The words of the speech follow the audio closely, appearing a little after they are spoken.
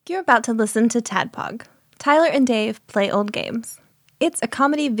You're about to listen to Tadpog. Tyler and Dave play old games. It's a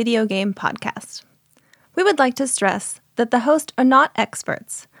comedy video game podcast. We would like to stress that the hosts are not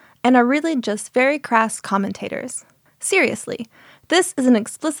experts and are really just very crass commentators. Seriously, this is an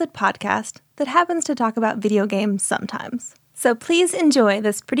explicit podcast that happens to talk about video games sometimes. So please enjoy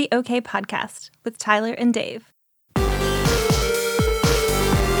this pretty okay podcast with Tyler and Dave.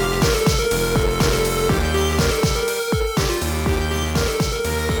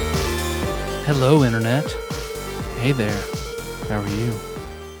 Hello, Internet. Hey there. How are you?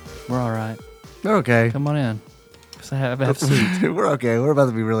 We're all right. We're okay. Come on in. Have a seat. We're okay. We're about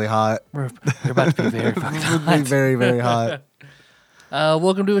to be really hot. We're about to be very fucking We'll hot. be very, very hot.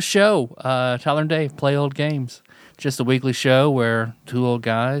 Welcome to a show. Tyler and Dave play old games. Just a weekly show where two old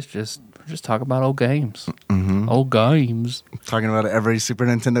guys just talk about old games. Mm-hmm. Old games. Talking about every Super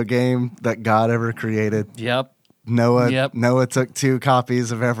Nintendo game that God ever created. Yep. Noah took 2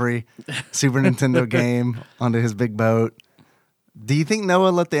 copies of every Super Nintendo game onto his big boat. Do you think Noah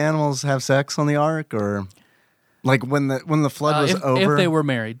let the animals have sex on the Ark, or like when the flood was over? If they were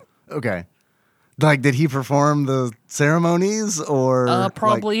married. Okay. Like, did he perform the ceremonies, or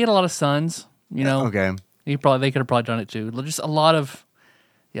probably? He had a lot of sons. You know. Okay. They could have probably done it too. Just a lot of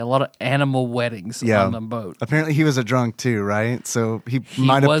animal weddings on the boat. Apparently, he was a drunk too, right? So he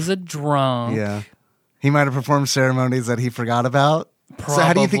was a drunk. Yeah. He might have performed ceremonies that he forgot about. Probably. So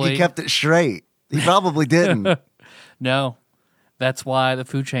how do you think he kept it straight? He probably didn't. No. That's why the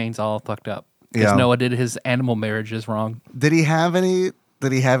food chain's all fucked up. Because Noah did his animal marriages wrong. Did he have any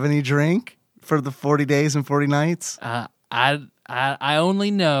drink for the 40 days and 40 nights? I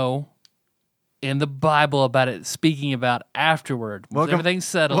only know in the Bible about it, speaking about afterward. Everything's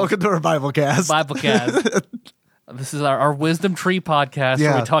settled. Welcome to our Biblecast. Biblecast. This is our Wisdom Tree podcast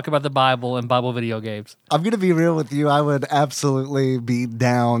where we talk about the Bible and Bible video games. I'm going to be real with you. I would absolutely be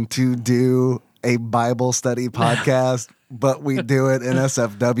down to do a Bible study podcast, but we do it in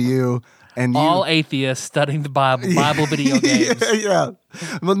SFW. And all atheists studying the Bible video games. Yeah.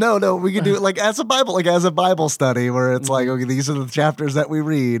 Well, no, we can do it as a Bible study where it's like, okay, these are the chapters that we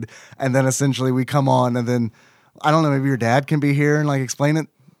read, and then essentially we come on, and then I don't know, maybe your dad can be here and explain it.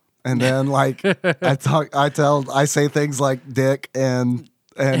 And then I say things like dick and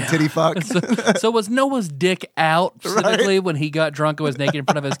titty fuck. So was Noah's dick out specifically when he got drunk and was naked in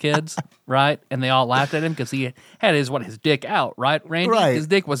front of his kids, right? And they all laughed at him because he had his dick out, right, Randy? Right. His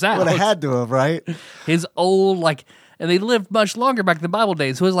dick was out. Would have had to have, right? His old and they lived much longer back in the Bible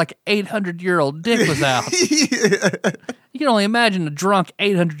days. So his 800-year-old dick was out. You can only imagine a drunk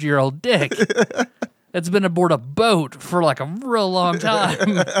 800-year-old dick. It's been aboard a boat for a real long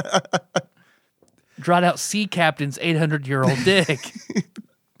time. Dried out sea captain's 800-year-old dick.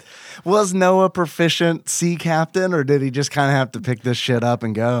 Was Noah proficient sea captain, or did he just kind of have to pick this shit up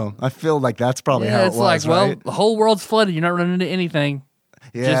and go? I feel like that's probably how it was, right? The whole world's flooded. You're not running into anything.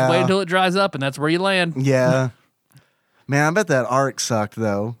 Yeah. Just wait until it dries up, and that's where you land. Yeah. Man, I bet that Ark sucked,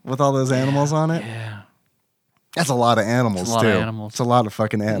 though, with all those animals on it. Yeah. That's a lot of animals, too. It's a lot of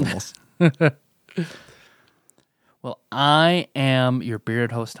fucking animals. Well, I am your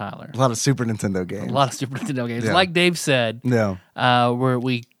bearded host, Tyler. A lot of Super Nintendo games. Yeah. Like Dave said, where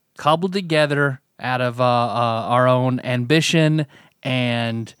we cobbled together out of our own ambition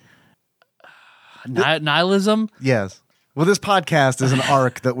and nihilism. Yes. Well, this podcast is an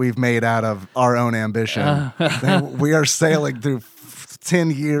arc that we've made out of our own ambition. We are sailing through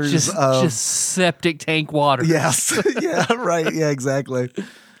 10 years of just septic tank water. Yes. Yeah, right. Yeah, exactly.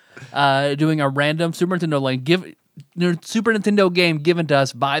 Doing a random Super Nintendo game given to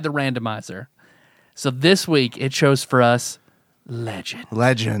us by the Randomizer. So this week it chose for us Legend.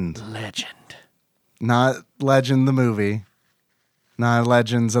 Not Legend the movie. Not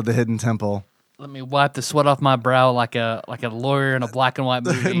Legends of the Hidden Temple. Let me wipe the sweat off my brow like a lawyer in a black and white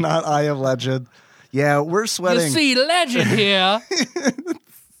movie. Not I Am Legend. Yeah, we're sweating. You see Legend here.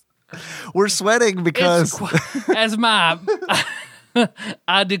 We're sweating because as my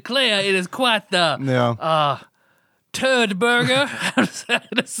I declare it is quite the turd burger. How does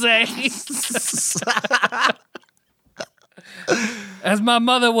that say? As my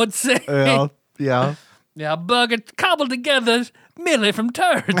mother would say. Yeah. Yeah, a burger cobbled together merely from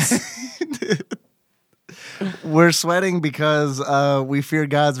turds. We're sweating because we fear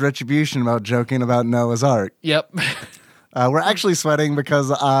God's retribution about joking about Noah's Ark. Yep. We're actually sweating because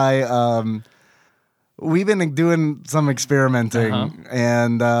we've been doing some experimenting,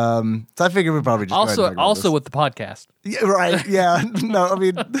 and so I figured we'd probably just also with the podcast. Yeah, right? Yeah. No, I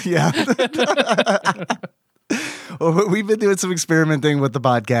mean, yeah. Well, we've been doing some experimenting with the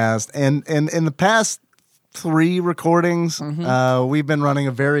podcast, and in the past 3 recordings. We've been running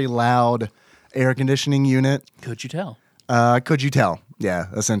a very loud air conditioning unit. Could you tell? Could you tell? Yeah,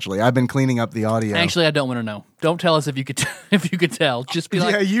 essentially. I've been cleaning up the audio. Actually, I don't want to know. Don't tell us if you could if you could tell. Just be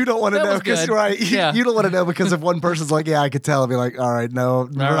like, yeah, you don't want to "That know was because good." right, Yeah. you don't want to know because if one person's like, yeah, I could tell, I'd be like, all right, no,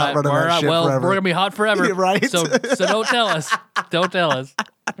 we're not running that shit well, forever. we're gonna be hot forever, Yeah, right? So don't tell us. Don't tell us.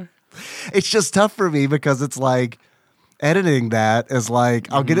 It's just tough for me because it's like editing that is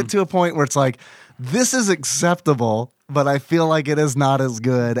like I'll get it to a point where it's like this is acceptable, but I feel like it is not as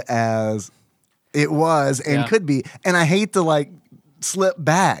good as it was and could be, and I hate to like slip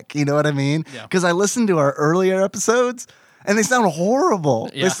back, you know what I mean? Because I listened to our earlier episodes and they sound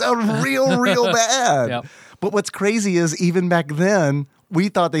horrible. They sound real bad. Yep. But what's crazy is even back then we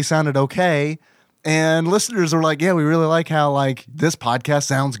thought they sounded okay, and listeners were like, yeah, we really like how like this podcast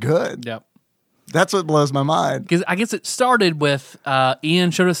sounds good. Yep. That's what blows my mind. Because I guess it started with Ian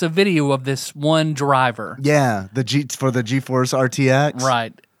showed us a video of this one driver. Yeah, for the GeForce RTX.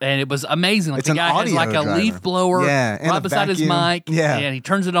 Right. And it was amazing. Like It's the an guy has audio like a driver. leaf blower and right a beside his vacuum. mic. Yeah. And he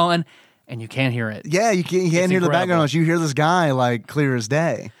turns it on and you can't hear it. Yeah, you can't hear the incredible. background noise. You hear this guy like clear as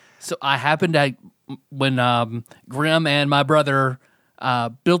day. So I happened to, when Grim and my brother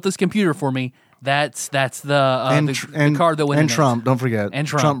built this computer for me, that's the card that went in and it. Trump. Don't forget. And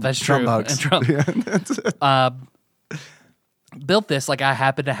Trump. That's true. Bucks. And Trump. Built this like I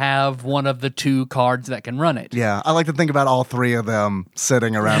happen to have one of the 2 cards that can run it. Yeah, I like to think about all 3 of them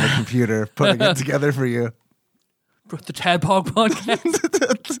sitting around a computer putting it together for you. The Tadpog podcast.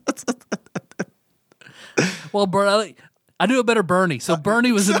 Well, I do a better Bernie. So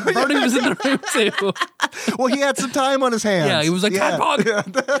Bernie was in the room too. Well, he had some time on his hands. Yeah, he was like,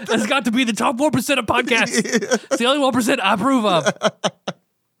 Tadpog, that's got to be the top 1% of podcasts. It's the only 1% I approve of.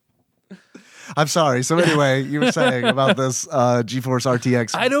 I'm sorry. So anyway, you were saying about this GeForce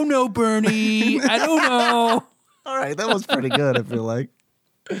RTX. I don't know, Bernie. I don't know. All right, that was pretty good, I feel like.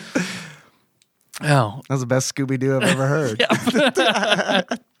 Oh. That was the best Scooby-Doo I've ever heard.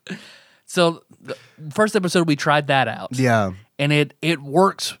 So the first episode, we tried that out. Yeah. And it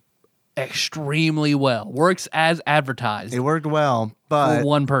works extremely well. Works as advertised. It worked well, but for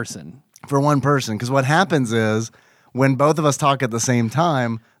one person. Because what happens is when both of us talk at the same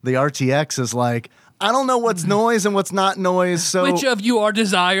time, the RTX is like, I don't know what's noise and what's not noise. So Which of you are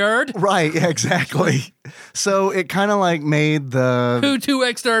desired? right, yeah, exactly. So it kind of like made Who to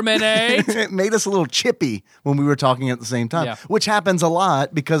exterminate? it made us a little chippy when we were talking at the same time, Yeah. which happens a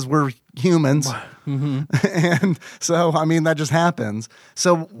lot because we're humans. And so, I mean, that just happens.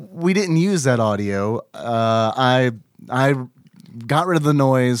 So we didn't use that audio. I got rid of the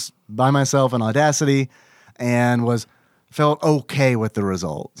noise by myself in Audacity and felt okay with the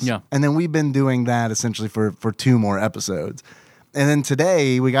results. Yeah. And then we've been doing that essentially for 2 more episodes. And then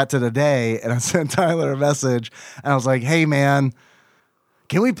today, we got to today, and I sent Tyler a message, and I was like, hey, man,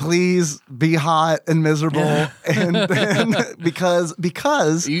 can we please be hot and miserable? And then,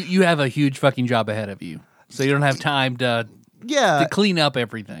 because you have a huge fucking job ahead of you. So you don't have time to clean up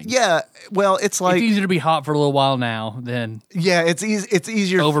everything. Yeah. Well, it's like it's easier to be hot for a little while now than it's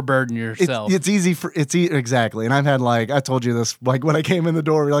easier overburden yourself. It's easy exactly. And I've had I told you this when I came in the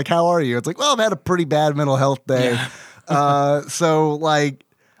door, you're like, how are you? It's like, well, I've had a pretty bad mental health day. Yeah. So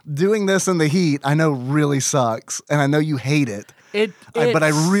doing this in the heat, I know really sucks, and I know you hate it. But I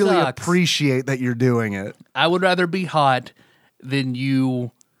really sucks. appreciate that you're doing it. I would rather be hot than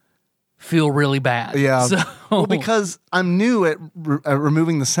you feel really bad. Yeah. So, well, because I'm new at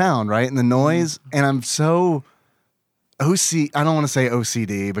removing the sound, right, and the noise, and I'm so OC. I don't want to say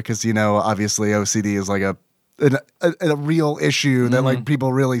OCD because obviously OCD is like a real issue that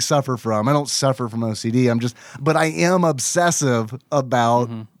people really suffer from. I don't suffer from OCD. But I am obsessive about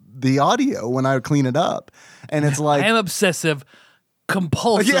the audio when I clean it up, and it's like I am obsessive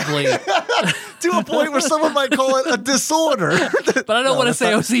compulsively. to a point where someone might call it a disorder. But I don't want to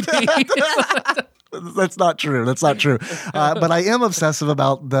say OCD. That's not true. But I am obsessive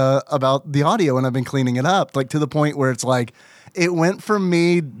about the audio, and I've been cleaning it up to the point where it's like it went from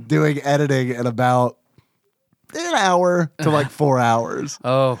me doing editing at about an hour to 4 hours.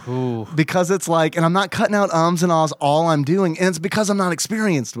 Oh, because it's and I'm not cutting out ums and ahs. All I'm doing, and it's because I'm not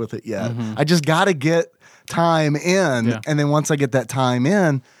experienced with it yet. I just got to get time in, and then once I get that time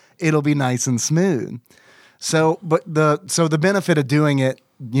in, it'll be nice and smooth. So, the benefit of doing it,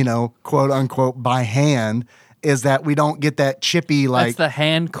 quote unquote, by hand, is that we don't get that chippy that's the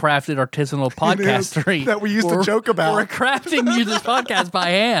handcrafted artisanal podcastery that we used to joke about. We're crafting this podcast by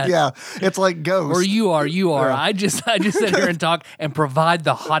hand. Yeah, it's like Ghost. Or you are. Yeah. I just sit here and talk and provide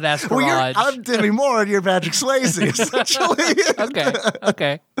the hot ass garage. I'm Demi Moore and you're Patrick Swayze, essentially.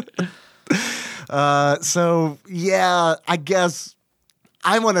 Okay. So yeah, I guess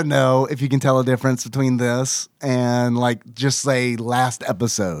I want to know if you can tell a difference between this and like just say last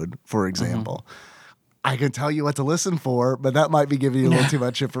episode, for example. I can tell you what to listen for, but that might be giving you a little too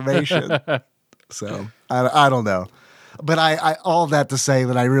much information. So I don't know. But I all that to say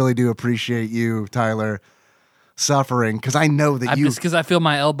that I really do appreciate you, Tyler, suffering, because I know that just because I feel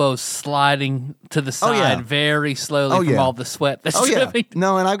my elbows sliding to the side very slowly from all the sweat that's dripping.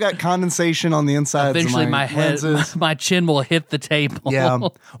 No, and I've got condensation on the inside. Eventually, of my head, lenses. my chin will hit the table. Yeah.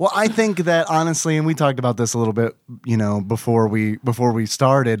 Well, I think that honestly, and we talked about this a little bit, before we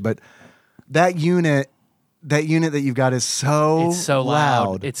started, but that unit that you've got is it's so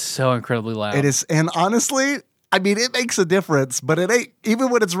loud. It's so incredibly loud. It is, and honestly, I mean, it makes a difference, but it ain't,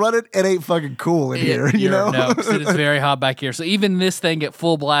 even when it's running, it ain't fucking cool in here, No, 'cause it is very hot back here. So even this thing at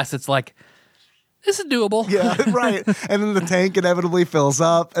full blast, it's like, this is doable. Yeah, right. And then the tank inevitably fills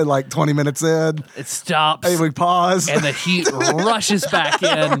up, and like 20 minutes in, it stops. and we pause. And the heat rushes back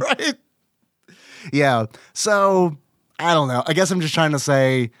in. Right. Yeah. So, I don't know. I guess I'm just trying to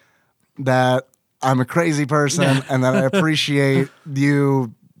say that I'm a crazy person and that I appreciate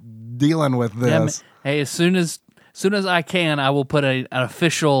you dealing with this. Hey, as soon as I can, I will put an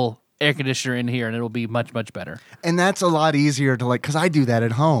official air conditioner in here, and it'll be much, much better. And that's a lot easier to because I do that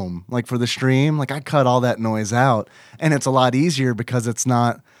at home. Like for the stream, like I cut all that noise out, and it's a lot easier because it's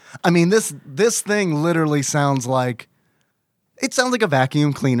not. I mean, this thing literally sounds like. It sounds like a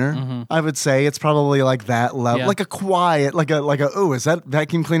vacuum cleaner. I would say it's probably like that level, like a quiet, is that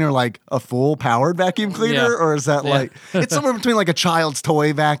vacuum cleaner like a full powered vacuum cleaner, or is that like it's somewhere between like a child's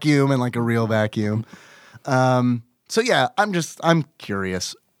toy vacuum and like a real vacuum? So yeah, I'm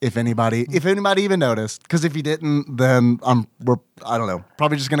curious if anybody even noticed, because if you didn't, then I don't know,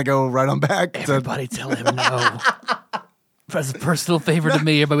 probably just gonna go right on back. Everybody tell him no. As a personal favor to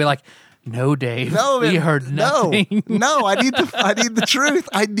me, everybody be like. No, Dave. No, we heard nothing. No, I need the truth.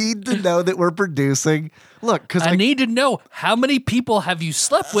 I need to know that we're producing. Look, because I need to know how many people have you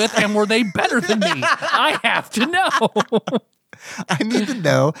slept with, and were they better than me? I have to know. I need to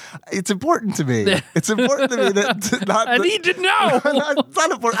know. It's important to me. It's important to me that I need to know. It's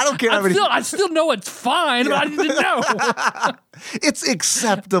not important. I don't care how many. I still know it's fine, but I need to know. It's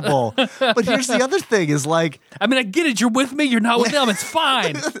acceptable. But here's the other thing: is like. I mean, I get it. You're with me. You're not with them. It's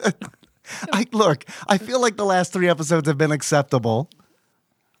fine. I feel like the last 3 episodes have been acceptable.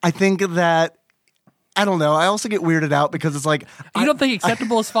 I think that, I don't know. I also get weirded out because it's like. You don't think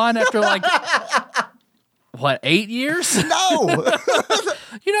acceptable is fine after like, 8 years? No.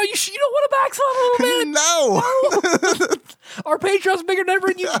 You don't want to backslide a little bit? No. Our Patreon's bigger than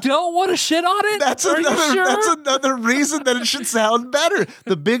ever and you don't want to shit on it? That's another reason that it should sound better.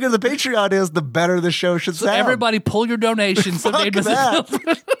 The bigger the Patreon is, the better the show should sound. Everybody pull your donations. Fuck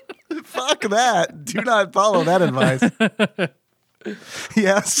that. Fuck that. Do not follow that advice.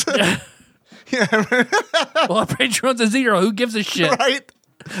 Yes. Yeah. Well, our Patreon's a 0. Who gives a shit? Right.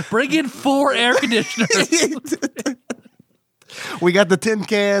 Bring in 4 air conditioners. We got the tin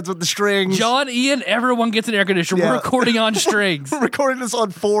cans with the strings. John, Ian, everyone gets an air conditioner. Yeah. We're recording on strings. We're recording this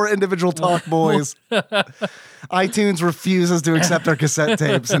on 4 individual talk boys. iTunes refuses to accept our cassette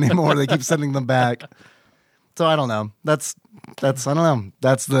tapes anymore. They keep sending them back. So I don't know. That's I don't know.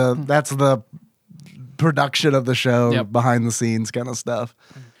 That's the production of the show, behind the scenes kind of stuff.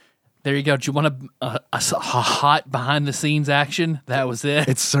 There you go. Do you want a hot behind the scenes action? That was it.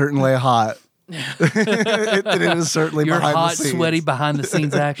 It's certainly hot. it is certainly your behind hot, the scenes. sweaty behind the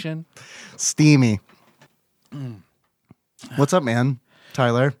scenes action. Steamy. What's up, man?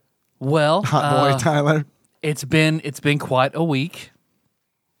 Tyler. Well, Hot boy Tyler. It's been quite a week.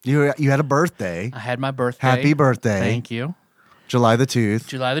 You had a birthday. I had my birthday. Happy birthday. Thank you. July the Tooth.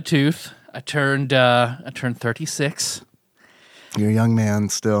 July the Tooth. I turned 36. You're a young man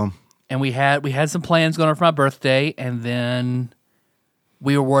still. And we had some plans going on for my birthday, and then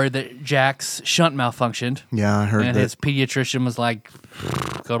we were worried that Jack's shunt malfunctioned. Yeah, I heard that. And his pediatrician was like,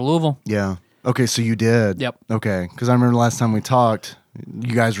 go to Louisville. Yeah. Okay, so you did. Yep. Okay, because I remember last time we talked,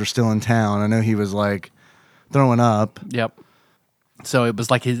 you guys were still in town. I know he was like throwing up. Yep. So it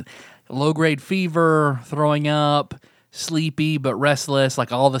was like his low-grade fever, throwing up, sleepy but restless,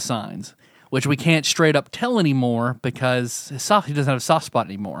 like all the signs, which we can't straight up tell anymore because he doesn't have a soft spot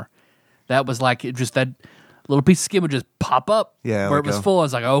anymore. That was like just that little piece of skin would just pop up where like it was full. I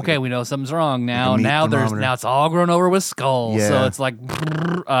was like, okay, we know something's wrong now. meat Now thermometer. it's all grown over with skulls. Yeah. So it's like,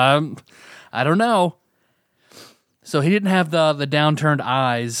 I don't know. So he didn't have the downturned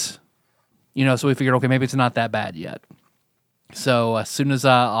eyes, so we figured, okay, maybe it's not that bad yet. So as soon as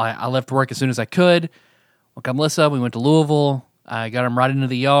I left work as soon as I could, woke up Melissa, we went to Louisville. I got him right into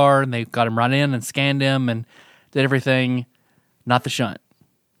the yard, and they got him right in and scanned him and did everything. Not the shunt.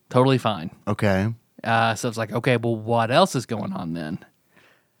 Totally fine. Okay. So it's like, okay, well, what else is going on then?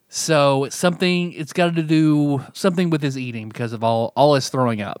 So it's got to do something with his eating because of all his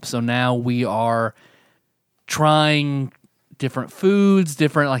throwing up. So now we are trying different foods,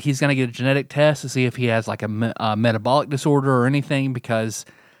 like he's going to get a genetic test to see if he has like a metabolic disorder or anything because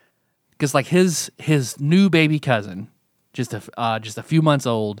like his new baby cousin, just a few months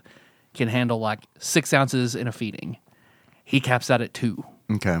old, can handle like 6 ounces in a feeding. He caps out at 2.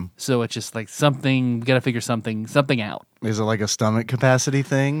 Okay. So it's just like we got to figure something out. Is it like a stomach capacity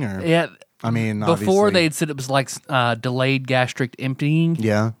thing? Or? Yeah. I mean, before obviously. they'd said it was like delayed gastric emptying.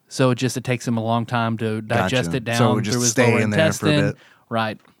 Yeah. So it takes him a long time to digest Gotcha. it down So it would through just his stay lower in there for a intestine. bit.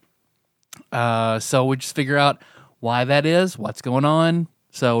 Right. So we just figure out why that is, what's going on.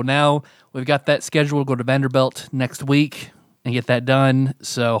 So now we've got that scheduled. We'll go to Vanderbilt next week and get that done.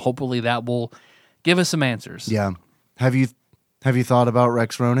 So hopefully that will give us some answers. Yeah. Have you thought about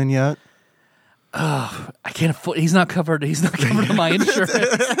Rex Ronan yet? I can't afford. He's not covered on my insurance.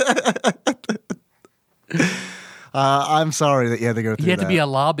 I'm sorry that you had to go through that. You have to be a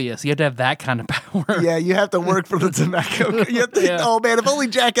lobbyist. You have to have that kind of power. Yeah, you have to work for the tobacco. You have to, Yeah. Oh, man, if only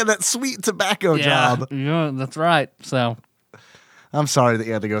Jack had that sweet tobacco job. Yeah, that's right. So I'm sorry that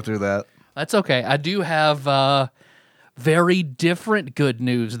you had to go through that. that's okay. I do have very different good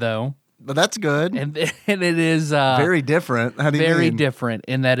news, though. But that's good. And it is Very different. How do you very mean? different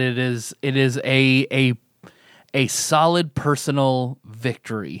in that it is a solid personal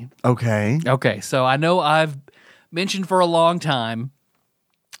victory. Okay. Okay, so I know I've mentioned for a long time,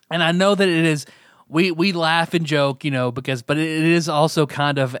 and I know that it is. We laugh and joke, but it is also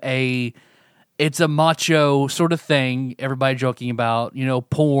kind of it's a macho sort of thing. Everybody joking about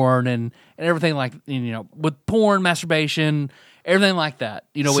porn and everything like with porn, masturbation. Everything like that,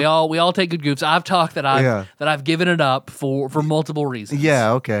 we all take good goofs. I've talked that I've given it up for multiple reasons.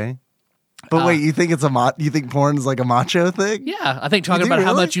 Yeah. Okay. But wait, you think you think porn is like a macho thing? Yeah, I think talking about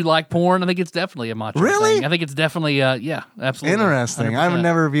how much you like porn, I think it's definitely a macho Really? thing. I think it's definitely yeah, absolutely Interesting. 100%. I would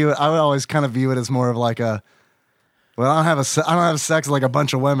never view it. I would always kind of view it as more of like I don't have sex with like a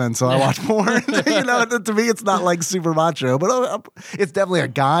bunch of women, so I watch porn. To me, it's not like super macho, but it's definitely a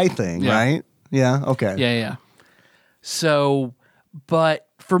guy thing, Yeah. right? Yeah. Okay. Yeah. So, but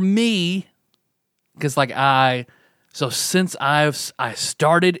for me, because since I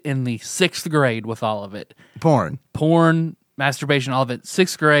started in the 6th grade with all of it, porn, masturbation, all of it,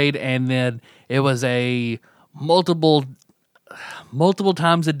 6th grade, and then it was a multiple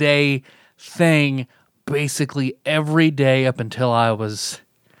times a day thing, basically every day up until I was.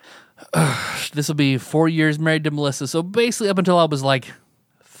 This will be 4 years married to Melissa, so basically up until I was like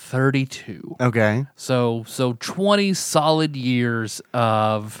 32. Okay. So 20 solid years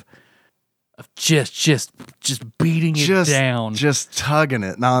of just beating it down. Just tugging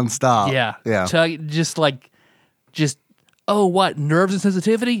it nonstop. Yeah. Yeah. Oh, what? Nerves and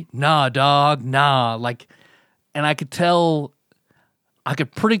sensitivity? Nah, dog. Nah. And I could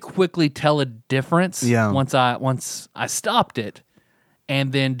pretty quickly tell a difference once I stopped it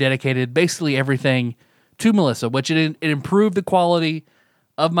and then dedicated basically everything to Melissa, which it improved the quality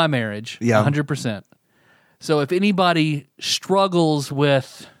of my marriage, 100%. So if anybody struggles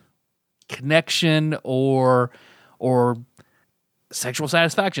with connection or sexual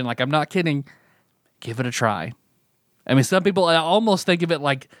satisfaction, I'm not kidding, give it a try. I mean, some people, I almost think of it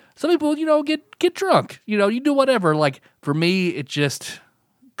like, some people, get drunk, you do whatever. For me, it just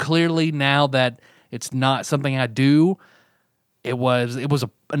clearly now that it's not something I do, it was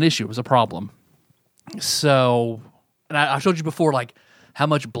an issue, it was a problem. So, and I told you before, how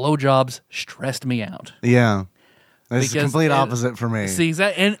much blowjobs stressed me out. Yeah. It's the complete opposite for me. See, for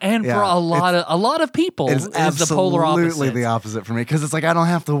a lot of people, it's the polar opposite. Absolutely the opposite for me because it's I don't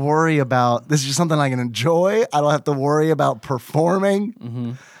have to worry about this is just something I can enjoy. I don't have to worry about performing.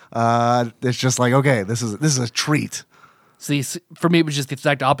 Mm-hmm. It's just okay, this is a treat. See, for me, it was just the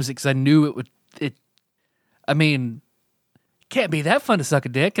exact opposite because I knew it would. Can't be that fun to suck a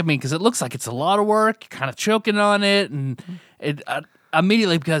dick. Because it looks like it's a lot of work. You're kind of choking on it, and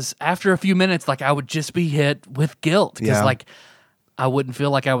immediately because after a few minutes, I would just be hit with guilt because I wouldn't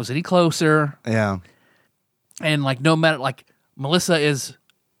feel like I was any closer. Yeah, and no matter Melissa is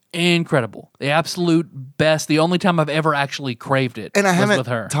incredible, the absolute best. The only time I've ever actually craved it, and I was haven't with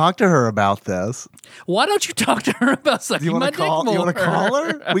her. Talked to her about this. Why don't you talk to her about sucking you my want dick to call? more? You want to call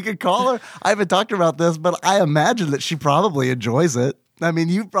her? We could call her. I haven't talked to her about this, but I imagine that she probably enjoys it.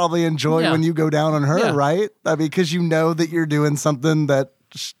 You probably enjoy when you go down on her, right? Because you know that you're doing something that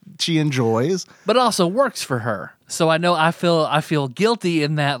she enjoys. But it also works for her. So I know I feel guilty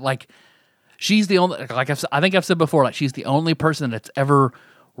in that, like, she's the only, like I think I've said before, like, she's the only person that's ever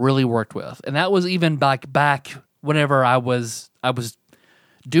really worked with. And that was even back whenever I was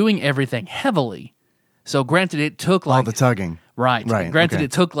doing everything heavily. So granted, it took like all the tugging. Right. Granted, okay.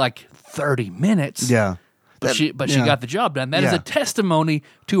 it took like 30 minutes. Yeah. But she got the job done. That is a testimony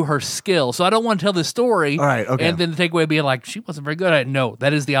to her skill. So I don't want to tell this story. All right, okay. And then the takeaway being like, she wasn't very good at it. No,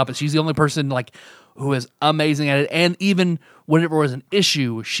 that is the opposite. She's the only person like who is amazing at it. And even whenever there was an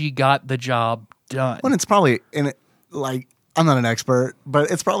issue, she got the job done. Well, it's probably like, I'm not an expert,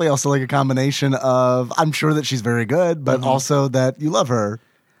 but it's probably also like a combination of, I'm sure that she's very good, but also that you love her.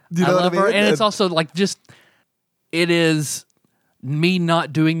 You know I love what I mean? her, and it's also like it is me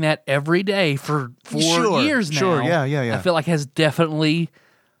not doing that every day for 4 years now. Sure, yeah. I feel like has definitely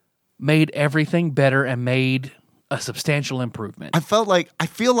made everything better and made a substantial improvement. I feel like, I'm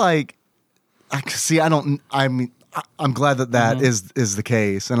glad that is the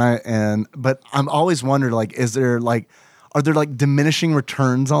case, but I'm always wondered, like, are there like diminishing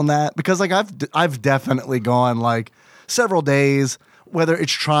returns on that? Because like I've definitely gone like several days, whether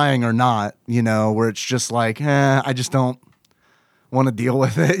it's trying or not, where it's just like, I just don't want to deal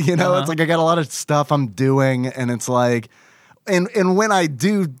with it. It's like I got a lot of stuff I'm doing, and it's like, and when I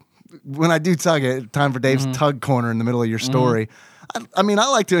do tug it, time for Dave's tug corner in the middle of your story. I mean, I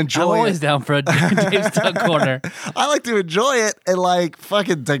like to enjoy it. I'm always down for a Dave's Tug Corner. I like to enjoy it and like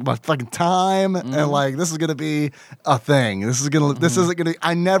fucking take my fucking time and like this is gonna be a thing. This isn't gonna.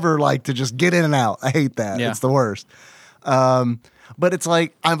 I never like to just get in and out. I hate that. Yeah. It's the worst. But it's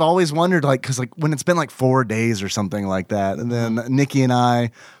like I've always wondered, like, because like when it's been like 4 days or something like that, and then Nikki and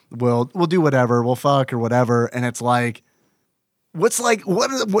I we'll do whatever, we'll fuck or whatever, and it's like, what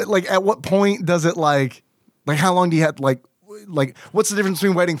at what point does it like how long do you have to like what's the difference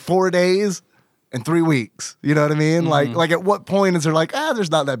between waiting 4 days and 3 weeks? You know what I mean? Like at what point is there like, there's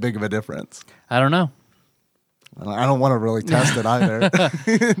not that big of a difference? I don't know. I don't want to really test it either.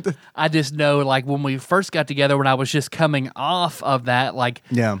 I just know, like, when we first got together, when I was just coming off of that, like,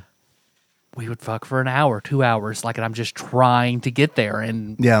 we would fuck for an hour, 2 hours, like, and I'm just trying to get there,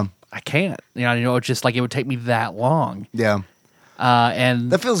 and I can't. It's just like it would take me that long. Yeah.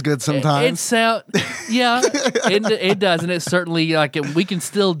 And that feels good sometimes. It does, and it's certainly like we can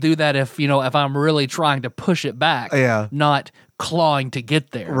still do that if I'm really trying to push it back, not clawing to get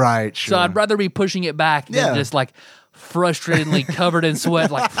there. Right. Sure. So I'd rather be pushing it back than just like frustratingly covered in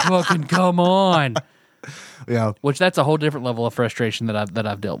sweat, like fucking come on. Yeah. Which that's a whole different level of frustration that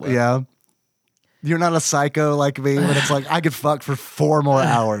I've dealt with. Yeah. You're not a psycho like me, but it's like I could fuck for 4 more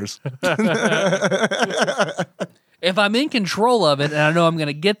hours. If I'm in control of it and I know I'm going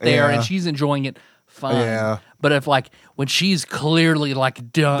to get there and she's enjoying it, fine. Yeah. But if like when she's clearly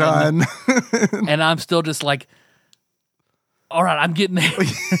like done. And I'm still just like, all right, I'm getting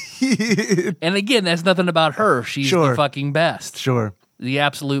there. And again, that's nothing about her. She's the fucking best. Sure. The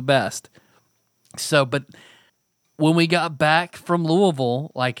absolute best. So, but when we got back from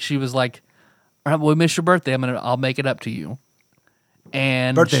Louisville, like she was like, all right, well, we missed your birthday. I'll make it up to you.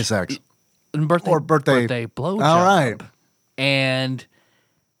 And birthday sex. Birthday blowjob. All right. And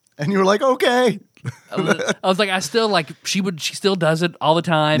you were like, okay. I was like, I still like she still does it all the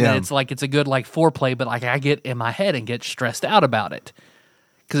time, and it's like it's a good like foreplay, but like I get in my head and get stressed out about it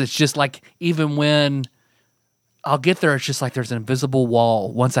because it's just like even when I'll get there, it's just like there's an invisible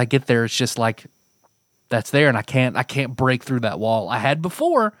wall. Once I get there, it's just like that's there, and I can't break through that wall. I had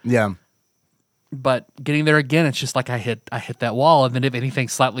before, but getting there again, it's just like I hit that wall, and then if anything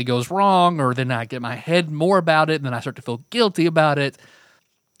slightly goes wrong, or then I get my head more about it, and then I start to feel guilty about it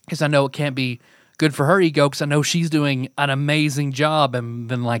because I know it can't be good for her ego because I know she's doing an amazing job, and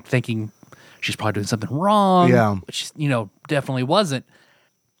then like thinking she's probably doing something wrong, which definitely wasn't.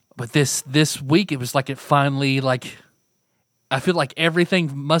 But this week, it was like it finally like I feel like everything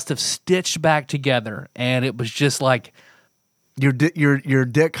must have stitched back together, and it was just like. Your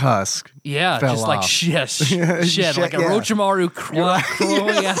dick husk. Yeah, fell just off. like shit, like a Orochimaru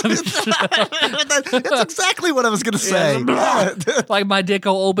crawling out of his That's exactly what I was going to say. Like my dick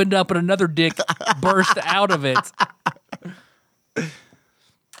opened up and another dick burst out of it.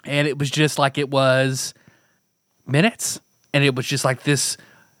 And it was just like it was minutes. And it was just like this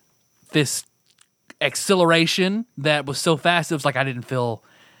acceleration that was so fast. It was like I didn't feel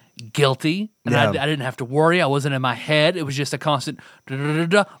guilty, and I didn't have to worry. I wasn't in my head. It was just a constant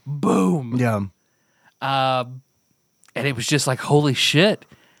boom. Yeah. And it was just like, holy shit,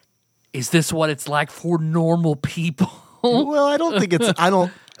 is this what it's like for normal people? Well, I don't think it's.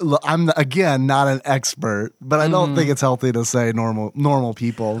 I'm again not an expert, but I don't think it's healthy to say normal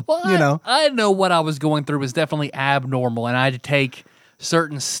people. Well, you know, I know what I was going through was definitely abnormal, and I had to take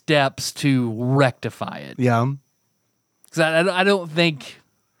certain steps to rectify it. yeah. Because I don't think.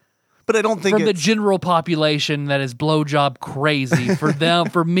 But I don't think from the general population that is blowjob crazy,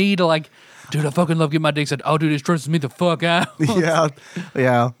 for me to like, dude, I fucking love getting my dick said. Oh, dude, it stresses me the fuck out.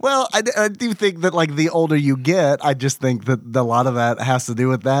 Yeah. Well, I do think that like the older you get, I just think that a lot of that has to do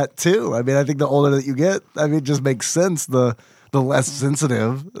with that too. I mean, I think the older that you get, I mean, it just makes sense the less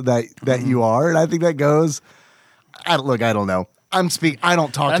sensitive that you are, and I think that goes. I don't know. I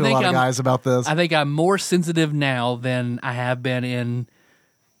don't talk to a lot of guys about this. I think I'm more sensitive now than I have been in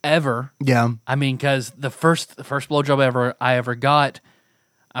ever. Yeah. I mean, because the first blowjob I ever got,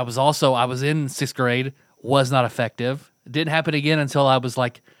 I was in 6th grade, was not effective. It didn't happen again until I was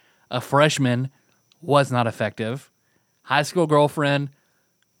like a freshman, was not effective. High school girlfriend,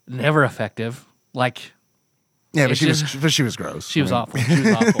 never effective. Like, yeah, but she was gross. She was awful. She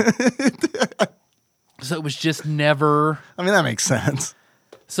was awful. So it was just never. I mean, that makes sense.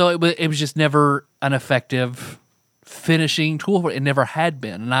 So it was just never an effective finishing tool. It never had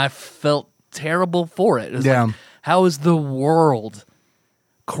been, and I felt terrible for it. It was like, how is the world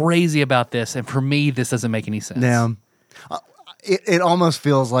crazy about this? And for me, this doesn't make any sense. Yeah. It almost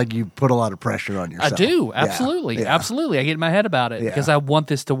feels like you put a lot of pressure on yourself. I do. Absolutely. Yeah. Absolutely. I get in my head about it because I want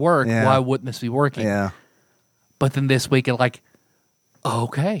this to work. Yeah. Why wouldn't this be working? Yeah. But then this week,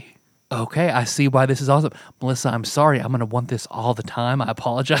 okay, I see why this is awesome. Melissa, I'm sorry. I'm going to want this all the time. I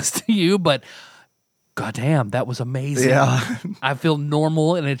apologize to you, but goddamn, that was amazing. Yeah. I feel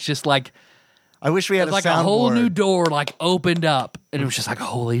normal, and it's just like, I wish we had like a whole new door opened up, and it was just like,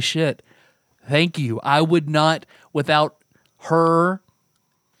 holy shit, thank you. I would not, without her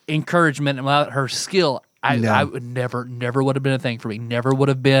encouragement and without her skill, I would never would have been a thing for me. Never would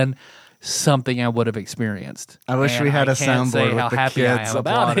have been something I would have experienced. I wish we had a soundboard with the kids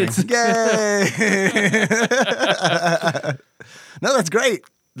applauding. Yay! No, that's great.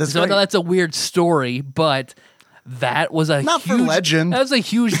 I know that's a weird story, but that was not for legend. That was a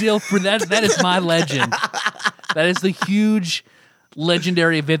huge deal for that. That is my legend. That is the huge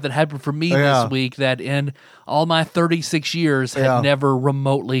legendary event that happened for me this week that in all my 36 years had never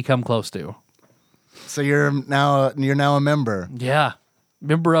remotely come close to. So you're now a member. Yeah.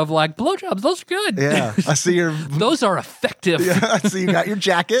 Member of blowjobs. Those are good. Yeah. I see your those are effective. Yeah, I see you got your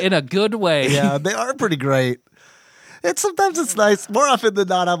jacket. In a good way. Yeah, they are pretty great. Sometimes it's nice. More often than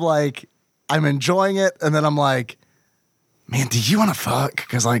not, I'm enjoying it, and then I'm like, man, do you want to fuck?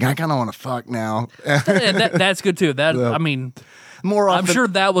 Because I kind of want to fuck now. That's good too. I mean, more often, I'm sure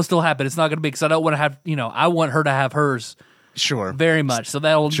that will still happen. It's not going to be because I don't want to have. I want her to have hers. Sure, very much. So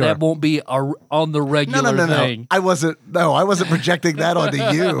that won't be on the regular thing. I wasn't projecting that onto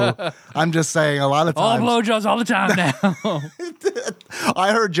you. I'm just saying a lot of times. All blowjobs all the time now.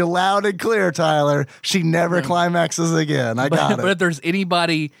 I heard you loud and clear, Tyler. She never climaxes again. I got it. But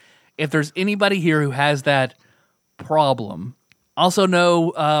if there's anybody here who has that problem, also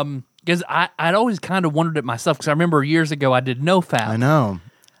know because I'd always kind of wondered it myself because I remember years ago I did NoFap. I know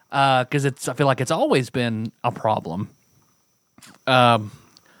because I feel like it's always been a problem. What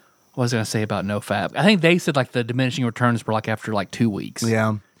was I going to say about NoFap? I think they said the diminishing returns were after 2 weeks.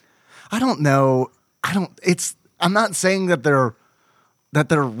 Yeah, I don't know. I'm not saying that they're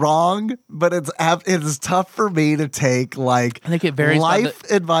wrong, but it is tough for me to take I think it varies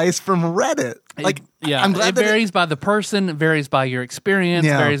advice from Reddit. I'm glad it varies by the person, it varies by your experience, it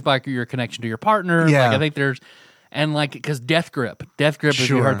varies by your connection to your partner. Yeah. I think there's because death grip, if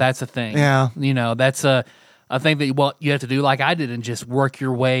you heard that's a thing. Yeah, that's a thing that you have to do like I did and just work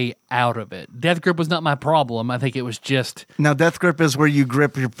your way out of it. Death grip was not my problem. I think it was just... Now, death grip is where you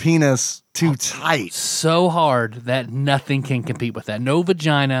grip your penis too tight. So hard that nothing can compete with that. No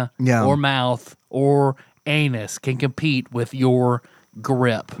vagina or mouth or anus can compete with your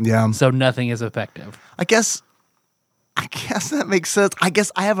grip. Yeah. So nothing is effective. I guess that makes sense. I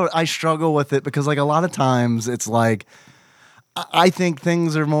guess I struggle with it because a lot of times it's I think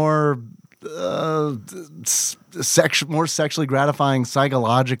things are more... more sexually gratifying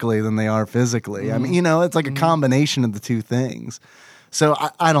psychologically than they are physically. I mean, it's a combination of the two things. So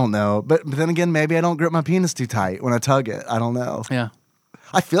I don't know, but then again, maybe I don't grip my penis too tight when I tug it. I don't know. Yeah,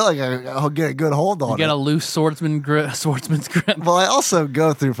 I feel like I'll get a good hold on it. You get a loose swordsman's grip. Well, I also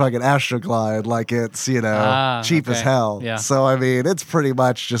go through fucking Astroglide like it's cheap as hell. Yeah. So I mean, it's pretty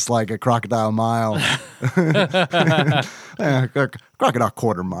much just like a crocodile mile. Crocodile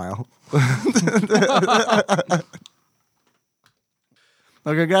quarter mile.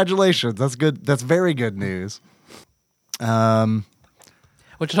 Well, congratulations. That's good. That's very good news.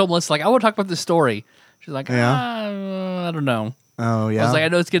 Well, Which I told Melissa, like, I want to talk about this story. She's like, Yeah. I don't know. Oh, yeah. I was like, I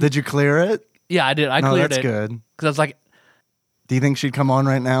know it's good. Did you clear it? Yeah, I did. I cleared that's it. good. Because I was like, Do you think she'd come on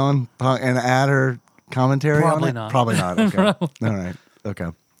right now and add her commentary Probably on it? not. Probably not. Okay. All right. Okay.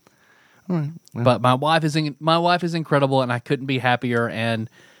 All right. Well, but my wife is incredible, and I couldn't be happier. And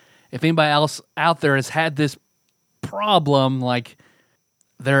if anybody else out there has had this problem, like,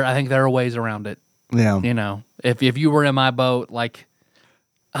 I think there are ways around it. yeah. You know, if you were in my boat, like,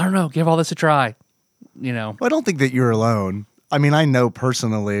 I don't know, give all this a try. You know, Well, I don't think that you're alone. I mean, I know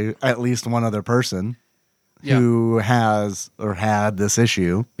personally at least one other person who has or had this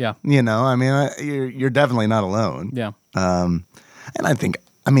issue. Yeah. You know, I mean, you're definitely not alone. Yeah. And I think,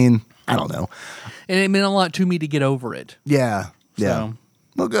 I mean, I don't know. And it meant a lot to me to get over it. Yeah. Yeah. So,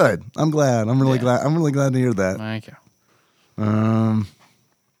 Well, good. I'm glad. I'm really glad. I'm really glad to hear that. thank you.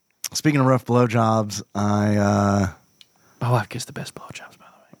 Speaking of rough blowjobs, My wife gets the best blowjobs, by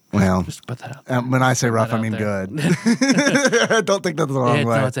the way. well, Just put that out there. when I say rough, that I out mean there. good. I don't think that's the wrong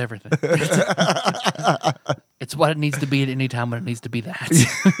way. No, it's everything. It's what it needs to be at any time when it needs to be that.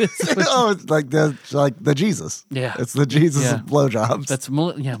 Oh, it's like the Jesus. Yeah. It's the Jesus Yeah. of blowjobs. That's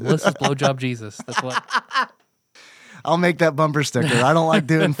Melissa's blowjob Jesus. That's what. I'll make that bumper sticker. I don't like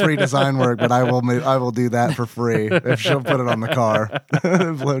doing free design work, but I will do that for free if she'll put it on the car.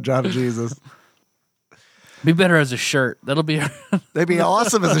 Blowjob Jesus. Be better as a shirt. That'll be. They'd be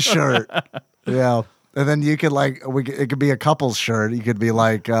awesome as a shirt. Yeah. And then you could it could be a couple's shirt. You could be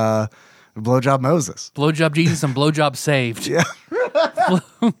like Blowjob Moses. Blowjob Jesus and blowjob saved. Yeah.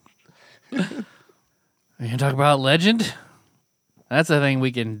 You can talk about legend. That's a thing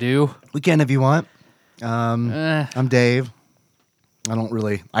we can do. We can if you want. I'm Dave. I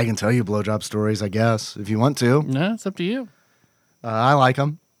can tell you blowjob stories, I guess, if you want to. No, it's up to you. I like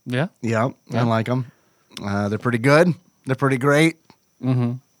them. Yeah. Yeah, I like them. They're pretty good. They're pretty great.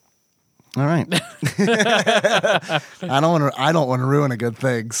 Mm-hmm. All right. I don't want to ruin a good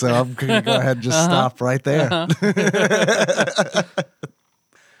thing, so I'm going to go ahead and just stop right there.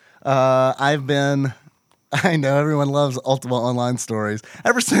 I know everyone loves Ultima Online stories.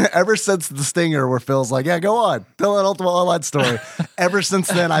 Ever since the stinger where Phil's like, yeah, go on, tell an Ultima Online story. Ever since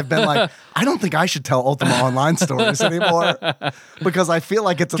then, I've been like, I don't think I should tell Ultima Online stories anymore because I feel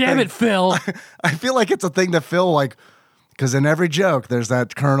like it's a thing. Damn it, Phil. I feel like it's a thing to Phil, like, because in every joke, there's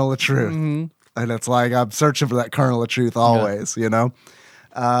that kernel of truth. Mm-hmm. And it's like, I'm searching for that kernel of truth always, you know?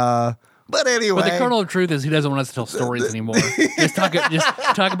 But anyway. But the kernel of truth is he doesn't want us to tell stories anymore. Just talk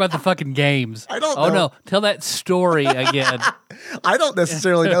about the fucking games. I don't know. Oh, know. no. Tell that story again. I don't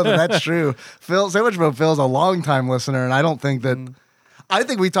necessarily know that that's true. Phil's a longtime listener, and I don't think that. I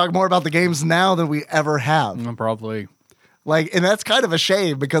think we talk more about the games now than we ever have. Probably. Like, and that's kind of a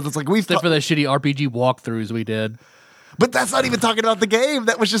shame because it's like Except for the shitty RPG walkthroughs we did. But that's not even talking about the game.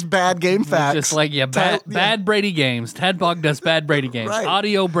 That was just bad game facts. Just like, bad Brady games. Tadpog does bad Brady games. Right.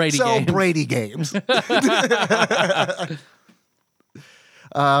 Audio Brady So games. Brady games.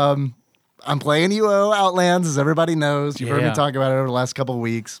 I'm playing UO Outlands, as everybody knows. You've heard me talk about it over the last couple of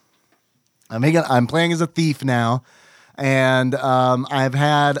weeks. I'm playing as a thief now, and I've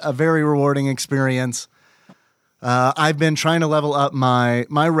had a very rewarding experience. I've been trying to level up my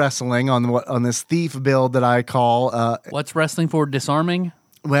wrestling on this thief build that I call. What's wrestling for? Disarming?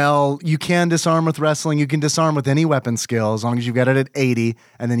 Well, you can disarm with wrestling. You can disarm with any weapon skill as long as you've got it at 80,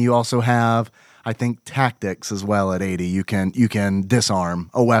 and then you also have, I think, tactics as well at 80. You can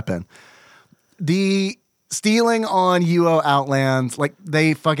disarm a weapon. The stealing on UO Outlands, like,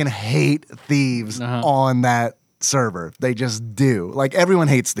 they fucking hate thieves on that server. They just do. Like, everyone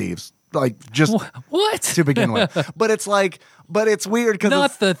hates thieves. Like, just what to begin with. But it's weird because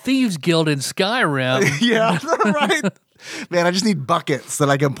not the Thieves Guild in Skyrim. Yeah, right. Man, I just need buckets that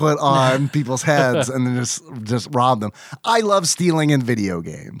I can put on people's heads and then just rob them. I love stealing in video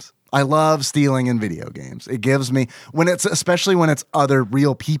games. It gives me especially when it's other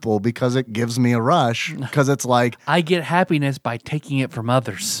real people, because it gives me a rush, because it's like I get happiness by taking it from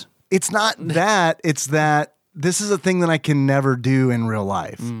others. It's not that, it's that this is a thing that I can never do in real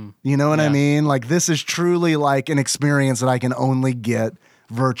life. You know what I mean? Like, this is truly like an experience that I can only get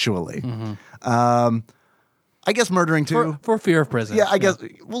virtually. I guess murdering too. For fear of prison. Yeah, I guess.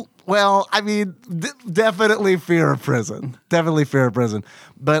 Well, I mean, definitely fear of prison. Definitely fear of prison.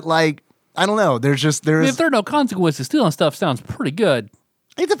 But, like, I don't know. If there are no consequences, stealing stuff sounds pretty good.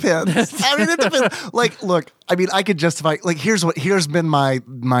 It depends. I mean, it depends. Like, look, I mean, I could justify, like, here's been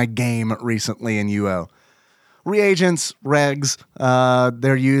my game recently in UO. Reagents, regs,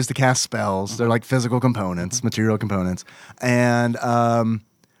 they're used to cast spells. They're like physical components, material components. And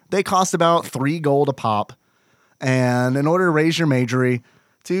they cost about 3 gold a pop. And in order to raise your majory,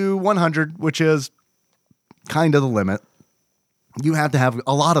 to 100, which is kind of the limit. You have to have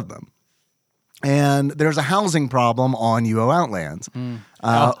a lot of them. And there's a housing problem on UO Outlands.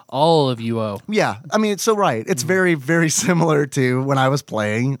 All of UO. Yeah. I mean, so right. It's very, very similar to when I was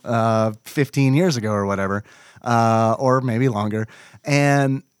playing 15 years ago or whatever, or maybe longer.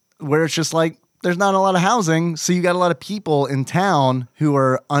 And where it's just like, there's not a lot of housing. So you got a lot of people in town who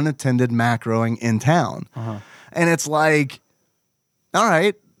are unattended macroing in town. And it's like, all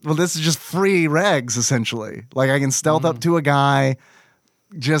right, well, this is just free regs, essentially. Like I can stealth up to a guy,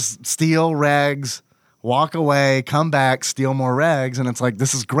 just steal regs, walk away, come back, steal more regs. And it's like,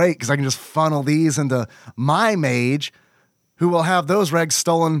 this is great because I can just funnel these into my mage who will have those regs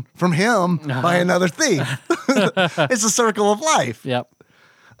stolen from him by another thief. It's a circle of life. Yep.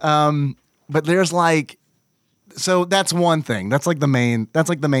 But there's like, so that's one thing. That's like the main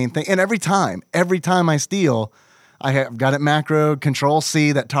thing. And every time I steal, I have got it macro, control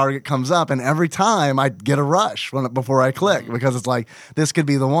C, that target comes up, and every time I get a rush before I click because it's like, this could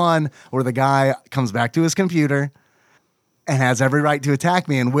be the one where the guy comes back to his computer and has every right to attack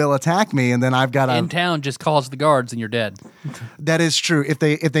me and will attack me, and then I've got in town just calls the guards and you're dead. That is true. If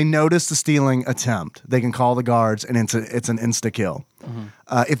they notice the stealing attempt, they can call the guards and it's an insta kill.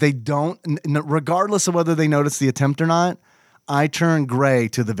 If they don't, regardless of whether they notice the attempt or not, I turn gray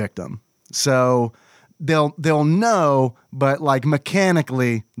to the victim. So they'll know, but like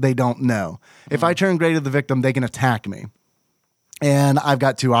mechanically they don't know. If I turn gray to the victim, they can attack me. And I've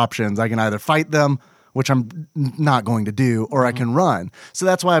got two options. I can either fight them, which I'm not going to do, or I can run. So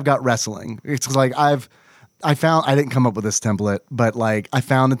that's why I've got wrestling. It's like I didn't come up with this template, but like I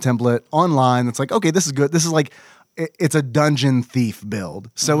found a template online that's like, okay, this is good. This is like, it's a dungeon thief build.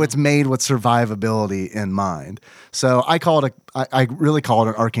 So it's made with survivability in mind. So I really call it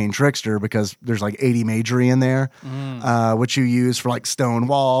an arcane trickster because there's like 80 magery in there, which you use for like stone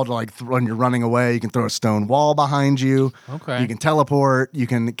wall to like when you're running away, you can throw a stone wall behind you. Okay. You can teleport, you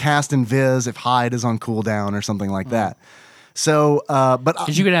can cast invis if hide is on cooldown or something like that. So, but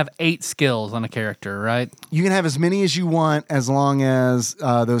because you can have 8 skills on a character, right? You can have as many as you want as long as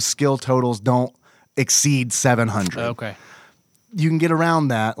those skill totals don't exceed 700. Okay. You can get around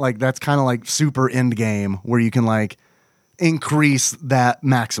that. Like that's kind of like super end game where you can like increase that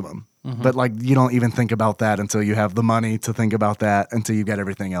maximum. But like you don't even think about that until you have the money to think about that until you get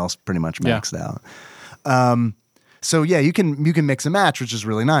everything else pretty much maxed out. So yeah, you can mix and match, which is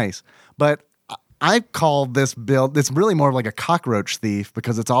really nice. But I call this build, it's really more like a cockroach thief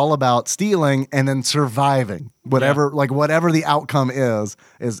because it's all about stealing and then surviving. Whatever the outcome is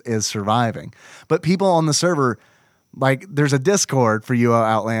surviving. But people on the server, like there's a Discord for UO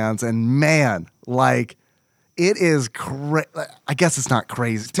Outlands and man, like it is I guess it's not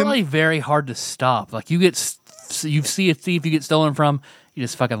crazy. It's probably very hard to stop. Like you see a thief you get stolen from, you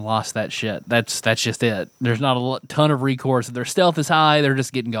just fucking lost that shit. That's just it. There's not a ton of recourse. If their stealth is high, they're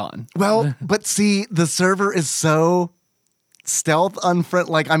just getting gone. Well, but see, the server is so stealth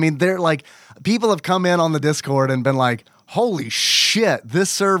unfriendly. Like, I mean, they're like, people have come in on the Discord and been like, holy shit, this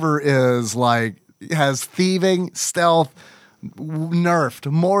server is like, has thieving, stealth, nerfed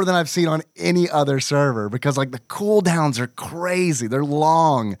more than I've seen on any other server because like the cooldowns are crazy. They're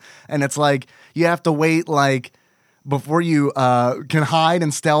long. And it's like, you have to wait like, before you can hide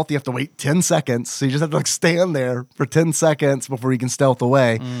and stealth, you have to wait 10 seconds. So you just have to like stand there for 10 seconds before you can stealth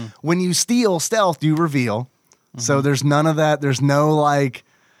away. When you steal stealth, you reveal. So there's none of that. There's no like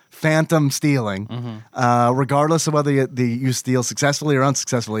phantom stealing. Regardless of whether you steal successfully or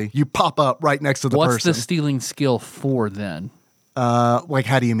unsuccessfully, you pop up right next to the person. What's the stealing skill for then? Like,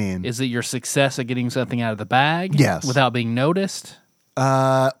 how do you mean? Is it your success at getting something out of the bag? Yes. Without being noticed?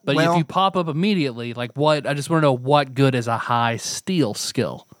 But if you pop up immediately, like what? I just want to know what good is a high steal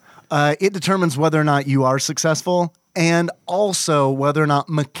skill. It determines whether or not you are successful, and also whether or not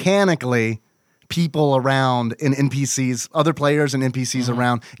mechanically people around in NPCs, other players and NPCs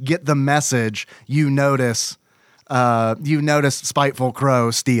around get the message. You notice Spiteful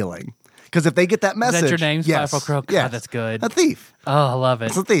Crow stealing. Because if they get that message, is that your name, yes, Spiteful Crow? God, yes, that's good. A thief. Oh, I love it.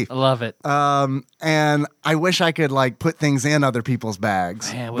 It's a thief. I love it. And I wish I could like put things in other people's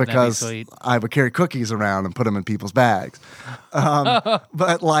bags. Man, wouldn't because that be sweet? I would carry cookies around and put them in people's bags.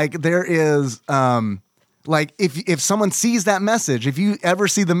 But like there is like if someone sees that message, if you ever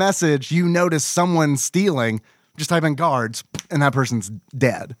see the message, you notice someone stealing, just type in guards and that person's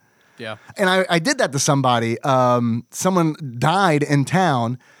dead. Yeah. And I did that to somebody. Someone died in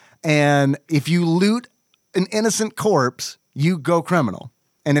town, and if you loot an innocent corpse, you go criminal.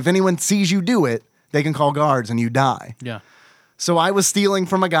 And if anyone sees you do it, they can call guards and you die. Yeah. So I was stealing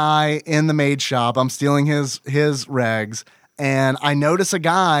from a guy in the maid shop. I'm stealing his regs, And I notice a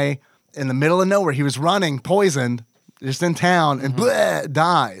guy in the middle of nowhere. He was running, poisoned, just in town, and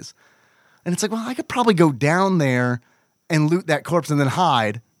dies. And it's like, well, I could probably go down there and loot that corpse and then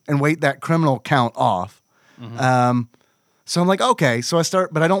hide and wait that criminal count off. So I'm like, okay. So I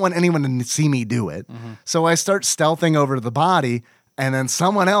start, but I don't want anyone to see me do it. So I start stealthing over to the body, and then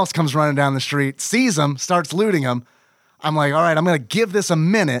someone else comes running down the street, sees him, starts looting him. I'm like, all right, I'm going to give this a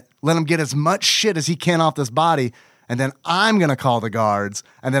minute, let him get as much shit as he can off this body, and then I'm going to call the guards,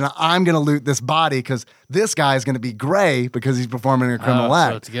 and then I'm going to loot this body because this guy is going to be gray because he's performing a criminal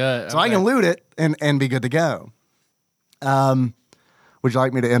act. So it's good. So I can loot it and be good to go. Would you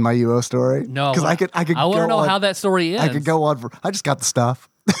like me to end my UO story? No, because I could. I want to know how that story ends. I could go on for. I just got the stuff.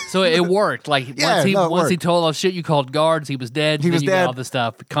 So it worked. Like once he worked. told all shit, you called guards. He was dead. He was you dead. Got all the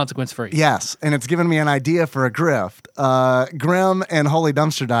stuff, consequence free. Yes, and it's given me an idea for a grift. Grim and Holy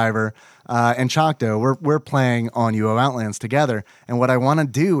Dumpster Diver and Choctaw, we're playing on UO Outlands together. And what I want to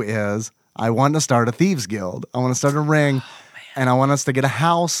do is I want to start a thieves guild. I want to start a ring. And I want us to get a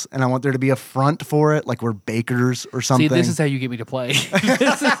house, and I want there to be a front for it, like we're bakers or something. See, this is how you get me to play.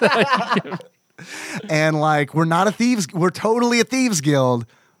 And like, we're not a thieves. We're totally a thieves guild,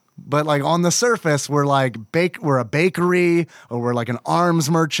 but like on the surface, we're like we're a bakery, or we're like an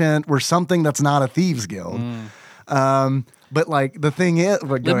arms merchant. We're something that's not a thieves guild. But like the thing is,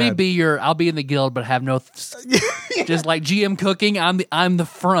 Let me be I'll be in the guild, but have no. Just like GM cooking, I'm the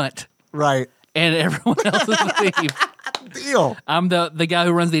front, right, and everyone else is the thief. Deal. I'm the guy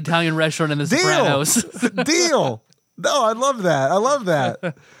who runs the Italian restaurant in the Sopranos. Deal. No, I love that. I love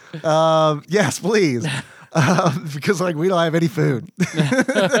that. Yes, please. Because like we don't have any food.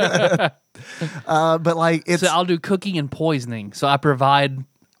 But like it's. So I'll do cooking and poisoning. So I provide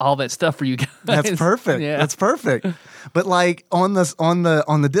all that stuff for you guys. That's perfect. Yeah. That's perfect. But like on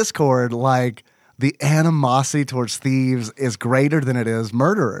the Discord, like the animosity towards thieves is greater than it is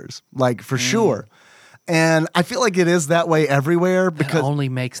murderers. Like for sure. And I feel like it is that way everywhere because it only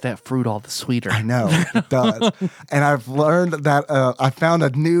makes that fruit all the sweeter. I know it does. And I've learned that I found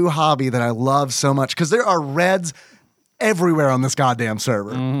a new hobby that I love so much because there are reds everywhere on this goddamn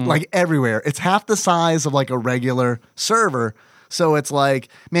server, like everywhere. It's half the size of like a regular server. So it's like,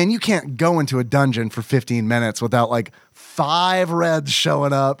 man, you can't go into a dungeon for 15 minutes without like 5 reds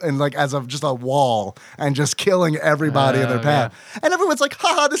showing up and like as of just a wall and just killing everybody in their path. Yeah. And everyone's like,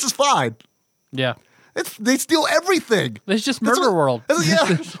 haha, this is fine. Yeah. They steal everything. It's just murder world.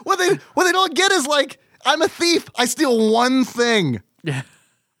 Yeah. What they don't get is like, I'm a thief. I steal one thing. Yeah.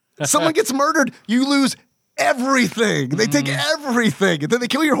 Someone gets murdered. You lose everything. They take everything. And then they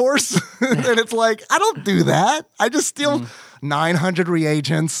kill your horse. And it's like, I don't do that. I just steal 900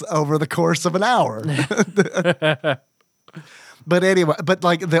 reagents over the course of an hour. But anyway,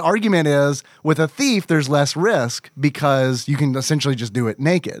 like the argument is with a thief, there's less risk because you can essentially just do it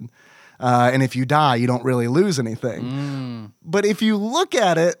naked. And if you die, you don't really lose anything. But if you look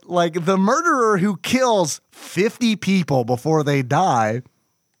at it, like the murderer who kills 50 people before they die,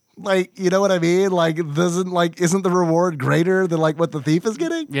 like, you know what I mean? Like, isn't the reward greater than like what the thief is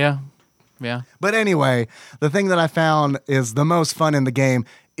getting? Yeah. Yeah. But anyway, the thing that I found is the most fun in the game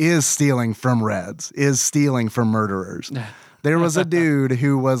is stealing from reds, is stealing from murderers. There was a dude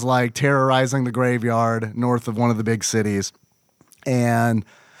who was like terrorizing the graveyard north of one of the big cities. And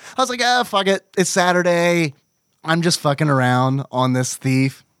I was like, fuck it. It's Saturday. I'm just fucking around on this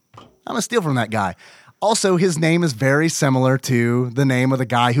thief. I'm going to steal from that guy. Also, his name is very similar to the name of the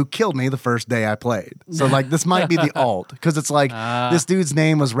guy who killed me the first day I played. So, like, this might be the alt. Because it's like, this dude's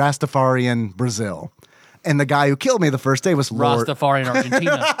name was Rastafarian Brazil. And the guy who killed me the first day was Lord. Rastafarian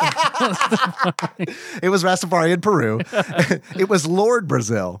Argentina. It was Rastafarian Peru. It was Lord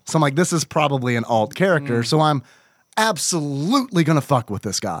Brazil. So I'm like, this is probably an alt character. So I'm absolutely going to fuck with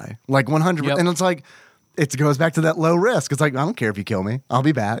this guy. Like 100%. Yep. And it's like, it goes back to that low risk. It's like, I don't care if you kill me. I'll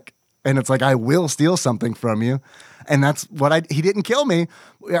be back. And it's like, I will steal something from you. And that's what he didn't kill me.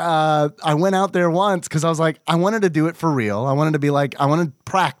 I went out there once because I was like, I wanted to do it for real. I wanted to be like, I want to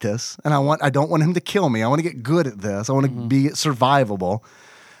practice and I don't want him to kill me. I want to get good at this. I want to be survivable.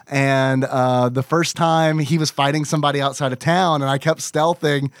 And the first time he was fighting somebody outside of town and I kept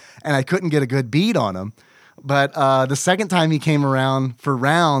stealthing and I couldn't get a good beat on him. But the second time he came around for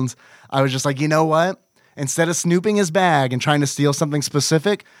rounds, I was just like, you know what? Instead of snooping his bag and trying to steal something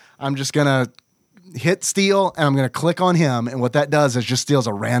specific, I'm just going to hit steal and I'm going to click on him. And what that does is just steals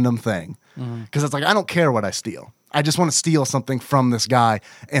a random thing. Because it's like, I don't care what I steal. I just want to steal something from this guy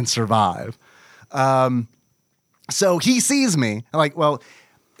and survive. So he sees me like, well,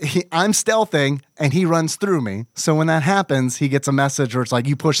 I'm stealthing and he runs through me. So when that happens, he gets a message where it's like,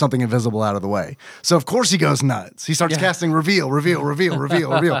 you push something invisible out of the way. So of course he goes nuts. He starts casting reveal,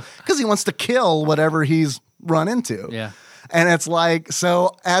 because he wants to kill whatever he's run into. Yeah. And it's like,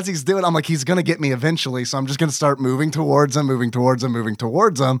 so as he's doing, I'm like, he's going to get me eventually. So I'm just going to start moving towards him.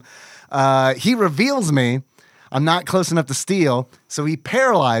 He reveals me. I'm not close enough to steal. So he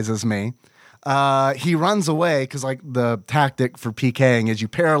paralyzes me. He runs away because like the tactic for PKing is you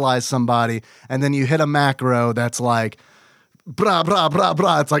paralyze somebody and then you hit a macro that's like, blah, blah, blah,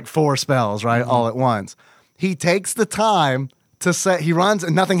 blah. It's like 4 spells, right? All at once. He takes the time to say, he runs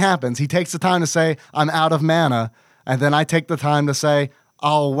and nothing happens. He takes the time to say, I'm out of mana. And then I take the time to say,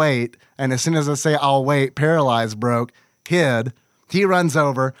 I'll wait. And as soon as I say, I'll wait, paralyze broke, hid. He runs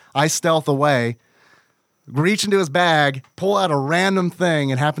over. I stealth away, reach into his bag, pull out a random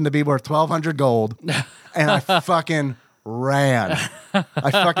thing. It happened to be worth 1,200 gold. And I fucking ran.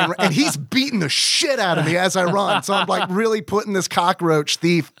 And he's beating the shit out of me as I run. So I'm like really putting this cockroach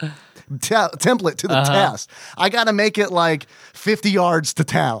thief template to the test. I got to make it like 50 yards to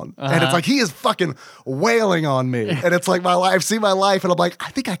town. And it's like, he is fucking wailing on me. And it's like I've seen my life and I'm like, I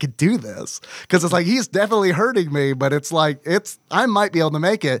think I could do this. Cause it's like, he's definitely hurting me, but it's like, I might be able to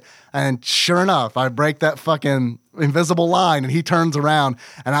make it. And sure enough, I break that fucking invisible line and he turns around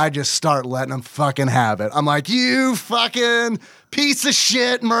and I just start letting him fucking have it. I'm like, you fucking piece of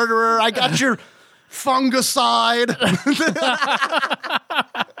shit murderer. I got your fungicide.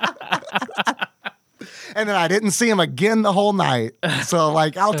 And then I didn't see him again the whole night. So,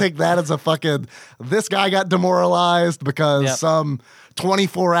 like, I'll take that as a fucking, this guy got demoralized because some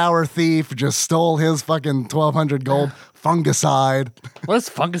 24-hour thief just stole his fucking 1,200 gold fungicide. What does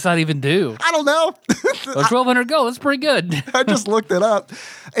fungicide even do? I don't know. Well, 1,200 gold, that's pretty good. I just looked it up.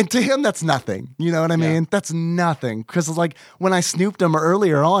 And to him, that's nothing. You know what I mean? That's nothing. Because it's like, when I snooped him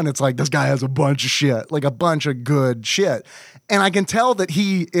earlier on, it's like, this guy has a bunch of shit. Like, a bunch of good shit. And I can tell that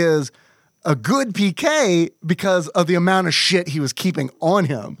he is a good PK because of the amount of shit he was keeping on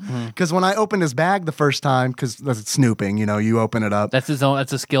him. Because when I opened his bag the first time, because that's snooping, you know, you open it up. That's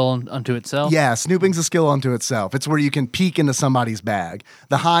a skill unto itself. Yeah, snooping's a skill unto itself. It's where you can peek into somebody's bag.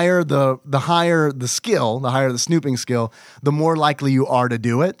 The higher the skill, the higher the snooping skill, the more likely you are to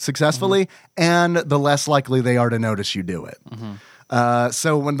do it successfully, and the less likely they are to notice you do it.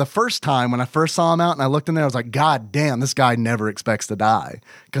 So when I first saw him out and I looked in there, I was like, God damn, this guy never expects to die.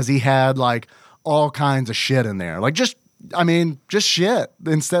 Because he had like all kinds of shit in there. Like just shit.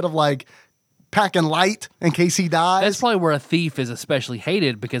 Instead of like packing light in case he dies. That's probably where a thief is especially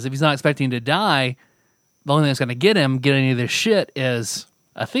hated, because if he's not expecting to die, the only thing that's going to get any of this shit is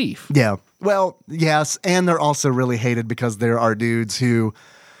a thief. Yeah. Well, yes. And they're also really hated because there are dudes who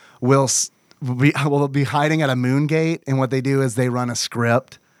will be hiding at a moon gate, and what they do is they run a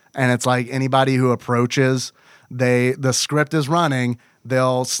script, and it's like anybody who approaches, the script is running,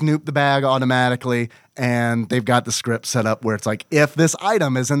 they'll snoop the bag automatically, and they've got the script set up where it's like, if this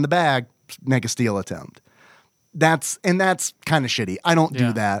item is in the bag, make a steal attempt. That's kind of shitty. I don't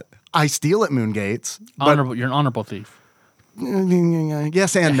do that. I steal at moon gates. You're an honorable thief.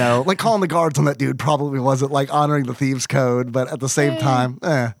 Yes and no. Like calling the guards on that dude probably wasn't like honoring the thieves code, but at the same time,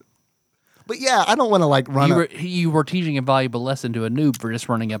 But yeah, I don't want to like run. You were teaching a valuable lesson to a noob for just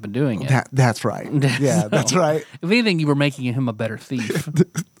running up and doing it. That's right. Yeah, that's right. If anything, you were making him a better thief.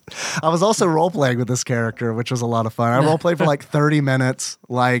 I was also role-playing with this character, which was a lot of fun. I role-played for like 30 minutes,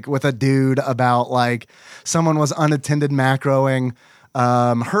 like with a dude about like someone was unattended macroing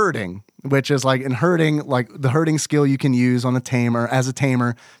herding, which is like in herding, like the herding skill you can use on a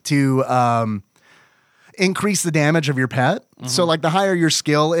tamer to increase the damage of your pet. So like the higher your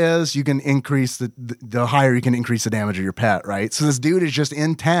skill is, you can increase the higher you can increase the damage of your pet, right? So this dude is just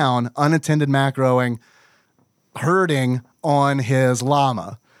in town, unattended macroing, herding on his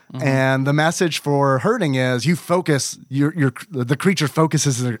llama. And the message for herding is you focus, the creature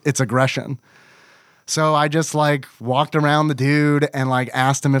focuses its aggression. So I just like walked around the dude and like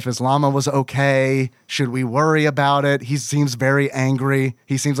asked him if his llama was okay. Should we worry about it? He seems very angry.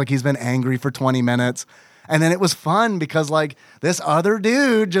 He seems like he's been angry for 20 minutes. And then it was fun because like this other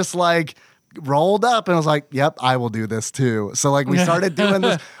dude just like rolled up and was like, yep, I will do this too. So like we started doing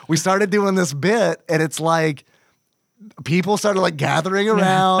this bit, and it's like people started like gathering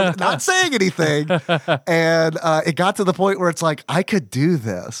around, not saying anything. And it got to the point where it's like, I could do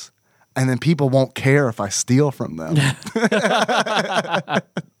this, and then people won't care if I steal from them.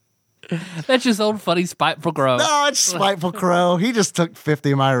 That's just old funny spiteful crow. No, it's spiteful crow. He just took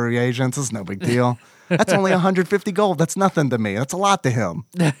 50 of my reagents. It's no big deal. That's only 150 gold. That's nothing to me. That's a lot to him.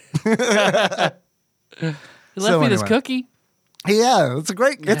 He left me this cookie. Yeah, it's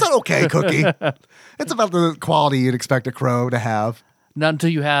an okay cookie. It's about the quality you'd expect a crow to have. Not until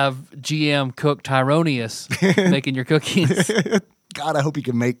you have GM cook Tyronius making your cookies. God, I hope you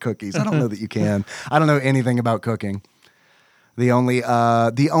can make cookies. I don't know that you can. I don't know anything about cooking. The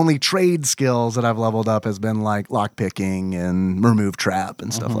only trade skills that I've leveled up has been like lock picking and remove trap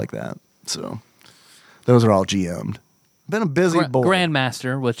and stuff like that. So those are all GM'd. Been a busy boy.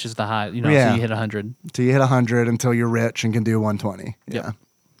 Grandmaster, which is the high, so you hit 100. Till you hit 100 until you're rich and can do 120. Yeah. Yep.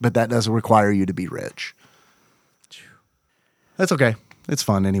 But that doesn't require you to be rich. That's okay. It's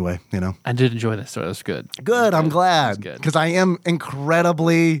fun anyway, I did enjoy this, so it was good. Good, I'm glad. Because I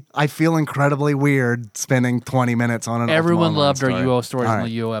feel incredibly weird spending 20 minutes on an everyone Ultima Online loved our story. UO stories All in right.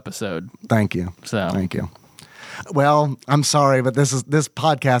 the UO episode. Thank you. Thank you. Well, I'm sorry, but this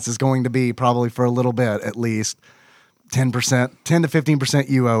podcast is going to be probably for a little bit at least 10 to 15%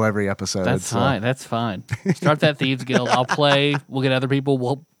 UO every episode. That's fine. That's fine. Start that Thieves Guild. I'll play. We'll get other people.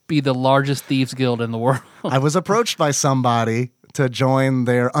 We'll be the largest Thieves Guild in the world. I was approached by somebody to join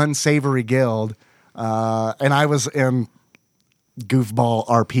their unsavory guild, and I was in goofball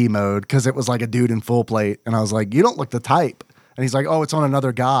RP mode because it was like a dude in full plate, and I was like, "You don't look the type," and he's like, "Oh, it's on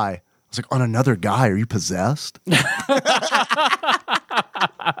another guy." I was like, "On another guy? Are you possessed?"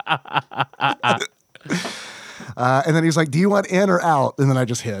 And then he's like, "Do you want in or out?" And then I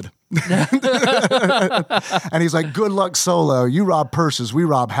just hid. And he's like, "Good luck solo. You rob purses, we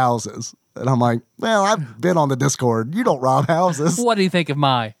rob houses." And I'm like, "Well, I've been on the Discord. You don't rob houses." What do you think of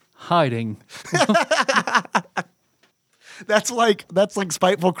my hiding? That's like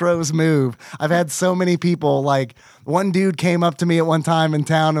Spiteful Crow's move. I've had so many people, like one dude came up to me at one time in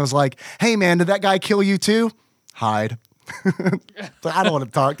town and was like, "Hey man, did that guy kill you too?" Hide. So I don't want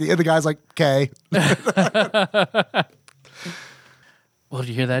to talk to you. And the guy's like, "Okay." Well, did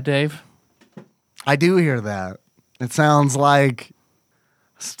you hear that, Dave? I do hear that. It sounds like,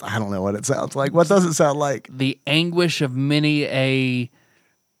 I don't know what it sounds like. What does it sound like? The anguish of many a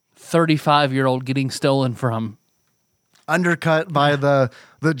 35-year-old getting stolen from. Undercut by the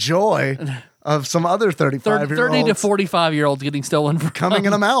joy of some other 35-year-olds. 30 to 45-year-olds getting stolen from. Coming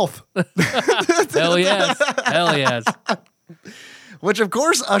in a mouth. Hell yes. Hell yes. Which, of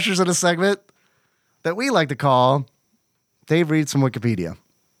course, ushers in a segment that we like to call Dave Reads from Wikipedia.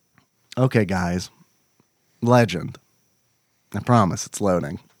 Okay, guys. Legend. I promise it's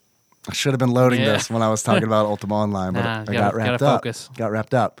loading. I should have been loading this when I was talking about Ultima Online, but I got wrapped up. Got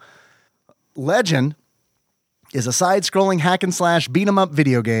wrapped up. Legend is a side-scrolling hack-and-slash beat-em-up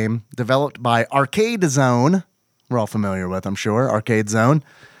video game developed by Arcade Zone. We're all familiar with, I'm sure, Arcade Zone.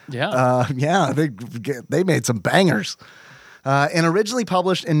 Yeah. They made some bangers. And originally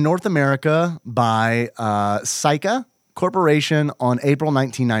published in North America by Sika Corporation on April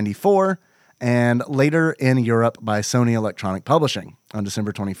 1994, and later in Europe by Sony Electronic Publishing on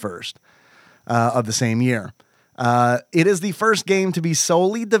December 21st of the same year. It is the first game to be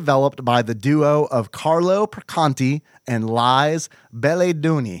solely developed by the duo of Carlo Perconti and Lies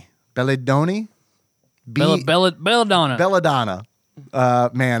Belladonna. Belladonna. Belladonna.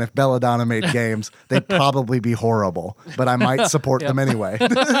 Man, if Belladonna made games, they'd probably be horrible, but I might support them anyway.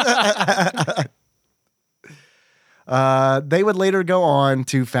 They would later go on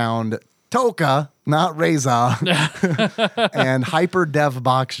to found Toka, not Reza, and Hyper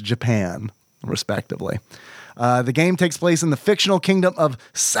Devbox Japan, respectively. The game takes place in the fictional kingdom of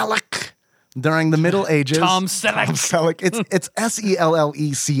Selleck during the Middle Ages. Tom Selleck. It's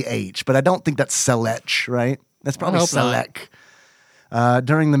Selech, but I don't think that's Selech, right? That's probably Selleck.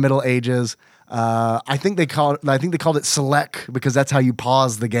 During the Middle Ages, I think they called it select because that's how you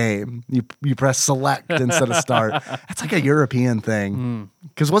pause the game. You press select instead of start. That's like a European thing.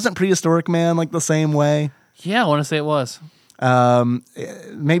 Because wasn't Prehistoric Man like the same way? Yeah, I want to say it was.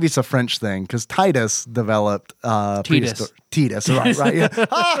 Maybe it's a French thing because Titus developed Titus, right? Yeah.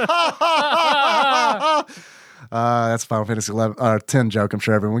 That's Final Fantasy 10 joke. I'm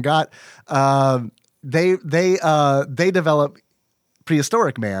sure everyone got. They developed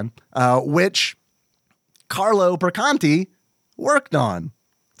Prehistoric Man, which Carlo Perconti worked on.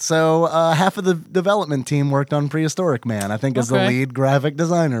 So half of the development team worked on Prehistoric Man, I think, as the lead graphic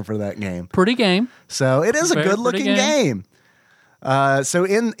designer for that game. Pretty game. So it is a good-looking game. So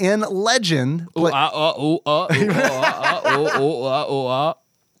in Legend... All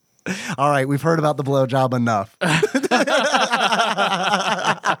right, we've heard about the blowjob enough.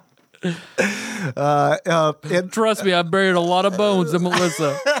 Trust me, I buried a lot of bones in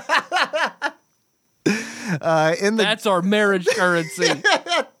Melissa. That's our marriage currency.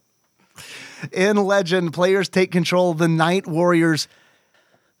 In Legend, players take control of the Night Warriors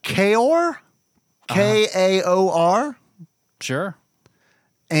Kaor? Kaor? Sure.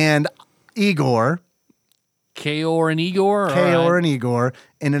 And Igor, Kaor and Igor? Kaor and Igor,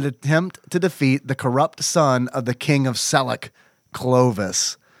 in an attempt to defeat the corrupt son of the king of Selek,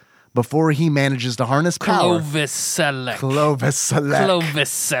 Clovis, before he manages to harness power. Clovis Select. Clovis Selek. Clovis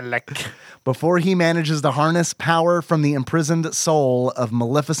Select. Before he manages to harness power from the imprisoned soul of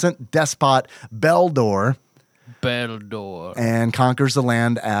maleficent despot Beldor. Beldor. And conquers the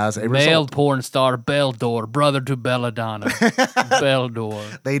land as a Male result. porn star Beldor, brother to Belladonna.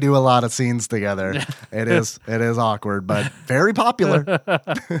 Beldor. They do a lot of scenes together. It is awkward, but very popular.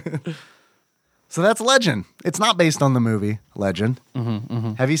 So that's Legend. It's not based on the movie Legend.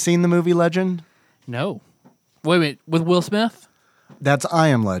 Have you seen the movie Legend? No. Wait a minute. With Will Smith? That's I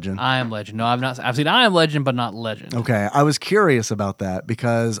Am Legend. I Am Legend. No, I've not. I've seen I Am Legend, but not Legend. Okay, I was curious about that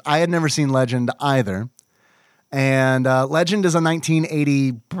because I had never seen Legend either. And Legend is a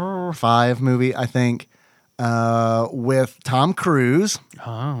 1985 movie, I think, with Tom Cruise.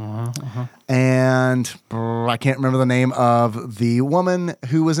 And I can't remember the name of the woman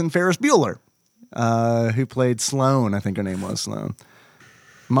who was in Ferris Bueller, who played Sloane. I think her name was Sloane.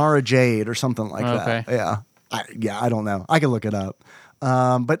 Mara Jade or something like that. Yeah. I don't know. I can look it up.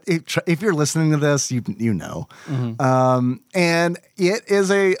 But if you're listening to this, you know. And it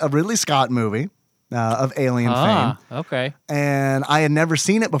is a Ridley Scott movie. Of Alien fame. Okay. And I had never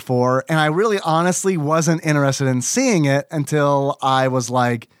seen it before, and I really honestly wasn't interested in seeing it until I was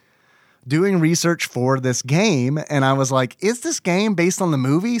like doing research for this game, and I was like, is this game based on the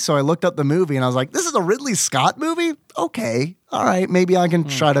movie? So I looked up the movie, and I was like, this is a Ridley Scott movie? Okay. All right, maybe I can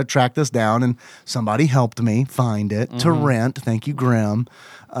try to track this down, and somebody helped me find it to rent. Thank you, Grim.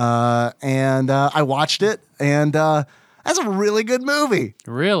 And I watched it, and that's a really good movie.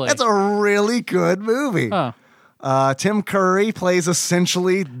 Really? That's a really good movie. Huh. Tim Curry plays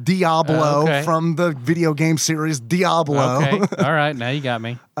essentially Diablo from the video game series Diablo. Okay. All right. Now you got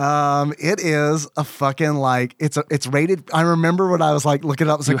me. It is a fucking it's rated. I remember when I was like looking it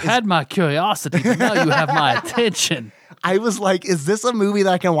up. You had my curiosity, but now you have my attention. I was like, is this a movie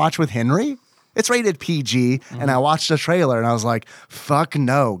that I can watch with Henry? It's rated PG, and I watched the trailer, and I was like, fuck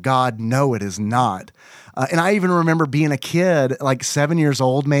no. God, no, it is not. And I even remember being a kid, like 7 years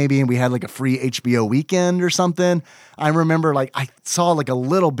old maybe, and we had like a free HBO weekend or something. I remember I saw like a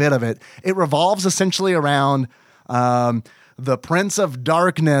little bit of it. It revolves essentially around the Prince of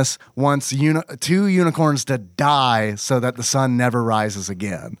Darkness wants two unicorns to die so that the sun never rises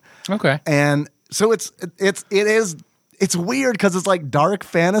again. Okay. And so it's weird because it's like dark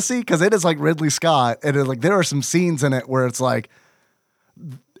fantasy because it is like Ridley Scott, and there are some scenes in it where it's like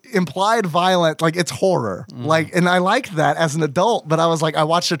implied violent, like it's horror. And I liked that as an adult, but I was like, I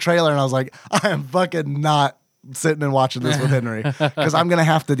watched the trailer and I was like, I am fucking not sitting and watching this with Henry because I'm gonna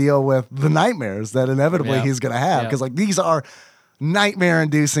have to deal with the nightmares that inevitably he's gonna have because these are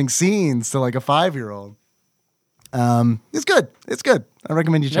nightmare-inducing scenes to like a 5-year-old. It's good. I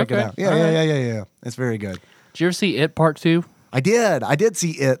recommend you check it out. Yeah. It's very good. Did you ever see It Part 2? I did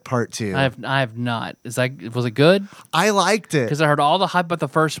see It Part 2. I have not. Was it good? I liked it. Because I heard all the hype about the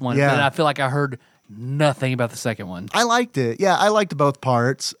first one, Yeah. and I feel like I heard nothing about the second one. I liked it. Yeah, I liked both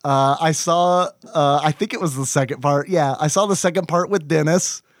parts. I saw, I think it was the second part. Yeah, I saw the second part with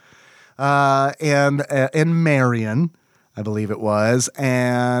Dennis and Marion, I believe it was.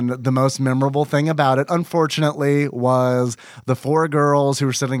 And the most memorable thing about it, unfortunately, was the 4 girls who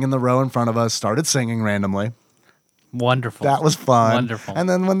were sitting in the row in front of us started singing randomly. Wonderful. That was fun. Wonderful. And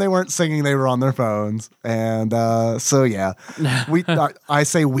then when they weren't singing, they were on their phones. And so, yeah, I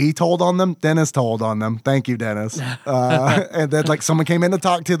say we told on them. Dennis told on them. Thank you, Dennis. And then someone came in to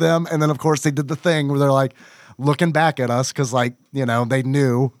talk to them. And then, of course, they did the thing where they're like looking back at us because they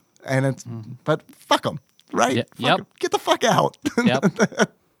knew. And it's, but fuck them, right? Yep. 'Em. Get the fuck out. Yep.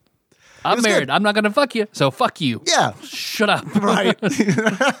 I'm married. I'm not going to fuck you. So fuck you. Yeah. Shut up. Right.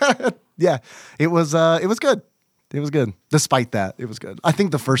 Yeah. It was good. It was good. Despite that, it was good. I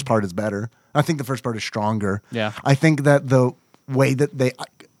think the first part is better. I think the first part is stronger. Yeah. I think that the way that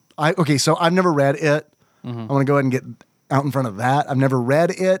so I've never read it. I want to go ahead and get out in front of that. I've never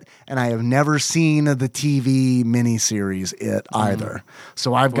read it, and I have never seen the TV miniseries It either.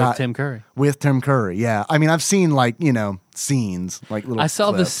 So I've got Tim Curry. With Tim Curry, yeah. I mean, I've seen scenes, little I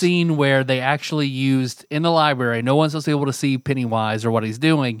saw the clips. scene where they actually used in the library. No one's supposed to be able to see Pennywise or what he's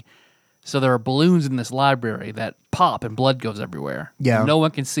doing. So there are balloons in this library that pop and blood goes everywhere. Yeah. No one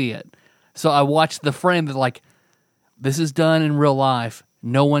can see it. So I watched the frame that this is done in real life.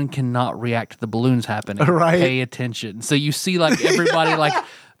 No one cannot react to the balloons happening. Right. Pay attention. So you see everybody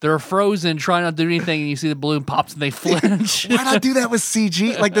they're frozen trying not to do anything, and you see the balloon pops and they flinch. Why not do that with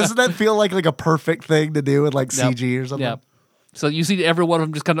CG? Doesn't that feel like a perfect thing to do with CG or something? Yep. So you see every one of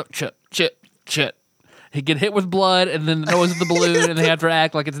them just kind of chit, chit, chit. He get hit with blood, and then the noise of the balloon, and they have to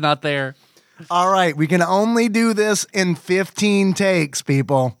act like it's not there. All right, we can only do this in 15 takes,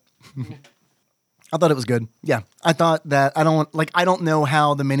 people. I thought it was good. Yeah, I thought that I don't know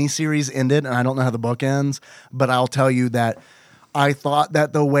how the miniseries ended, and I don't know how the book ends, but I'll tell you that I thought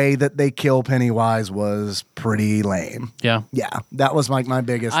that the way that they kill Pennywise was pretty lame. Yeah, that was like my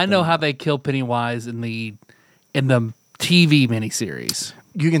biggest. I know how they kill Pennywise in the TV miniseries.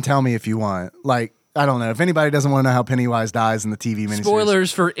 You can tell me if you want. Like, I don't know if anybody doesn't want to know how Pennywise dies in the TV miniseries.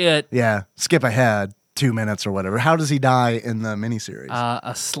 Spoilers for it. Yeah, skip ahead 2 minutes or whatever. How does he die in the miniseries?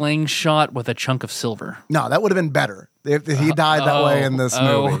 A slingshot with a chunk of silver. No, that would have been better if he died that way in this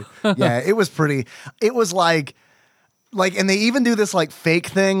movie. Yeah, it was pretty. It was like, and they even do this like fake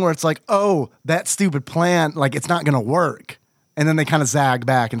thing where it's like, oh, that stupid plan, like it's not gonna work, and then they kind of zag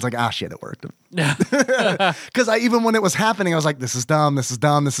back and it's like, ah, shit, it worked. Because even when it was happening, I was like, this is dumb, this is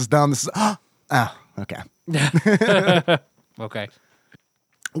dumb, this is dumb, this is okay. Okay.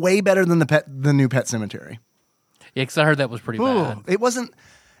 Way better than the new Pet Sematary. Yeah, because I heard that was pretty bad. It wasn't.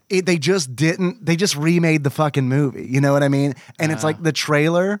 They just didn't. They just remade the fucking movie. You know what I mean? And it's like the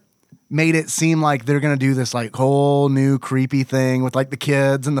trailer made it seem like they're gonna do this like whole new creepy thing with like the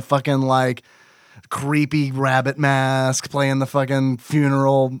kids and the fucking like creepy rabbit mask playing the fucking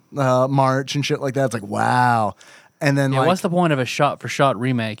funeral march and shit like that. It's like, wow. And then what's the point of a shot-for-shot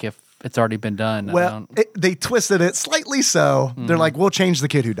remake if it's already been done? Well, they twisted it slightly so. They're like, we'll change the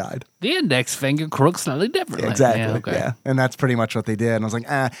kid who died. The index finger crooks slightly differently. Exactly. Yeah. And that's pretty much what they did. And I was like,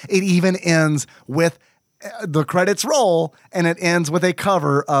 it even ends with the credits roll and it ends with a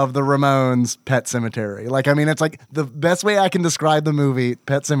cover of the Ramones' Pet Sematary. Like, I mean, it's like the best way I can describe the movie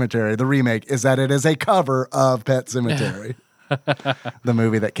Pet Sematary, the remake, is that it is a cover of Pet Sematary. The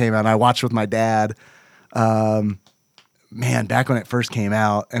movie that came out. I watched with my dad. Man, back when it first came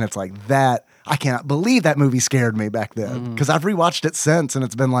out, and it's like that. I cannot believe that movie scared me back then because I've rewatched it since, and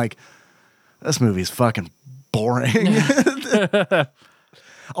it's been like, this movie's fucking boring.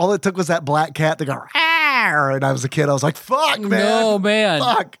 All it took was that black cat to go, "Arr!" And I was a kid. I was like, fuck, man. No, man.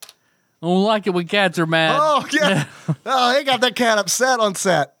 Fuck. I don't like it when cats are mad. Oh, yeah. Oh, they got that cat upset on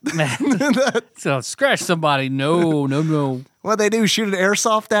set. So scratch somebody. No. What they do, shoot an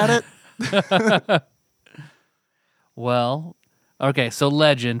airsoft at it? Well, okay, so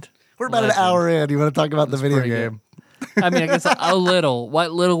Legend. We're about an hour in. You want to talk about the video game? I mean, I guess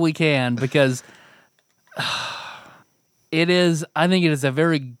what little we can, because I think it is a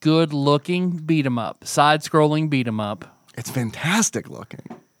very good looking beat 'em up, side scrolling beat 'em up. It's fantastic looking.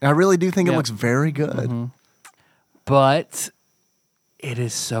 I really do think it looks very good. Mm-hmm. But it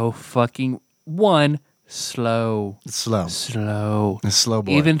is so fucking slow. It's slow. It's slow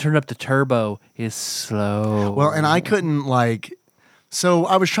boy. Even turned up to turbo is slow. Well, and I couldn't so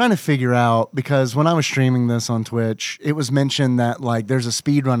I was trying to figure out, because when I was streaming this on Twitch, it was mentioned that there's a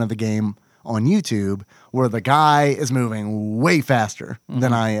speed run of the game on YouTube where the guy is moving way faster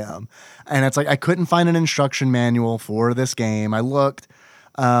than I am. And it's like, I couldn't find an instruction manual for this game. I looked,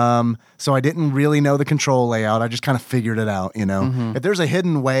 so I didn't really know the control layout. I just kind of figured it out, you know? If there's a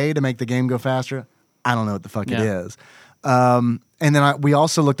hidden way to make the game go faster, I don't know what the fuck it is. And then we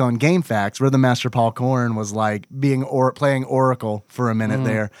also looked on GameFAQs, where the Master Paul Korn was like playing Oracle for a minute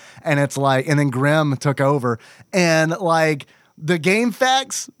there. And it's like, and then Grimm took over. And like, the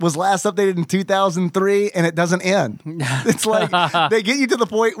GameFAQs was last updated in 2003 and it doesn't end. It's like, they get you to the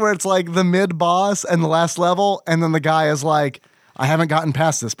point where it's like the mid boss and the last level. And then the guy is like, I haven't gotten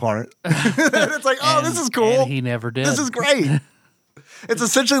past this part. It's like, oh, this is cool. And he never did. This is great. It's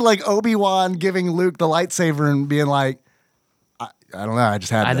essentially like Obi-Wan giving Luke the lightsaber and being like, I don't know, I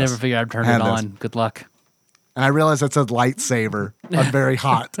just had I this. never figured I'd turn it on. Good luck. And I realized it said lightsaber. I'm very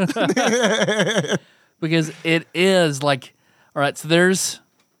hot. Because it is like, all right, so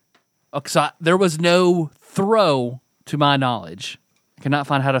there was no throw to my knowledge. I cannot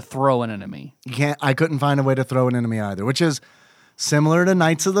find how to throw an enemy. I couldn't find a way to throw an enemy either, which is similar to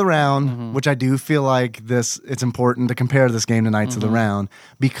Knights of the Round, which I do feel like it's important to compare this game to Knights of the Round,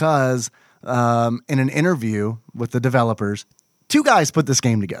 because in an interview with the developers, 2 guys put this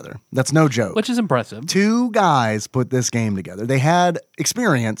game together. That's no joke. Which is impressive. 2 guys put this game together. They had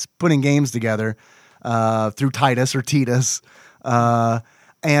experience putting games together through Titus or Titus,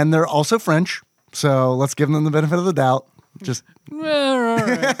 and they're also French, so let's give them the benefit of the doubt. Just,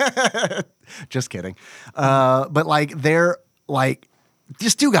 just kidding. But like, they're like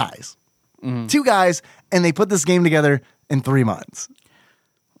just 2 guys, 2 guys, and they put this game together in 3 months.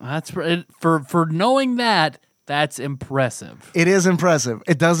 That's for knowing that. That's impressive. It is impressive.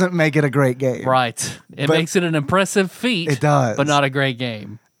 It doesn't make it a great game. Right. It makes it an impressive feat. It does. But not a great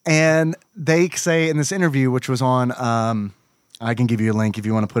game. And they say in this interview, which was on, I can give you a link if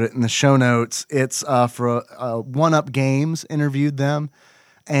you want to put it in the show notes. It's for One Up Games interviewed them.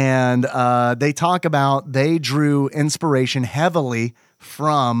 And they talk about they drew inspiration heavily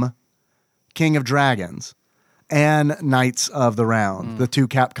from King of Dragons and Knights of the Round, the two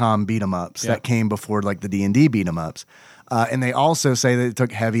Capcom beat-em-ups that came before like the D&D beat-em-ups. And they also say that it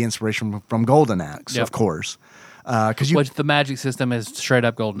took heavy inspiration from Golden Axe, of course. Which the magic system is straight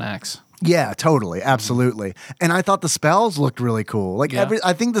up Golden Axe. Yeah, totally. Absolutely. And I thought the spells looked really cool. Like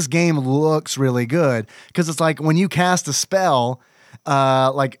I think this game looks really good because it's like when you cast a spell,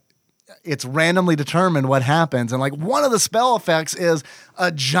 like it's randomly determined what happens. And like one of the spell effects is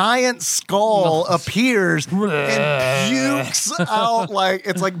a giant skull appears and pukes out like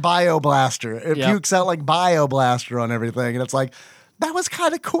it's like Bioblaster. It pukes out like Bioblaster on everything. And it's like, that was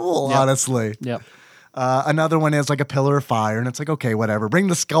kind of cool, honestly. Yep. Another one is like a pillar of fire, and it's like, okay, whatever. Bring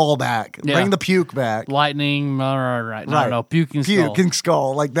the skull back. Yeah. Bring the puke back. Lightning, right. No, puking skull. Puking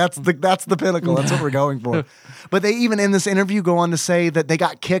skull. Like that's the pinnacle. That's what we're going for. But they even in this interview go on to say that they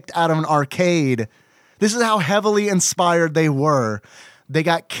got kicked out of an arcade. This is how heavily inspired they were. They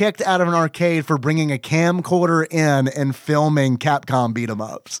got kicked out of an arcade for bringing a camcorder in and filming Capcom beat 'em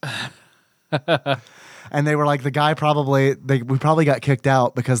ups. And they were like, we probably got kicked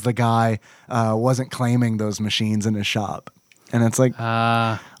out because the guy wasn't claiming those machines in his shop. And it's like,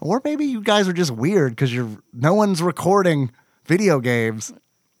 or maybe you guys are just weird because no one's recording video games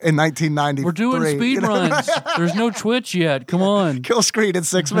in 1993. We're doing speed runs. There's no Twitch yet. Come on. Kill screen in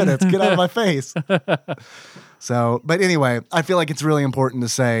 6 minutes. Get out of my face. So, but anyway, I feel like it's really important to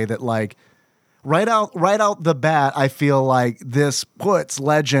say that like, right out the bat, I feel like this puts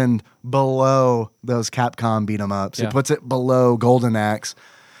Legend below those Capcom beat 'em ups. Yeah. It puts it below Golden Axe.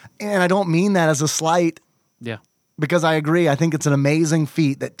 And I don't mean that as a slight. Yeah. Because I agree. I think it's an amazing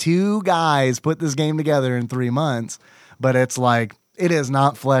feat that two guys put this game together in 3 months. But it's like, it is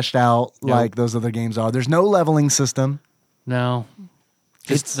not fleshed out like those other games are. There's no leveling system. No.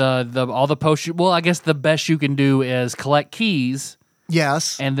 Just all the potions. Well, I guess the best you can do is collect keys.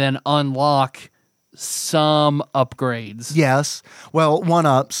 Yes. And then unlock some upgrades. Yes. Well,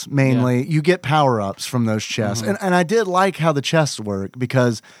 one-ups mainly. You get power-ups from those chests. Mm-hmm. And I did like how the chests work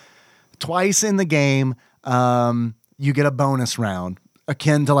because twice in the game, you get a bonus round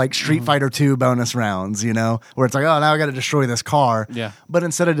akin to like Street Fighter 2 bonus rounds, you know, where it's like, oh, now I got to destroy this car. Yeah. But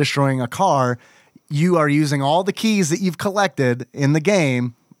instead of destroying a car, you are using all the keys that you've collected in the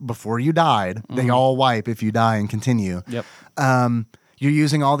game before you died. They all wipe if you die and continue. Yep. You're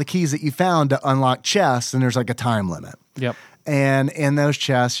using all the keys that you found to unlock chests, and there's like a time limit. Yep. And in those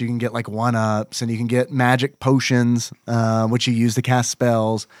chests, you can get like one-ups, and you can get magic potions, which you use to cast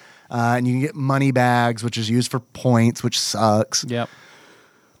spells. And you can get money bags, which is used for points, which sucks. Yep.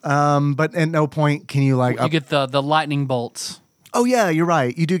 But at no point can you like... You get the lightning bolts. Oh, yeah, you're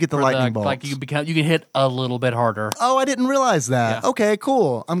right. You do get the lightning bolts. Like you can hit a little bit harder. Oh, I didn't realize that. Yeah. Okay,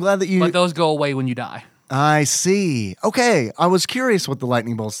 cool. I'm glad that you... But those go away when you die. I see. Okay, I was curious what the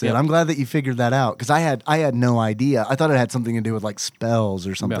lightning bolts did. Yep. I'm glad that you figured that out because I had no idea. I thought it had something to do with like spells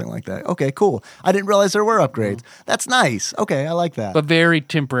or something like that. Okay, cool. I didn't realize there were upgrades. That's nice. Okay, I like that. But very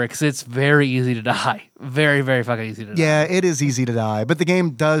temporary because it's very easy to die. Very, very fucking easy to die. Yeah, it is easy to die, but the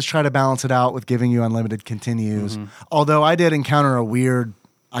game does try to balance it out with giving you unlimited continues. Although I did encounter a weird,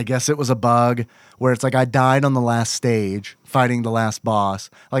 I guess it was a bug, where it's like I died on the last stage fighting the last boss.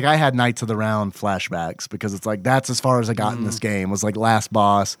 Like I had Knights of the Round flashbacks because it's like that's as far as I got in this game was like last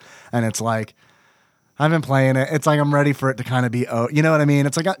boss. And it's like, I've been playing it. It's like I'm ready for it to kind of be, you know what I mean?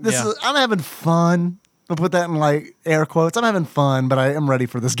 It's like, I'm having fun. I'll put that in like air quotes. I'm having fun, but I am ready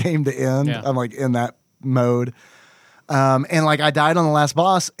for this game to end. Yeah. I'm like in that mode. And like I died on the last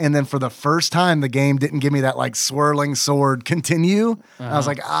boss, and then for the first time, the game didn't give me that like swirling sword continue. I was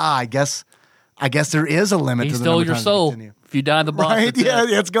like, I guess there is a limit He to the stole number your of times soul. it continue. If you die in the boss, Right? Yeah,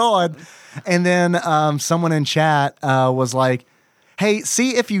 it's gone. And then someone in chat was like, hey,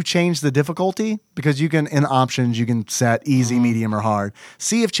 see if you change the difficulty, because you can, in options, you can set easy, medium, or hard.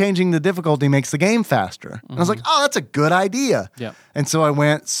 See if changing the difficulty makes the game faster. And I was like, oh, that's a good idea. Yep. And so I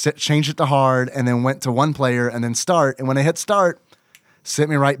went, changed it to hard, and then went to one player, and then start. And when I hit start,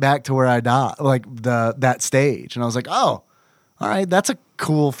 sent me right back to where I died, like that stage. And I was like, oh, all right, that's a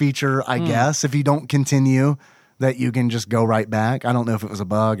cool feature, I guess. If you don't continue, that you can just go right back. I don't know if it was a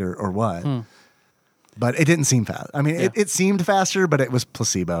bug or what. But it didn't seem fast. I mean, it seemed faster, but it was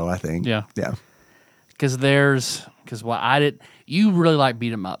placebo, I think. Yeah. Yeah. You really like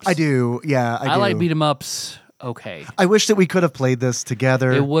beat 'em ups. I do. Yeah, I do. like beat 'em ups okay. I wish that we could have played this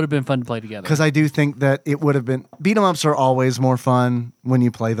together. It would have been fun to play together. Because I do think that it would have been... Beat 'em ups are always more fun when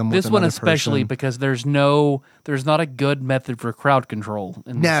you play them with this one another especially person. because there's not a good method for crowd control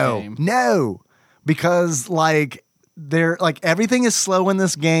in this game. No. Because, like, everything is slow in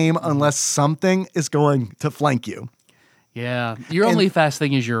this game unless something is going to flank you. Yeah. Your only fast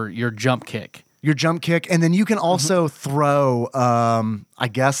thing is your jump kick. Your jump kick, and then you can also throw, I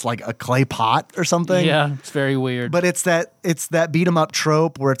guess, like a clay pot or something. Yeah, it's very weird. But it's that beat 'em up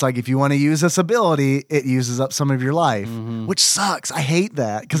trope where it's like if you want to use this ability, it uses up some of your life, which sucks. I hate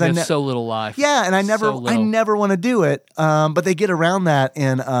that because I have so little life. Yeah, and I never want to do it. But they get around that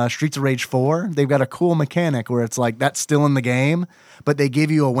in Streets of Rage 4. They've got a cool mechanic where it's like that's still in the game, but they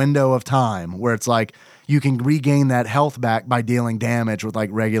give you a window of time where it's like you can regain that health back by dealing damage with like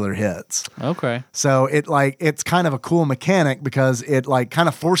regular hits. Okay. So it's kind of a cool mechanic because it like kind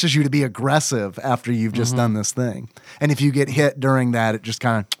of forces you to be aggressive after you've just done this thing. And if you get hit during that, it just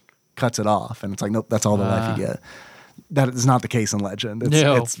kind of cuts it off. And it's like, nope, that's all the life you get. That is not the case in Legend.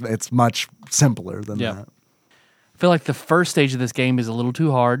 It's much simpler than that. I feel like the first stage of this game is a little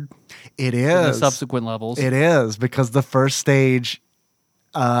too hard. It is. The subsequent levels. It is because the first stage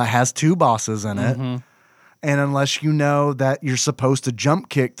has 2 bosses in it. And unless you know that you're supposed to jump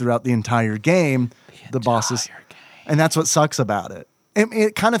kick throughout the entire game, the bosses... And that's what sucks about it.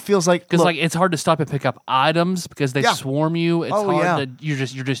 It kind of feels like... Because it's hard to stop and pick up items because they swarm you. It's hard to... You're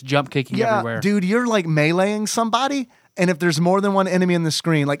just jump kicking everywhere. Dude, you're like meleeing somebody, and if there's more than one enemy in the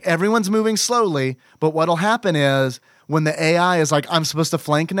screen, like everyone's moving slowly, but what'll happen is... When the AI is like, I'm supposed to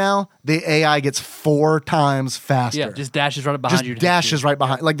flank now, the AI gets 4 times faster. Yeah, just dashes right behind you. Just dashes right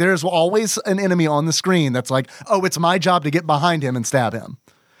behind. Like, there's always an enemy on the screen that's like, oh, it's my job to get behind him and stab him.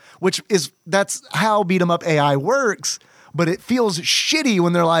 That's how beat 'em up AI works, but it feels shitty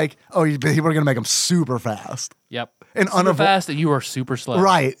when they're like, oh, we're going to make them super fast. Yep. And super fast, and you are super slow.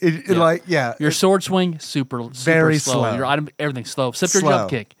 Right. Your sword swing, super very slow. Your item, everything's slow. Except your jump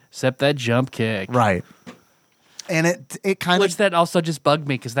kick. Except that jump kick. Right. And it kind of... Which that also just bugged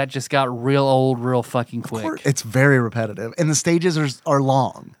me because that just got real old real fucking quick. It's very repetitive. And the stages are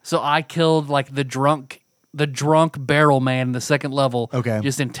long. So I killed like the drunk barrel man in the second level. Okay.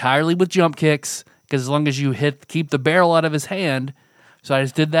 Just entirely with jump kicks because as long as you keep the barrel out of his hand. So I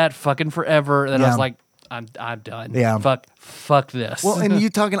just did that fucking forever. And then I was like, I'm done. Yeah. Fuck this. Well, and you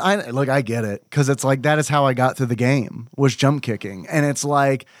talking, I get it. Because it's like, that is how I got through the game, was jump kicking. And it's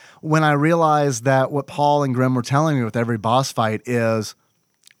like, when I realized that what Paul and Grimm were telling me with every boss fight is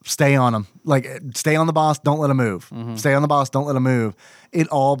stay on him. Like, stay on the boss, don't let him move. Stay on the boss, don't let him move.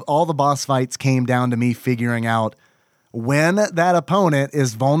 All the boss fights came down to me figuring out when that opponent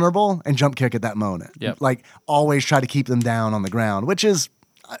is vulnerable and jump kick at that moment. Yep. Like, always try to keep them down on the ground, which is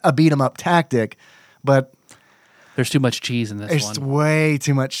a beat 'em up tactic, but... There's too much cheese in this one. There's way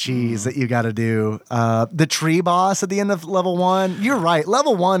too much cheese that you got to do. The tree boss at the end of level 1, you're right.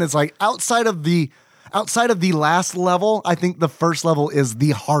 Level 1 is like outside of the last level, I think the first level is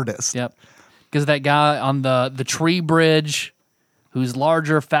the hardest. Yep. Because that guy on the tree bridge who's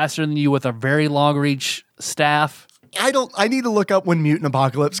larger, faster than you with a very long reach staff. I need to look up when Mutant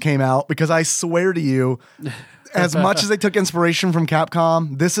Apocalypse came out because I swear to you, as much as they took inspiration from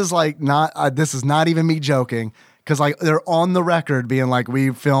Capcom, this is not even me joking. Because like they're on the record being like,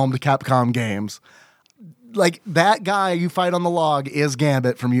 we filmed Capcom games. Like that guy you fight on the log is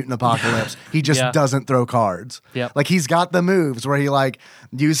Gambit from Mutant Apocalypse. He just doesn't throw cards. Yep. Like he's got the moves where he like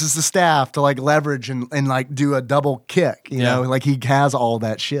uses the staff to like leverage and like do a double kick. You know, like he has all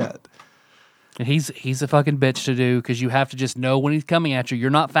that shit. And he's a fucking bitch to do because you have to just know when he's coming at you. You're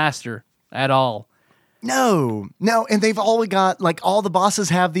not faster at all. No, and they've all got, like, all the bosses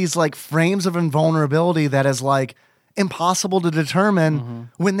have these, like, frames of invulnerability that is, like, impossible to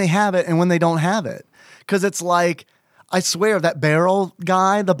determine when they have it and when they don't have it. Because it's like, I swear, that barrel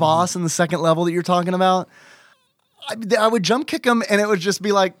guy, the boss in the second level that you're talking about, I would jump kick him and it would just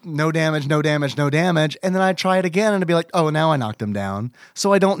be like, no damage, no damage, no damage. And then I'd try it again and it'd be like, oh, now I knocked him down.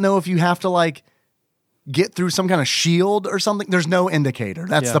 So I don't know if you have to, like, get through some kind of shield or something. There's no indicator.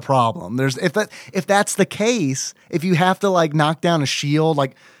 That's the problem. If that's the case, if you have to like knock down a shield,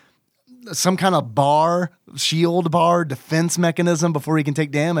 like some kind of shield bar, defense mechanism before you can take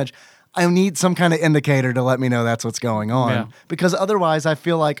damage, I need some kind of indicator to let me know that's what's going on. Yeah. Because otherwise I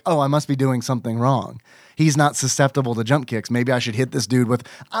feel like, oh, I must be doing something wrong. He's not susceptible to jump kicks. Maybe I should hit this dude with,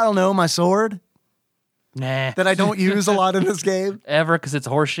 I don't know, my sword. Nah. That I don't use a lot in this game. Ever, because it's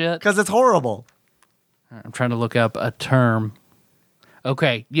horseshit? Because it's horrible. I'm trying to look up a term.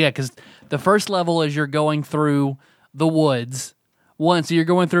 Okay, yeah, because the first level is you're going through the woods One, so you're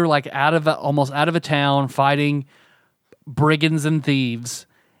going through like almost out of a town, fighting brigands and thieves.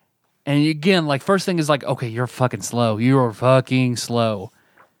 And again, like first thing is like, okay, you're fucking slow. You're fucking slow.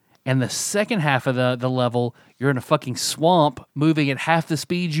 And the second half of the level, you're in a fucking swamp moving at half the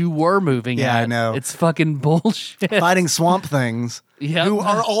speed you were moving at. Yeah, I know. It's fucking bullshit. Fighting swamp things who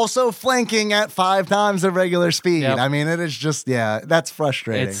are also flanking at 5 times the regular speed. Yep. I mean, it is just, that's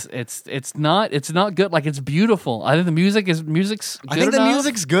frustrating. It's not good. Like, it's beautiful. I think the music's good I think the enough.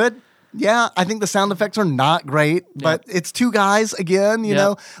 music's good. Yeah, I think the sound effects are not great, but it's 2 guys again, you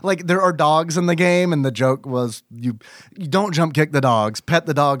know? Like, there are dogs in the game, and the joke was you don't jump kick the dogs, pet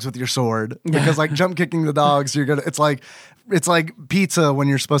the dogs with your sword. Because, like, jump kicking the dogs, it's like pizza when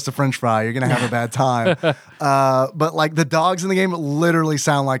you're supposed to French fry. You're going to have a bad time. But, like, the dogs in the game literally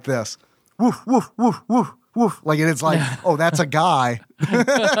sound like this. Woof, woof, woof, woof. Woof. Like, it's like, oh, that's a guy.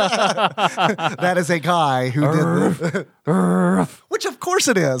 That is a guy who did this. Which, of course,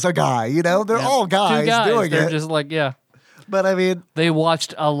 it is a guy. You know, they're all guys, doing They're it. just like, But I mean, they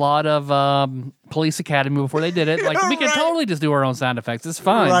watched a lot of Police Academy before they did it. Like, we could totally just do our own sound effects. It's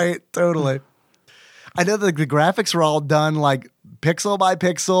fine. Right, totally. I know that the graphics were all done like pixel by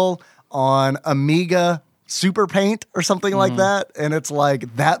pixel on Amiga Super Paint or something like that. And it's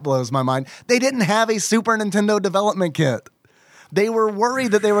like, that blows my mind. They didn't have a Super Nintendo development kit. They were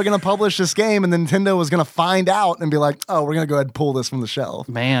worried that they were going to publish this game and Nintendo was going to find out and be like, oh, we're going to go ahead and pull this from the shelf.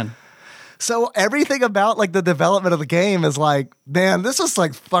 Man. So everything about like the development of the game is like, man, this is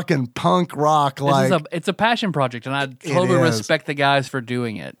like fucking punk rock. Like, it's a passion project, and I totally respect the guys for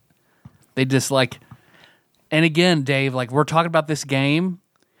doing it. They just like, and again, Dave, like we're talking about this game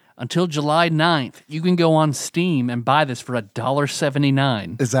until July 9th. You can go on Steam and buy this for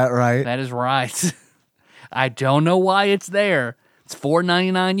 $1.79. Is that right? That is right. I don't know why it's there. It's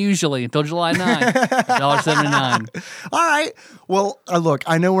 $4.99 usually until July 9th. $1.79. All right. Well, look,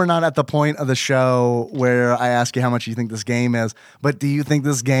 I know we're not at the point of the show where I ask you how much you think this game is, but do you think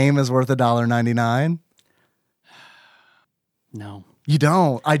this game is worth $1.99? No. You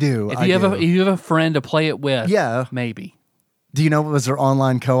don't. I do. If you have a friend to play it with, yeah, maybe. Do you know, was there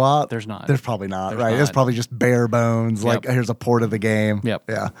online co-op? There's not. There's probably not, There's right? not. It's probably just bare bones. Yep. Like, here's a port of the game. Yep.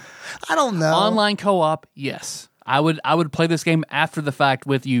 Yeah. I don't know. Online co-op, yes. I would play this game after the fact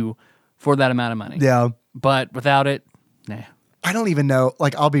with you for that amount of money. Yeah. But without it, nah. I don't even know.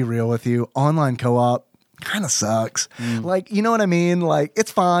 Like, I'll be real with you. Online co-op kind of sucks. Like, you know what I mean? Like,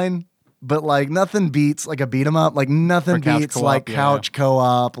 it's fine, but like nothing beats like a beat 'em up. Like nothing beats co-op, like yeah. couch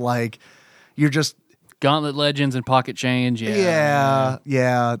co-op. Like, you're just Gauntlet Legends and Pocket Change, yeah.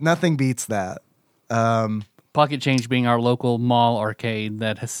 Nothing beats that. Pocket Change being our local mall arcade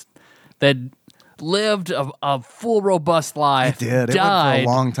that lived a full robust life. It did. It died, went for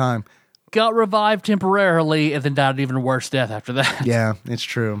a long time. got revived temporarily, and then died an even worse death after that. Yeah, it's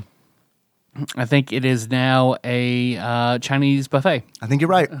true. I think it is now a Chinese buffet. I think you're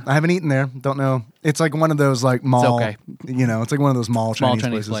right. I haven't eaten there. Don't know. It's like one of those like mall. It's okay. You know, it's like one of those Small Chinese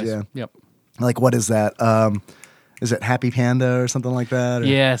Chinese places. place. Yeah. Yep. Like, what is that? Is it Happy Panda or something like that? Or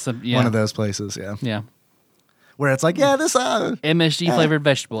Yeah, one of those places. Yeah. Yeah. Where it's like, yeah, this MSG flavored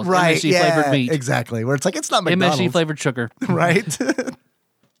vegetables. right, MSG yeah, flavored meat. exactly. Where it's like, it's not McDonald's, MSG flavored sugar. right?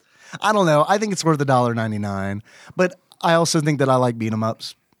 I don't know. I think it's worth $1.99, but I also think that I like beat 'em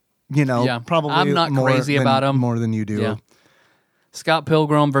ups. You know, Yeah. probably I'm not more crazy than, about 'em. more than you do. Yeah. Scott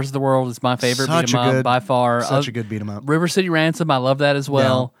Pilgrim versus the World is my favorite Such beat 'em a up good- by far. Such a good beat 'em up. River City Ransom, I love that as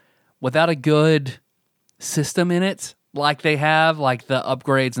well. Without a good system in it, like they have, like the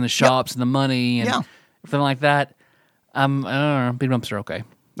upgrades and the shops and the money and everything like that, I don't know. Beat 'em ups are okay.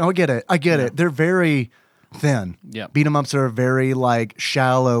 Oh, I get it. I get it. They're very thin. Yeah. Beat 'em ups are a very like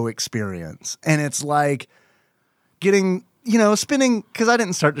shallow experience. And it's like getting, spinning, because I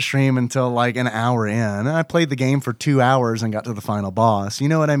didn't start to stream until like an hour in. And I played the game for 2 hours and got to the final boss. You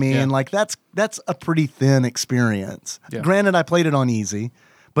know what I mean? Yeah. Like that's a pretty thin experience. Yeah. Granted, I played it on easy,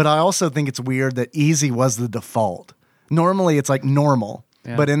 but I also think it's weird that easy was the default. Normally it's like normal,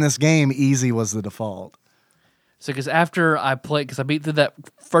 Yeah. but in this game, easy was the default. So, because after I played, because I beat through that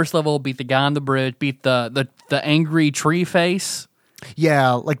first level, beat the guy on the bridge, beat the angry tree face,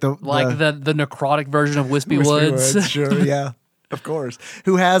 Yeah, like the necrotic version of Wispy Wispy Woods. Sure, yeah, of course.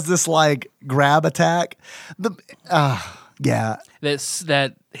 Who has this like grab attack? Yeah,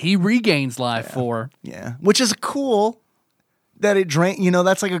 that he regains life for. yeah, which is cool. That it drain,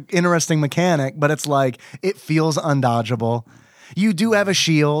 that's like an interesting mechanic, but it's like it feels undodgeable. You do have a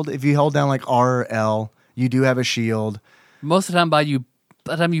shield if you hold down like R or L. You do have a shield. Most of the time, by you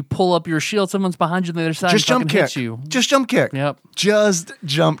the time you pull up your shield, someone's behind you on the other side Just and jump fucking kick. hit you. Just jump kick. Yep. Just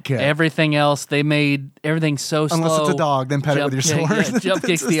jump kick. Everything else, they made everything so slow. Unless it's a dog, then pet it with your Jump sword. kick, yeah, jump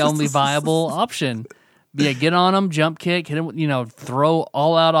kick's the only viable option. Yeah, get on them, jump kick, hit them, throw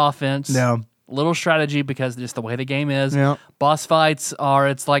all out offense. Yeah. Little strategy because just the way the game is. Yeah. Boss fights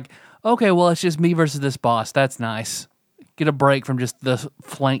it's like, okay, well, it's just me versus this boss. That's nice. Get a break from just the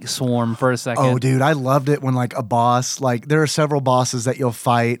flank swarm for a second. Oh, dude, I loved it when like a boss, like there are several bosses that you'll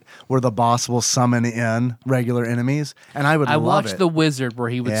fight where the boss will summon in regular enemies, and I I love watched it. the wizard where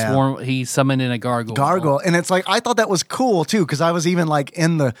he would he summoned in a gargoyle. And it's like I thought that was cool too because I was even like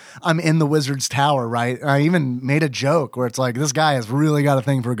I'm in the wizard's tower, right? And I even made a joke where it's like this guy has really got a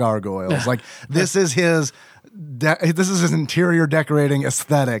thing for gargoyles. Like this is his interior decorating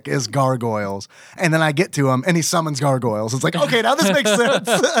aesthetic is gargoyles, and then I get to him and he summons gargoyles. It's like, okay, now this makes sense.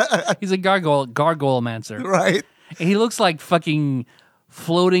 He's a gargoyle-mancer. Right? And he looks like fucking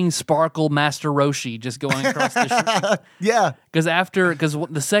floating sparkle Master Roshi just going across the Yeah. Because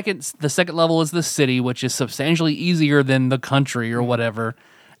the second level is the city, which is substantially easier than the country or whatever.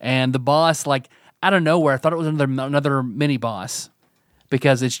 And the boss, like out of nowhere, I thought it was another mini boss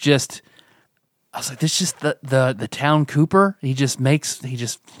because it's just. I was like, this is just the town Cooper. You're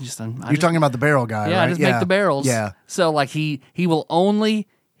talking about the barrel guy, yeah, right? I just make the barrels. Yeah. So like he will only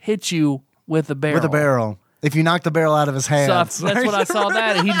hit you with a barrel. With a barrel. If you knock the barrel out of his hands. So that's what I saw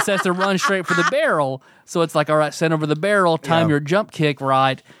that, and he just has to run straight for the barrel. So it's like, all right, send over the barrel, time your jump kick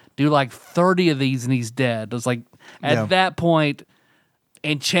right, do like 30 of these, and he's dead. It was like, at that point,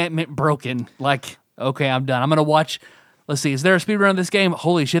 enchantment broken. Like, okay, I'm done. I'm going to watch... Let's see, is there a speed run of this game?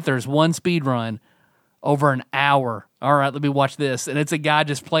 Holy shit, there's one speed run over an hour. All right, let me watch this. And it's a guy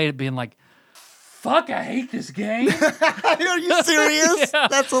just playing it being like, fuck, I hate this game. Are you serious? Yeah.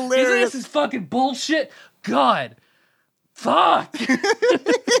 That's hilarious. This is fucking bullshit. God. Fuck.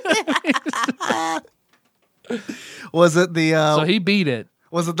 Was it the... So he beat it.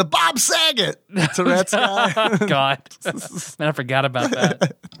 Was it the Bob Saget Tourette's guy? God. Man, I forgot about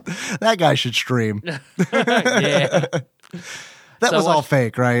that. That guy should stream. Yeah. That was all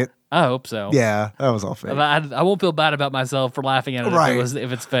fake, right? I hope so. Yeah, that was all fake. I won't feel bad about myself for laughing at it Right.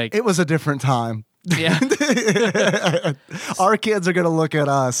 if it's fake. It was a different time. Yeah. Our kids are going to look at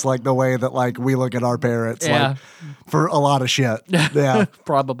us like the way that like we look at our parents like for a lot of shit. Yeah.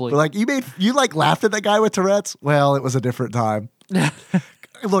 Probably. We're like you laughed at that guy with Tourette's? Well, it was a different time.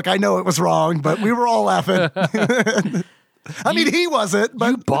 Look, I know it was wrong, but we were all laughing. I mean, he wasn't, but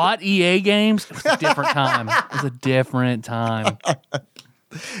you bought EA games? It was a different time. It was a different time.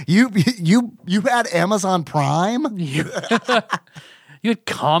 You had Amazon Prime? You had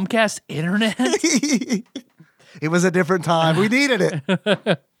Comcast Internet? It was a different time. We needed it.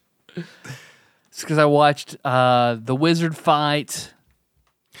 It's because I watched the wizard fight.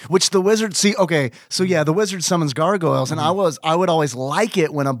 Which the wizard the wizard summons gargoyles, and I would always like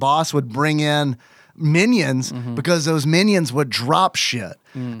it when a boss would bring in minions because those minions would drop shit.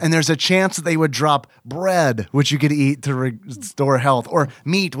 And there's a chance that they would drop bread, which you could eat to restore health, or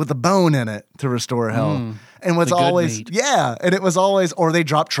meat with a bone in it to restore health. And what's always, meat. and it was always, or they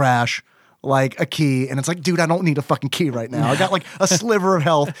drop trash, like a key. And it's like, dude, I don't need a fucking key right now. I got like a sliver of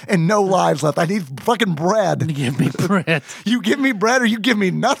health and no lives left. I need fucking bread. Give me bread. You give me bread or you give me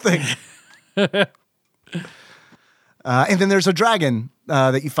nothing. And then there's a dragon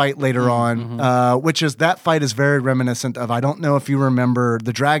that you fight later on, which is that fight is very reminiscent of, I don't know if you remember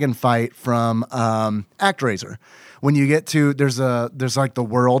the dragon fight from ActRaiser. When you get to, there's like the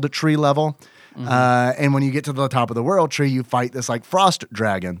world tree level. And when you get to the top of the world tree, you fight this like frost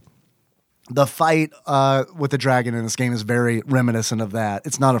dragon. The fight with the dragon in this game is very reminiscent of that.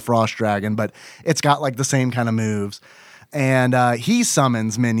 It's not a frost dragon, but it's got like the same kind of moves. And he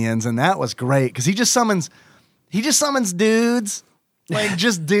summons minions, and that was great because he just summons dudes, like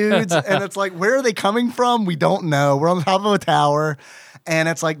just dudes. And it's like, where are they coming from? We don't know. We're on the top of a tower, and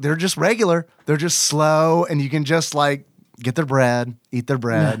it's like they're just regular. They're just slow, and you can just like get their bread, eat their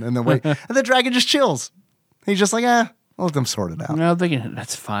bread, and then wait. And the dragon just chills. He's just like, I'll let them sort it out. No,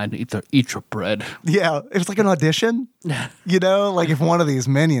 that's fine. Eat your bread. Yeah, it's like an audition. Like if one of these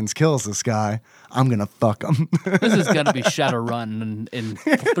minions kills this guy, I'm gonna fuck him. This is gonna be Shadowrun in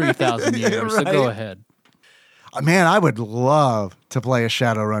 3,000 years. So go ahead. Man, I would love to play a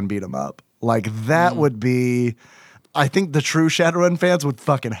Shadowrun beat 'em up. Like that would be. I think the true Shadowrun fans would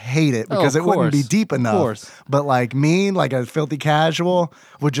fucking hate it because it wouldn't be deep enough. Of course. But like me, like a filthy casual,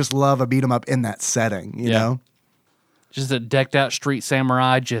 would just love a beat 'em up in that setting. You know. Just a decked out street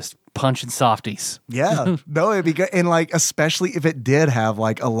samurai just punching softies. Yeah, no, it'd be good, and like especially if it did have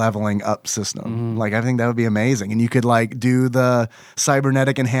like a leveling up system, like I think that would be amazing. And you could like do the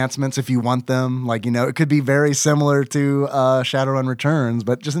cybernetic enhancements if you want them. Like it could be very similar to Shadowrun Returns,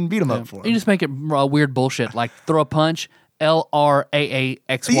 but just in beat 'em up form. You just make it weird bullshit, like throw a punch, LRAAXY.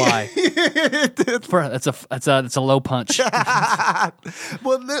 That's a low punch.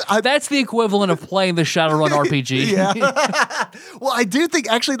 Well, that's the equivalent of playing the Shadowrun RPG. Yeah. Well, I do think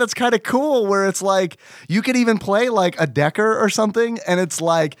actually that's kind of cool where it's like you could even play like a Decker or something, and it's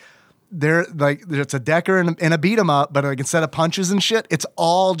like it's a Decker and a beat 'em up, but like instead of punches and shit, it's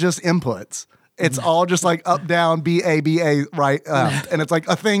all just inputs. It's all just like up, down, B-A, right, left. And it's like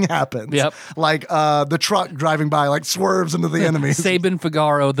a thing happens. Yep. Like the truck driving by like swerves into the enemy. Sabin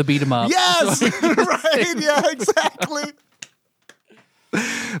Figaro, the beat 'em up. Yes! Right, yeah, exactly.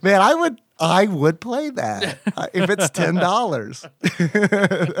 Man, I would play that if it's $10.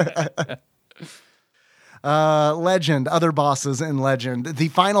 Legend, other bosses in Legend. The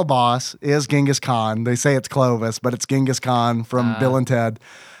final boss is Genghis Khan. They say it's Clovis, but it's Genghis Khan from Bill and Ted.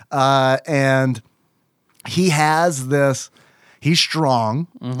 And he has this, he's strong,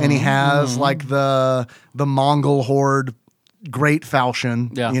 and he has like the Mongol horde great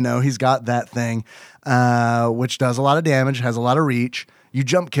falchion. Yeah. He's got that thing, which does a lot of damage, has a lot of reach. You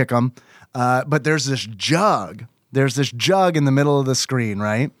jump kick him. But there's this jug. There's this jug in the middle of the screen,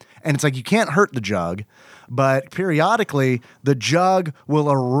 right? And it's like you can't hurt the jug, but periodically the jug will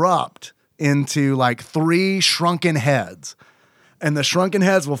erupt into like 3 shrunken heads. And the shrunken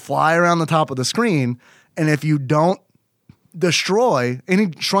heads will fly around the top of the screen. And if you don't destroy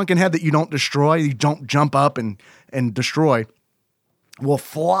any shrunken head that you don't destroy, you don't jump up and destroy, will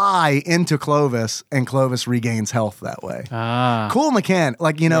fly into Clovis, and Clovis regains health that way. Cool mechanic.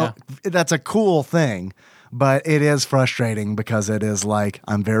 Like, that's a cool thing, but it is frustrating because it is like,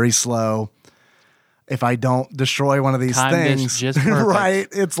 I'm very slow. If I don't destroy one of these things, just perfect. Right?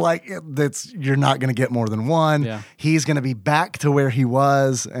 It's like you're not going to get more than one. Yeah. He's going to be back to where he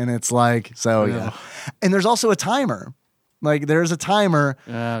was, and it's like yeah. And there's also a timer. Like there's a timer.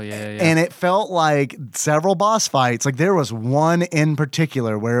 Oh yeah. And it felt like several boss fights. Like there was one in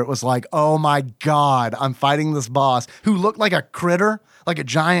particular where it was like, oh my god, I'm fighting this boss who looked like a critter, like a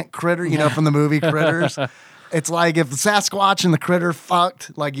giant critter, from the movie Critters. It's like if the Sasquatch and the critter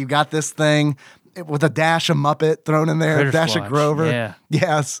fucked. Like you got this thing with a dash of Muppet thrown in there, a dash of Grover. Yeah.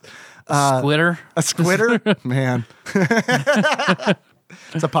 Yes. Squitter? A squitter? Man.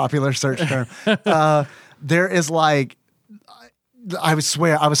 It's a popular search term. There is like, I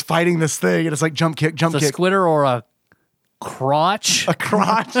swear, I was fighting this thing, and it's like jump kick. A squitter or a crotch? A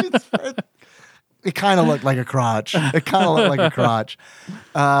crotch? It kind of looked like a crotch.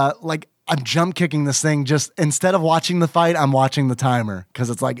 Like I'm jump kicking this thing, just instead of watching the fight, I'm watching the timer because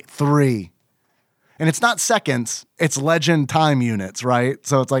it's like 3. And it's not seconds, it's Legend time units, right?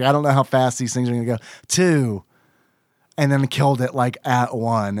 So it's like, I don't know how fast these things are going to go. 2. And then killed it like at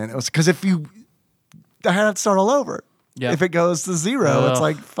 1. And it was because I had to start all over. Yeah. If it goes to 0, it's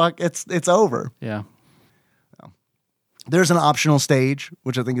like, fuck, it's over. Yeah. There's an optional stage,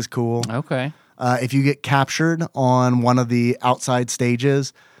 which I think is cool. Okay. If you get captured on one of the outside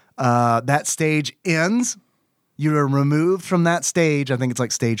stages, that stage ends. You are removed from that stage, I think it's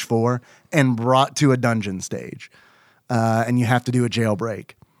like stage 4, and brought to a dungeon stage. And you have to do a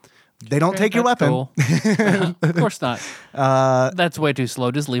jailbreak. They don't take your weapon. Cool. Of course not. That's way too slow.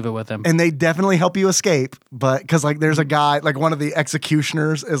 Just leave it with him. And they definitely help you escape. But because like there's a guy, like one of the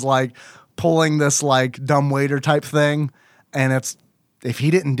executioners is like pulling this like dumbwaiter type thing. And if he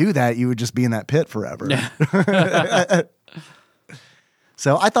didn't do that, you would just be in that pit forever. Yeah.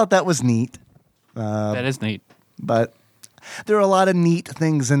 So I thought that was neat. That is neat. But there are a lot of neat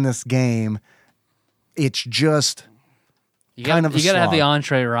things in this game. It's just you gotta have the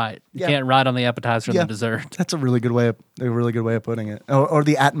entree right. You Yeah. can't ride on the appetizer and the dessert. That's a really good way of putting it. Or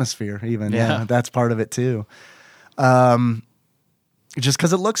the atmosphere, even. Yeah, that's part of it too. Just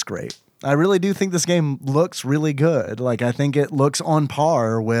because it looks great. I really do think this game looks really good. Like I think it looks on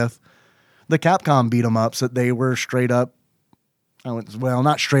par with the Capcom beat 'em ups that they were straight up. Well,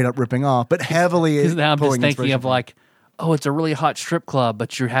 not straight up ripping off, but heavily. Now I'm just thinking of like, oh, it's a really hot strip club,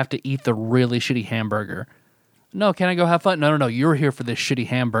 but you have to eat the really shitty hamburger. No, can I go have fun? No. You're here for this shitty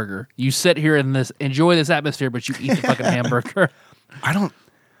hamburger. You sit here and enjoy this atmosphere, but you eat the fucking hamburger. I don't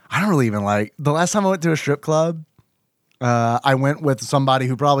really even like. The last time I went to a strip club, I went with somebody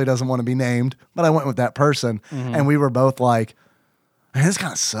who probably doesn't want to be named, but I went with that person, and we were both like, man, this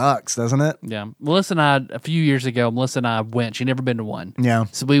kind of sucks, doesn't it? Yeah. A few years ago, Melissa and I went. She'd never been to one. Yeah.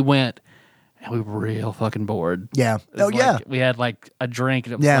 So we went, And we were real fucking bored. Yeah. It was like, we had like a drink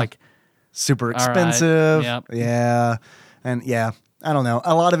and it was like super expensive. Yep. Yeah. And yeah, I don't know.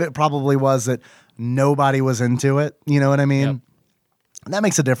 A lot of it probably was that nobody was into it. You know what I mean? Yep. That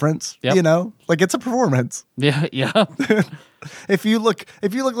makes a difference. Yep. You know, like it's a performance. Yeah, yeah. If you look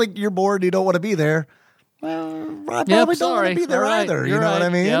like you're bored and you don't want to be there, well, I probably don't want to be there either. You know what I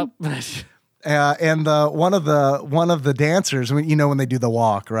mean? Yep. And one of the dancers, when they do the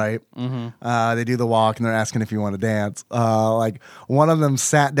walk, right? Mm-hmm. They do the walk and they're asking if you want to dance. Like one of them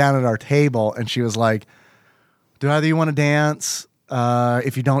sat down at our table and she was like, "Do either of you want to dance?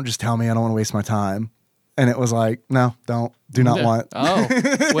 If you don't, just tell me. I don't want to waste my time." And it was like, "No, do not want." Oh,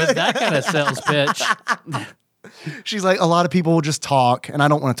 with that kind of sales pitch. She's like, "A lot of people will just talk, and I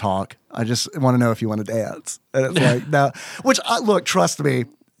don't want to talk. I just want to know if you want to dance." And it's like, no. Which, look, trust me,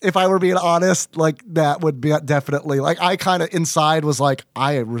 if I were being honest, like that would be definitely like I kind of inside was like,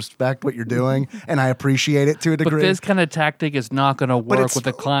 I respect what you're doing and I appreciate it to a degree. But this kind of tactic is not going to work with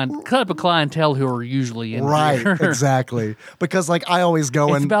the kind of clientele who are usually in right, here. Exactly. Because like I always go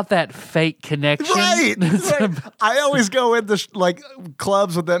it's in about that fake connection. Right. I always go into like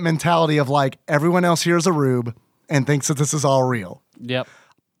clubs with that mentality of like everyone else here is a rube and thinks that this is all real. Yep.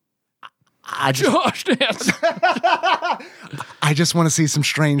 I just want to see some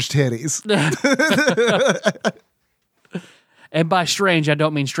strange titties. And by strange, I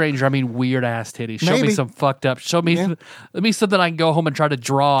don't mean stranger. I mean weird ass titties. Show me some fucked up. Let me something I can go home and try to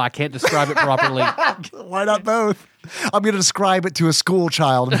draw. I can't describe it properly. Why not both? I'm going to describe it to a school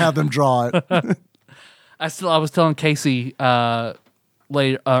child and have them draw it. I was telling Casey earlier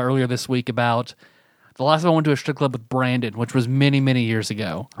this week about the last time I went to a strip club with Brandon, which was many, many years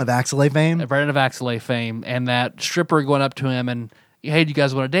ago. Of Axelay fame? Brandon of Axelay fame. And that stripper going up to him and, "Hey, do you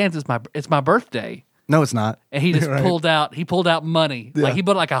guys want to dance? It's my birthday." No, it's not. And he just Right. pulled out money. Yeah. Like he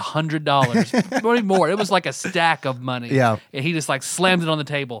put like $100. Maybe more. It was like a stack of money. Yeah. And he just like slammed it on the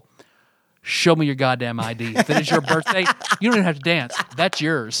table. "Show me your goddamn ID. If it is your birthday, you don't even have to dance. That's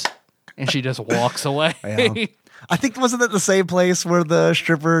yours." And she just walks away. Yeah. I think, wasn't it the same place where the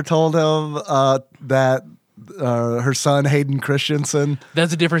stripper told him that her son, Hayden Christensen?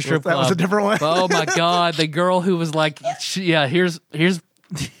 That's a different strip club. That was a different one? Oh my God. The girl who was like, here's you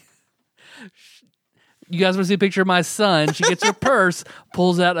guys want to see a picture of my son? She gets her purse,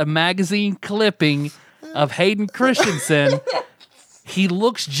 pulls out a magazine clipping of Hayden Christensen. He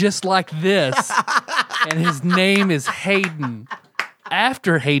looks just like this. And his name is Hayden.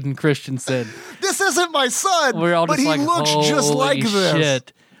 After Hayden Christensen. This isn't my son, We're all but just he like, looks just like this.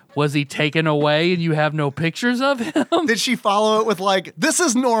 Shit. Was he taken away and you have no pictures of him? Did she follow it with like, "This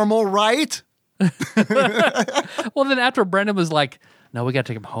is normal, right?" Well, then after Brendan was like, "No, we got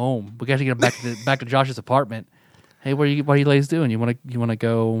to take him home. We got to get him back to Josh's apartment." "Hey, what are you ladies doing? You want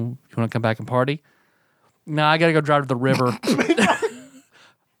to come back and party?" "No, I got to go drive to the river."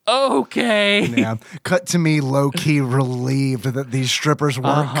 Okay. Yeah. Cut to me low-key relieved that these strippers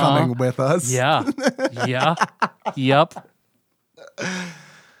weren't coming with us. Yeah. Yeah. Yep.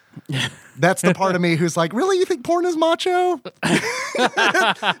 That's the part of me who's like, "Really? You think porn is macho?"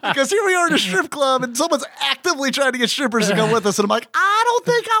 Because here we are in a strip club and someone's actively trying to get strippers to come with us. And I'm like, "I don't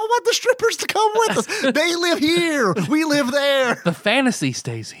think I want the strippers to come with us. They live here. We live there." The fantasy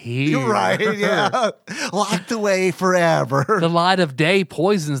stays here. You're right, yeah. Locked away forever. The light of day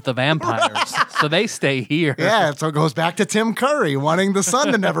poisons the vampires, so they stay here. Yeah, so it goes back to Tim Curry wanting the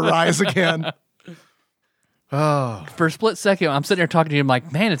sun to never rise again. Oh. For a split second, I'm sitting there talking to him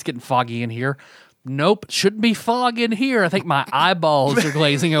like, "Man, it's getting foggy in here." Nope, shouldn't be fog in here. I think my eyeballs are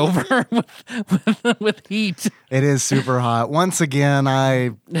glazing over with heat. It is super hot. Once again,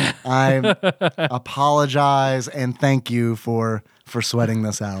 I apologize and thank you for sweating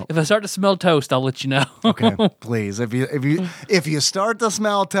this out. If I start to smell toast, I'll let you know. Okay, please. If you start to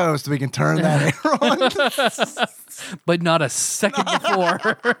smell toast, we can turn that air on. But not a second before.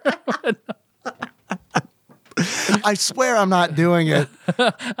 I swear I'm not doing it.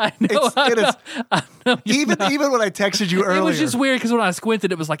 I know. I know even when I texted you earlier. It was just weird because when I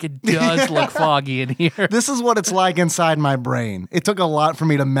squinted, it was like it does look foggy in here. This is what it's like inside my brain. It took a lot for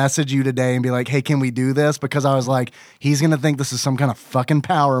me to message you today and be like, "Hey, can we do this?" Because I was like, he's going to think this is some kind of fucking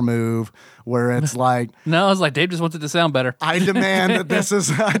power move where it's like... No, I was like, Dave just wants it to sound better. I demand that this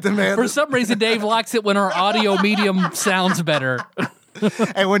is... For some reason, Dave likes it when our audio medium sounds better.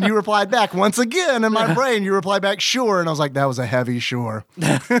 And when you replied back, once again in my brain, you replied back, "Sure." And I was like, that was a heavy sure.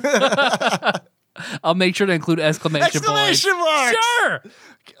 I'll make sure to include exclamation marks. Sure.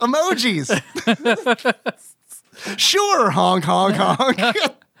 Emojis. Sure, honk, honk, honk.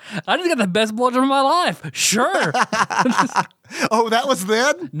 I just got the best blowjob of my life. Sure. Oh, that was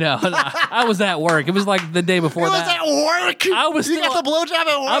then? No, I was at work. It was like the day before It was that. at work? I was You still, got the blowjob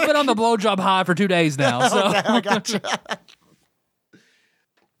at work? I've been on the blowjob high for 2 days now. So. Okay, I gotcha.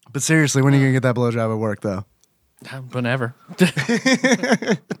 But seriously, when are you going to get that blowjob at work, though? Whenever.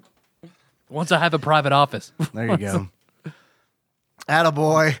 Once I have a private office. There you go.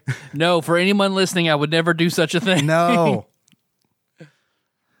 Attaboy. No, for anyone listening, I would never do such a thing. No.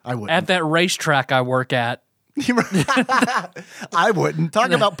 I wouldn't. At that racetrack I work at. I wouldn't.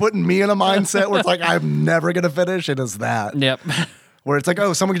 Talk about putting me in a mindset where it's like, I'm never going to finish. It is that. Yep. Where it's like,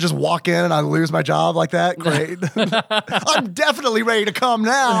 oh, someone could just walk in and I lose my job like that? Great. I'm definitely ready to come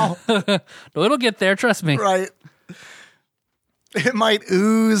now. No, it'll get there. Trust me. Right. It might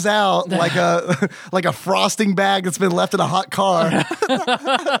ooze out like a frosting bag that's been left in a hot car.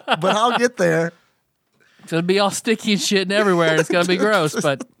 But I'll get there. It's going to be all sticky and shit and everywhere. It's going to be gross,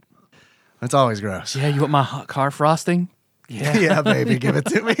 but... It's always gross. Yeah, you want my hot car frosting? Yeah. Yeah, baby, give it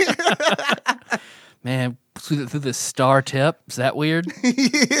to me. Man, through the star tip. Is that weird?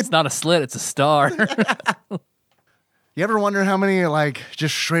 It's not a slit, it's a star. You ever wonder how many, like,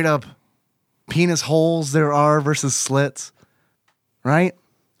 just straight up penis holes there are versus slits? Right?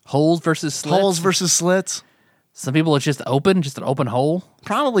 Holes versus slits? Holes versus slits. Some people it's just open, just an open hole.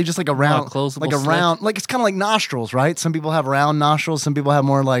 Probably just like a round, closable like a slit. round, like it's kind of like nostrils, right? Some people have round nostrils. Some people have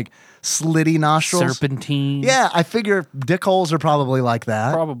more like slitty nostrils. Serpentine. Yeah, I figure dick holes are probably like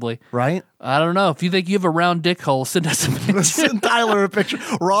that. Probably. Right? I don't know. If you think you have a round dick hole, send us a picture. Send Tyler a picture.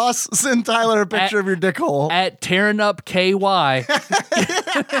 Ross, send Tyler a picture of your dick hole. At tearing up KY.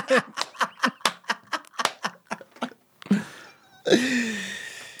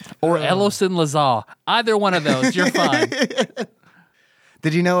 Or Ellison Lazar. Either one of those, you're fine.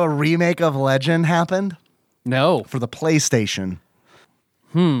 Did you know a remake of Legend happened? No. For the PlayStation.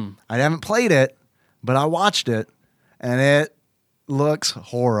 I haven't played it, but I watched it, and it looks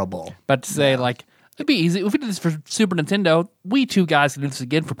horrible. But to say, like, it'd be easy. If we did this for Super Nintendo, we two guys can do this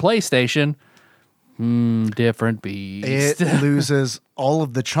again for PlayStation. Different beast. It loses all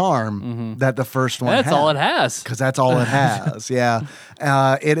of the charm that the first one That's had. all it has. Because that's all it has, yeah.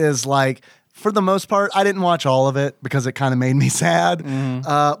 It is like, for the most part, I didn't watch all of it because it kind of made me sad.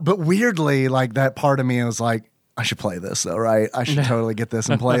 But weirdly, like, that part of me was like, I should play this though, right? I should totally get this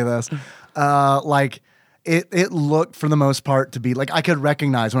and play this. Like, it looked for the most part to be, like, I could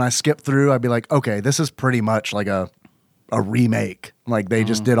recognize when I skipped through, I'd be like, okay, this is pretty much like a remake. Like, they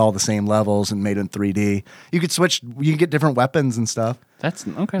just did all the same levels and made it in 3D. You could switch, you could get different weapons and stuff. That's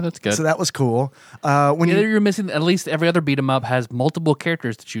okay. That's good. So that was cool. You're missing, at least every other beat 'em up has multiple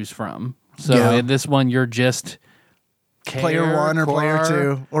characters to choose from. So in this one, you're just player one or player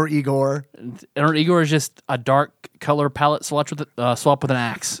two or Igor. Or Igor is just a dark color palette swap with an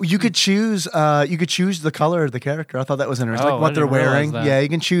axe. You could choose. You could choose the color of the character. I thought that was interesting. Oh, like what I they're didn't realize wearing. that. Yeah, you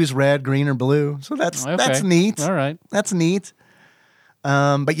can choose red, green, or blue. So that's neat. All right. That's neat.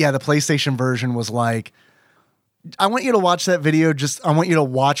 But yeah, the PlayStation version was like, I want you to watch that video. I want you to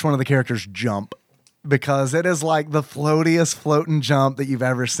watch one of the characters jump, because it is like the floatiest floating jump that you've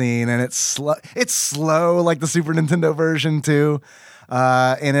ever seen, and it's slow. It's slow like the Super Nintendo version too,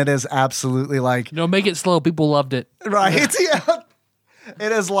 and it is absolutely like, No, make it slow. People loved it. right? Yeah,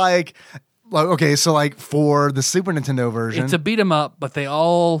 it is like okay, so like for the Super Nintendo version, It's a beat 'em up, but they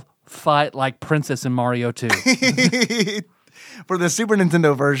all fight like Princess in Mario 2. for the Super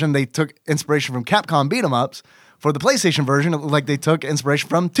Nintendo version, they took inspiration from Capcom beat 'em ups. For the PlayStation version, it looked like they took inspiration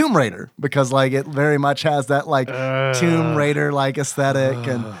from Tomb Raider, because like it very much has that like Tomb Raider like aesthetic,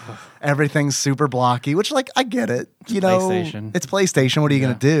 and everything's super blocky, which like I get it. You know, PlayStation. it's PlayStation. What are you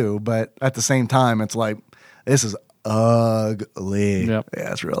gonna do? But at the same time, it's like, this is ugly. Yep.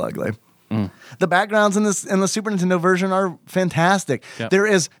 Yeah, it's real ugly. The backgrounds in the Super Nintendo version are fantastic. Yep.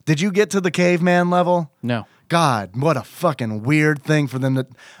 Did you get to the caveman level? No. God, what a fucking weird thing for them to.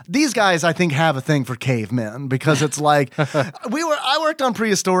 These guys, I think, have a thing for cavemen, because it's like I worked on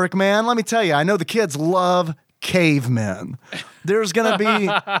Prehistoric Man. Let me tell you, I know the kids love cavemen. There's gonna be,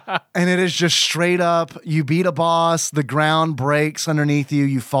 and it is just straight up. You beat a boss, the ground breaks underneath you,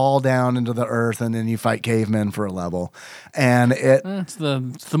 you fall down into the earth, and then you fight cavemen for a level. And It's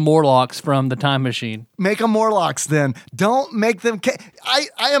the Morlocks from the Time Machine. make them Morlocks then. Don't make them. I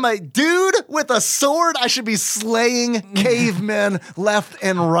am a dude with a sword. I should be slaying cavemen left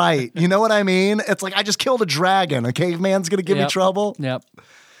and right. You know what I mean? It's like, I just killed a dragon. A caveman's gonna give me trouble. Yep.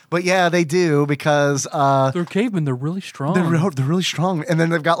 But yeah, they do, because They're cavemen. They're really strong. they're really strong. And then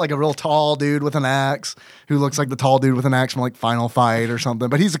they've got like a real tall dude with an axe who looks like the tall dude with an axe from like Final Fight or something.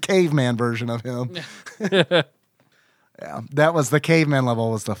 But he's a caveman version of him. Yeah, that was the caveman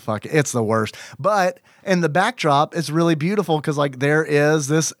level was it's the worst. But in the backdrop, it's really beautiful because like there is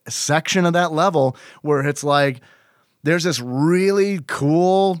this section of that level where it's like there's this really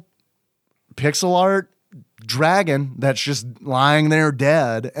cool pixel art dragon that's just lying there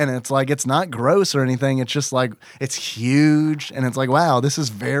dead, and it's like it's not gross or anything. It's just like it's huge, and it's like wow, this is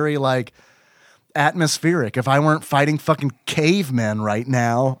very like atmospheric. If I weren't fighting fucking cavemen right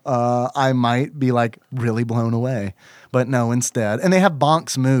now, I might be like really blown away. But no, instead, and they have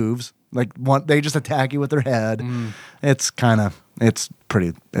bonks moves. Like they just attack you with their head. It's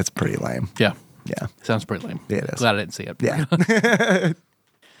pretty lame. Yeah. Yeah. Sounds pretty lame. Yeah, it is. Glad I didn't see it. Yeah.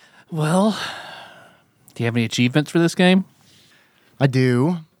 Well, do you have any achievements for this game? I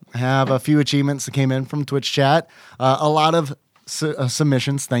do. I have a few achievements that came in from Twitch chat. A lot of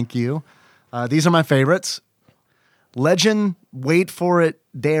submissions. Thank you. These are my favorites. Legend, wait for it,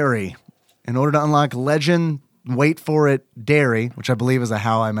 dairy. In order to unlock Legend, wait for it, dairy, which I believe is a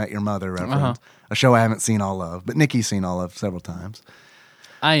How I Met Your Mother reference, a show I haven't seen all of, but Nikki's seen all of several times.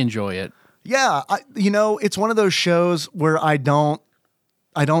 I enjoy it. Yeah, it's one of those shows where I don't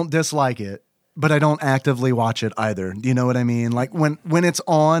dislike it, but I don't actively watch it either. Do you know what I mean? Like when it's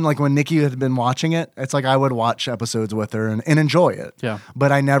on, like when Nikki had been watching it, it's like I would watch episodes with her and enjoy it. Yeah.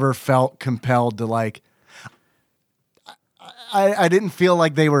 But I never felt compelled to like. I didn't feel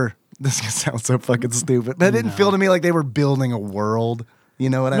like they were. This sounds so fucking stupid, but it didn't feel to me like they were building a world.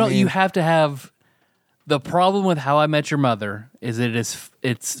 You know what I mean? No, you have to have. The problem with How I Met Your Mother is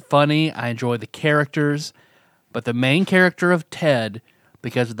it's funny. I enjoy the characters, but the main character of Ted,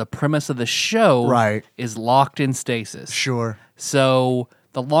 because of the premise of the show, right, is locked in stasis. Sure. So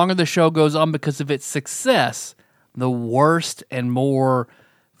the longer the show goes on because of its success, the worse and more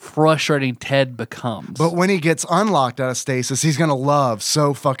frustrating Ted becomes. But when he gets unlocked out of stasis, he's gonna love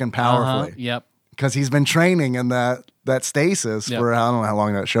so fucking powerfully. Yep. Because he's been training in that stasis for I don't know how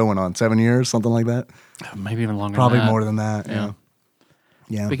long that show went on, 7 years, something like that. Maybe even longer. Probably than that. more than that.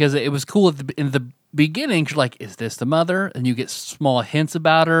 Yeah. Because it was cool in the beginning. You're like, is this the mother? And you get small hints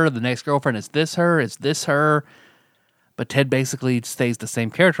about her. The next girlfriend, is this her? Is this her? But Ted basically stays the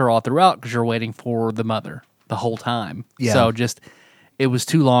same character all throughout because you're waiting for the mother the whole time. Yeah. So it was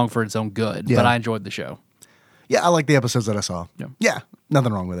too long for its own good. Yeah. But I enjoyed the show. Yeah, I like the episodes that I saw. Yeah,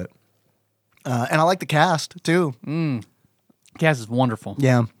 nothing wrong with it. And I like the cast too. Cast is wonderful.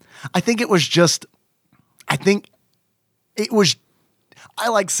 Yeah. I think it was I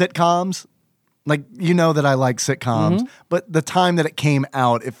like sitcoms. Like, you know that I like sitcoms, but the time that it came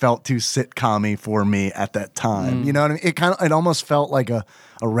out, it felt too sitcom-y for me at that time. You know what I mean? It almost felt like a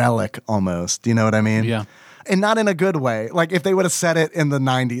relic almost. You know what I mean? Yeah. And not in a good way. Like if they would have said it in the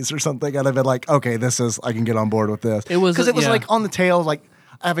 90s or something, I'd have been like, okay, I can get on board with this. It was because it was like on the tail, like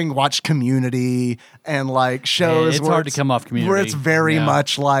having watched Community and like shows. It's hard to come off Community. Where it's very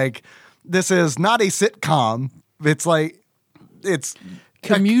much like, this is not a sitcom. It's like, it's...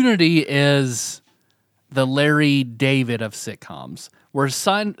 Community is the Larry David of sitcoms, where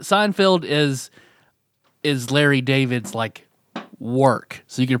Seinfeld is Larry David's like work,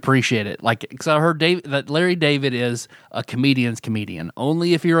 so you can appreciate it. Like, because I heard that Larry David is a comedian's comedian.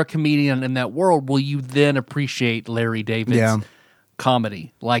 Only if you're a comedian in that world will you then appreciate Larry David's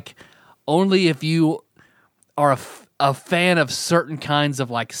comedy. Like, only if you are a fan of certain kinds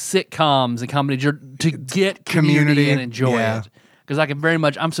of like sitcoms and comedy to get Community and enjoy it.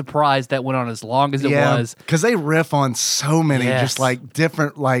 Because I'm surprised that went on as long as it was. Because they riff on so many just like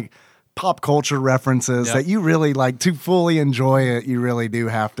different like pop culture references that you really like to fully enjoy it. You really do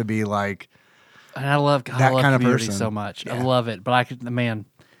have to be like, and I love that kind of Community person so much. I love it, but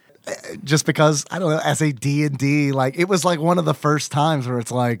just because I don't know, as a D&D, like it was like one of the first times where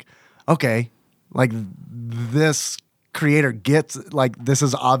it's like, okay, like this creator gets like this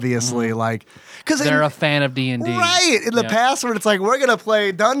is obviously like because they're a fan of D&D, right? In the past, where it's like we're gonna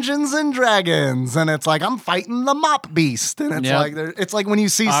play Dungeons and Dragons, and it's like I'm fighting the mop beast, and it's like when you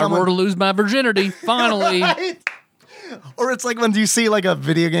see someone I were to lose my virginity finally. Right? Or it's like when you see like a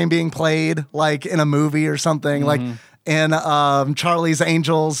video game being played like in a movie or something like in Charlie's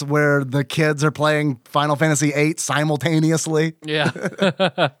Angels where the kids are playing Final Fantasy VIII simultaneously.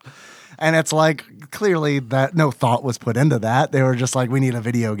 Yeah. And it's like, clearly that no thought was put into that. They were just like, we need a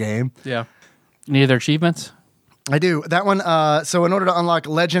video game. Yeah. Any other achievements? I do. That one, so in order to unlock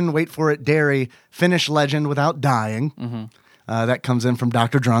Legend, wait for it, Dairy, finish Legend without dying. That comes in from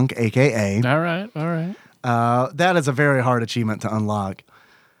Dr. Drunk, a.k.a. All right. That is a very hard achievement to unlock.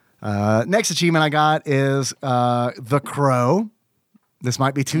 Next achievement I got is The Crow. This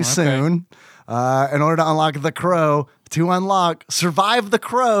might be too soon. In order to unlock the crow, survive the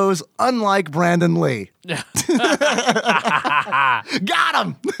crows, unlike Brandon Lee. Got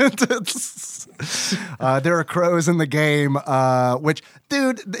him! There are crows in the game, which,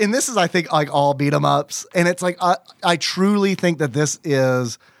 dude, and this is, I think, like all beat 'em ups. And it's like, I truly think that this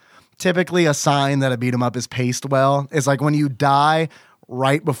is typically a sign that a beat 'em up is paced well. It's like when you die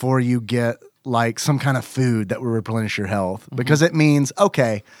right before you get like some kind of food that will replenish your health, because it means,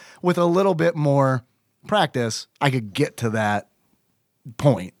 okay, with a little bit more practice, I could get to that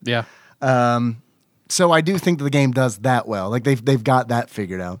point. Yeah. So I do think that the game does that well. Like they've got that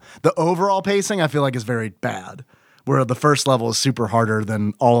figured out. The overall pacing, I feel like, is very bad, where the first level is super harder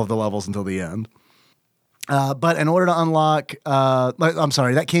than all of the levels until the end. But in order to unlock,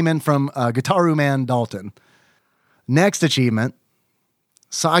 that came in from Guitaru Man Dalton. Next achievement,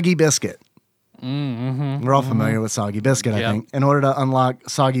 Soggy Biscuit. We're all familiar with Soggy Biscuit, I think. In order to unlock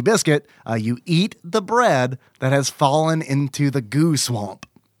Soggy Biscuit, you eat the bread that has fallen into the goo swamp.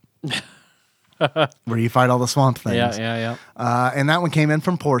 Where you fight all the swamp things. Yeah. And that one came in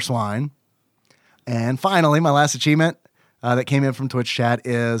from Poor Swine. And finally, my last achievement that came in from Twitch chat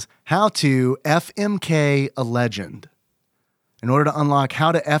is how to FMK a legend. In order to unlock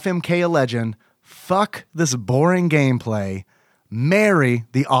how to FMK a legend, fuck this boring gameplay, marry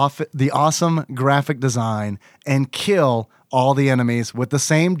the awesome graphic design, and kill all the enemies with the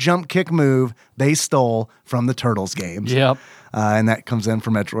same jump kick move they stole from the Turtles games. Yep. And that comes in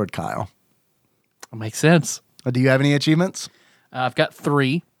from Metroid Kyle. Makes sense. Do you have any achievements? I've got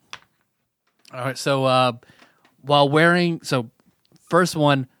 3. All right, so first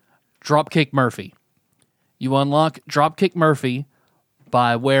one, Dropkick Murphy. You unlock Dropkick Murphy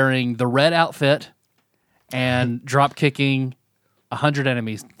by wearing the red outfit and drop kicking 100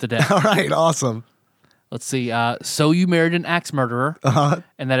 enemies to death. All right, awesome. Let's see. So you married an axe murderer,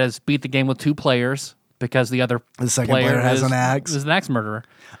 and that is beat the game with 2 players because the second player has an axe. Is an axe murderer.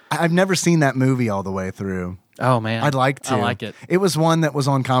 I've never seen that movie all the way through. Oh man, I'd like to. I like it. It was one that was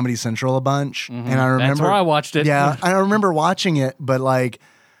on Comedy Central a bunch, and I remember That's where I watched it. Yeah, I remember watching it, but like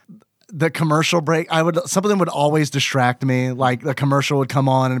the commercial break, something would always distract me. Like the commercial would come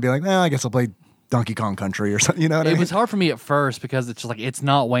on and be like, I guess I'll play Donkey Kong Country or something. You know what I mean? It was hard for me at first because it's just like it's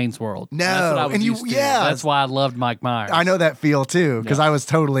not Wayne's World. No, that's what I was and used to. yeah, That's why I loved Mike Myers. I know that feel too because I was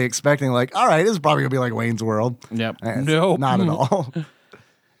totally expecting like, all right, this is probably gonna be like Wayne's World. Yep. No, not at all.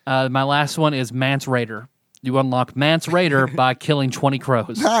 My last one is Mance Raider. You unlock Mance Raider by killing 20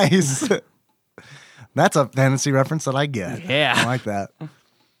 crows. Nice. That's a fantasy reference that I get. Yeah. I like that.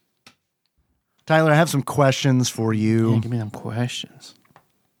 Tyler, I have some questions for you. Yeah, give me them questions.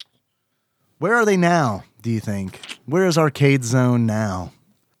 Where are they now, do you think? Where is Arcade Zone now?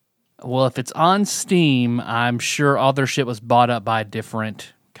 Well, if it's on Steam, I'm sure all their shit was bought up by a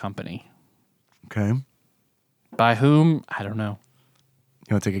different company. Okay. By whom? I don't know.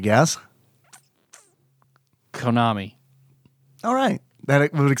 You want to take a guess? Konami. All right.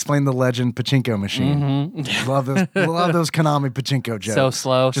 That would explain the Legend pachinko machine. Love those Konami pachinko jokes. So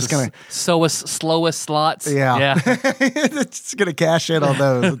slow. Just gonna slowest slots. Yeah. It's gonna cash in on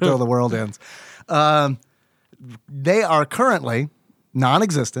those until the world ends. They are currently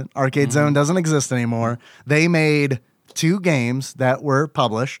non-existent. Arcade Zone doesn't exist anymore. They made 2 games that were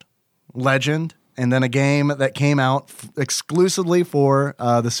published, Legend, and then a game that came out exclusively for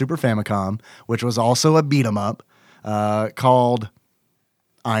the Super Famicom, which was also a beat 'em up called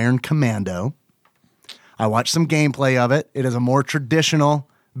Iron Commando. I watched some gameplay of it. It is a more traditional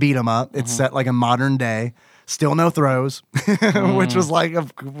beat 'em up. It's set like a modern day. Still no throws, which was like a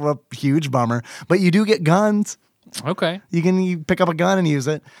huge bummer. But you do get guns. Okay. You pick up a gun and use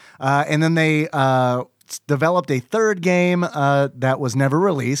it. And then they developed a 3rd game that was never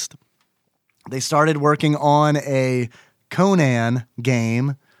released. They started working on a Conan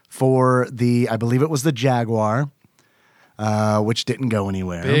game for I believe it was the Jaguar, which didn't go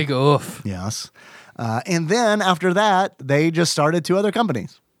anywhere. Big oof. Yes. And then after that, they just started 2 other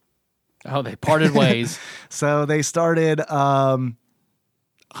companies. Oh, they parted ways. So they started Hyper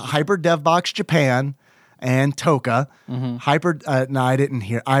DevBox Japan and Toka. I didn't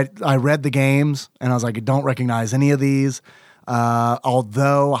hear. I read the games and I was like, I don't recognize any of these.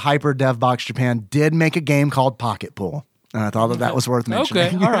 Although Hyper DevBox Japan did make a game called Pocket Pool, and I thought that was worth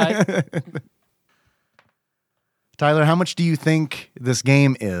mentioning. Okay, all right. Tyler, how much do you think this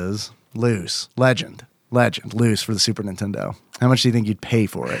game is loose? Legend, loose for the Super Nintendo. How much do you think you'd pay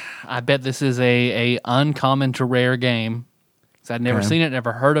for it? I bet this is a uncommon to rare game. Because I'd never seen it,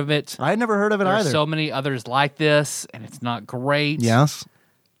 never heard of it. I had never heard of it either. There's so many others like this, and it's not great. Yes.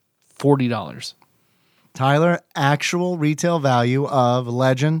 $40. Tyler, actual retail value of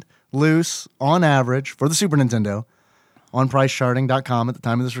Legend loose on average for the Super Nintendo on pricecharting.com at the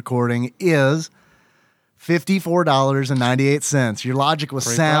time of this recording is $54.98. Your logic was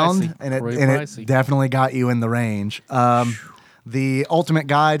Pretty sound, pricey. and Pretty it pricey. definitely got you in the range. The Ultimate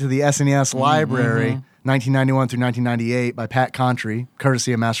Guide to the SNES Library, 1991 through 1998 by Pat Contry,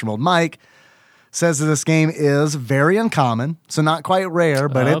 courtesy of Master Mold Mike, says that this game is very uncommon, so not quite rare,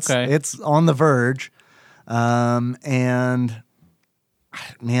 but it's on the verge. And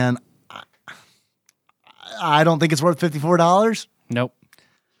man, I don't think it's worth $54. Nope.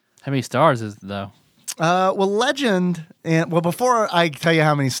 How many stars is it, though? Well, Legend, before I tell you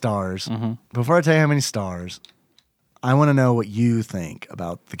how many stars, I want to know what you think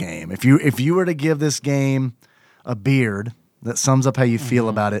about the game. If you were to give this game a beard that sums up how you feel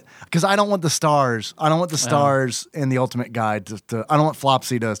about it, because I don't want the stars. I don't want the stars in the Ultimate Guide to I don't want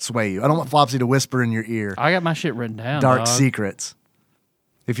Flopsy to sway you. I don't want Flopsy to whisper in your ear. I got my shit written down. Dark dog. secrets.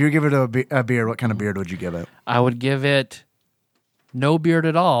 If you give it a beard, what kind of beard would you give it? I would give it no beard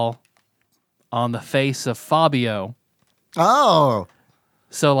at all on the face of Fabio. Oh.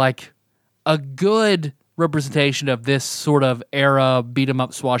 So, like, a good representation of this sort of era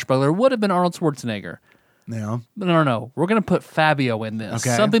beat-em-up swashbuckler would have been Arnold Schwarzenegger. Yeah. But no. We're going to put Fabio in this.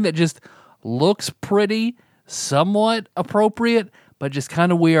 Okay. Something that just looks pretty, somewhat appropriate, but just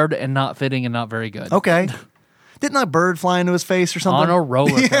kind of weird and not fitting and not very good. Okay. Didn't a bird fly into his face or something? On a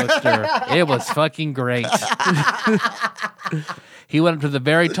roller coaster. It was fucking great. He went up to the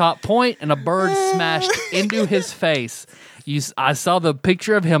very top point, and a bird smashed into his face. I saw the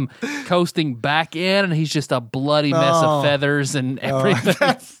picture of him coasting back in, and he's just a bloody mess of feathers and everything.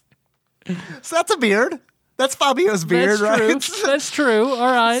 So that's a beard. That's Fabio's beard, That's right? true. That's true.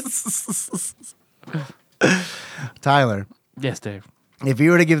 All right. Tyler, Yes, Dave. if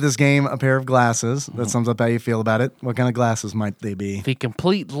you were to give this game a pair of glasses, that sums up how you feel about it, what kind of glasses might they be? The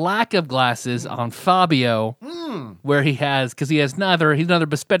complete lack of glasses on Fabio, where he's neither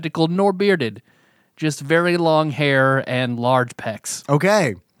bespectacled nor bearded, just very long hair and large pecs.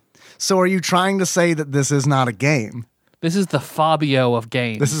 Okay. So are you trying to say that this is not a game? This is the Fabio of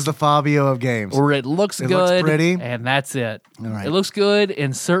games. This is the Fabio of games. where it looks good, looks pretty. and that's it. All right. It looks good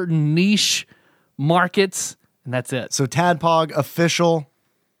in certain niche markets, and that's it. So Tadpog official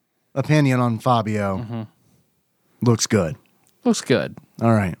opinion on Fabio looks good. Looks good.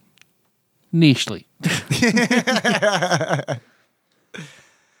 All right. Nichely.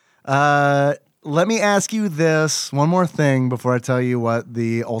 Let me ask you this one more thing before I tell you what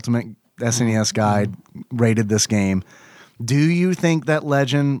the Ultimate SNES Guide rated this game. Do you think that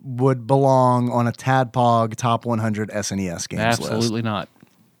Legend would belong on a Tadpog Top 100 SNES games list? Absolutely not.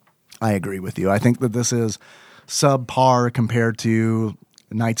 I agree with you. I think that this is subpar compared to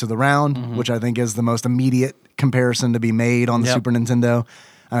Knights of the Round, which I think is the most immediate comparison to be made on the Super Nintendo.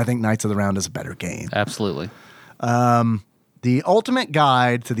 And I think Knights of the Round is a better game. Absolutely. The Ultimate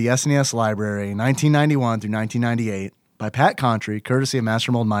Guide to the SNES Library, 1991 through 1998, by Pat Contry, courtesy of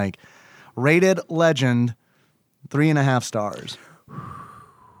Master Mold Mike, rated Legend 3.5 stars.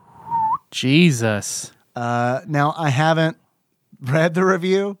 Jesus. Now, I haven't read the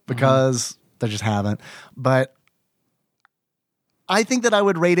review because I just haven't, but I think that I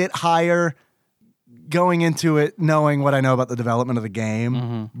would rate it higher going into it knowing what I know about the development of the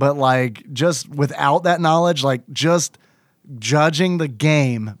game, but like just without that knowledge, like just judging the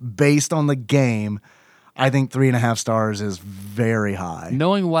game based on the game, I think 3.5 stars is very high.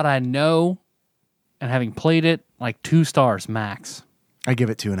 Knowing what I know and having played it, like 2 stars max. I give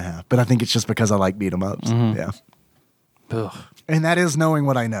it 2.5, but I think it's just because I like beat 'em ups. Yeah. Ugh. And that is knowing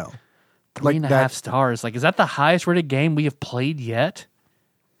what I know. 3.5 stars. Like, is that the highest rated game we have played yet?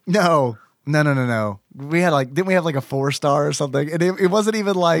 No. We had didn't we have like a 4-star or something? And it wasn't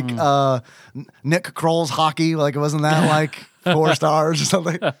even like Nick Kroll's hockey. Like it wasn't that like 4 stars or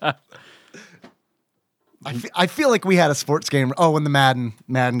something. I feel like we had a sports game. Oh, and the Madden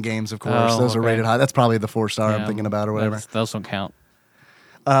games, of course. Those are rated high. That's probably the 4-star I'm thinking about or whatever. Those don't count.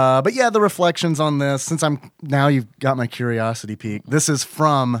 But yeah, the reflections on this, since now you've got my curiosity peak. This is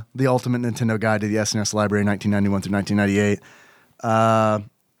from the Ultimate Nintendo Guide to the SNES Library, 1991 through 1998.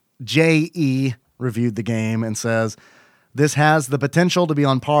 J.E. reviewed the game and says, this has the potential to be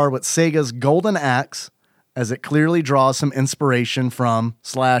on par with Sega's Golden Axe, as it clearly draws some inspiration from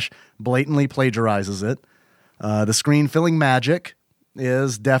 / blatantly plagiarizes it. The screen-filling magic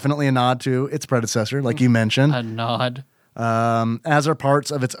is definitely a nod to its predecessor, like you mentioned. A nod. As are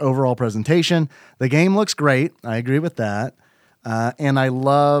parts of its overall presentation. The game looks great. I agree with that. And I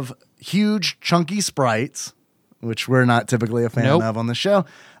love huge, chunky sprites. which we're not typically a fan Nope. of on the show.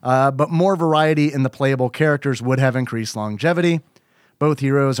 But more variety in the playable characters would have increased longevity. Both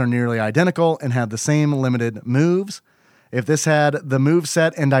heroes are nearly identical and have the same limited moves. If this had the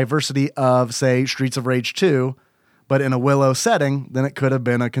moveset and diversity of, say, Streets of Rage 2, but in a Willow setting, then it could have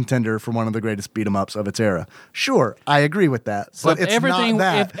been a contender for one of the greatest beat-em-ups of its era. Sure, I agree with that. So But if it's everything- not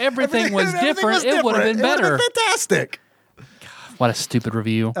that. if everything was different, it would have been It would better. have been fantastic. What a stupid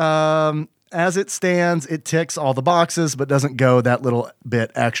review. As it stands, it ticks all the boxes, but doesn't go that little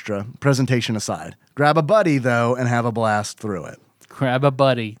bit extra, presentation aside. Grab a buddy, though, and have a blast through it. Grab a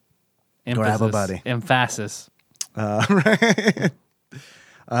buddy. Grab a buddy. Emphasis.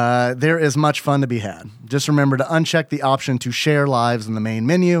 There is much fun to be had. Just remember to uncheck the option to share lives in the main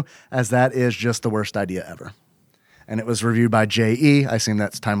menu, as that is just the worst idea ever. And it was reviewed by J.E. I assume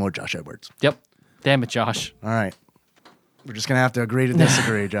that's Time Lord Josh Edwards. Yep. Damn it, Josh. All right. We're just going to have to agree to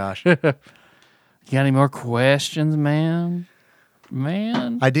disagree, Josh. You got any more questions, man?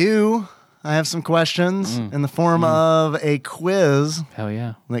 Man? I do. I have some questions in the form of a quiz Hell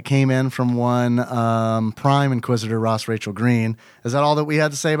yeah. that came in from one Prime Inquisitor, Ross Rachel Green. Is that all that we had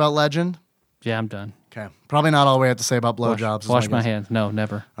to say about Legend? Yeah, I'm done. Okay. Probably not all we have to say about blowjobs. Wash my hands. No,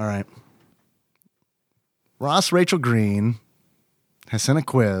 never. All right. Ross Rachel Green has sent a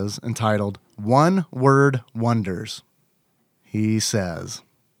quiz entitled One Word Wonders. He says,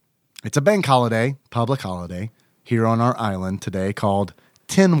 it's a bank holiday, public holiday, here on our island today called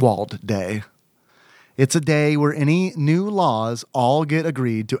Tinwald Day. It's a day where any new laws all get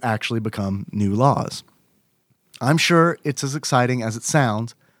agreed to actually become new laws. I'm sure it's as exciting as it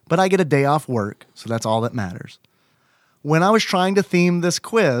sounds, but I get a day off work, so that's all that matters. When I was trying to theme this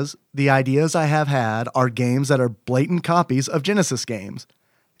quiz, the ideas I have had are games that are blatant copies of Genesis games,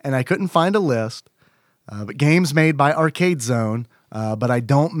 and I couldn't find a list, but games made by Arcade Zone, but I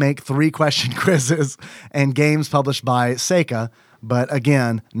don't make 3-question quizzes, and games published by Seika, but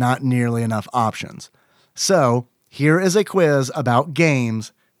again, not nearly enough options. So, here is a quiz about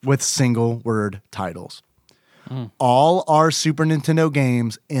games with single-word titles. All are Super Nintendo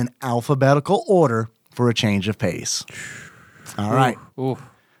games in alphabetical order for a change of pace. All right. Ooh.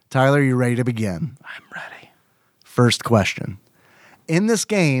 Tyler, you ready to begin? I'm ready. First question. In this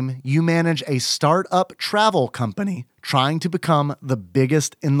game, you manage a startup travel company trying to become the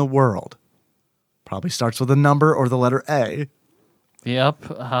biggest in the world. Probably starts with a number or the letter A. Yep.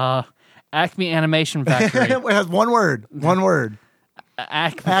 Acme Animation Factory. It has one word. One word.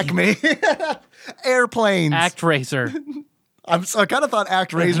 Acme. Airplanes. Act Racer. I kind of thought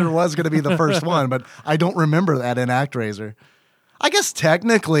ActRaiser was going to be the first one, but I don't remember that in ActRaiser. I guess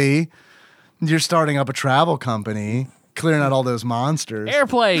technically, you're starting up a travel company, clearing out all those monsters.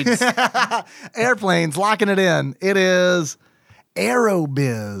 Airplanes. Airplanes, locking it in. It is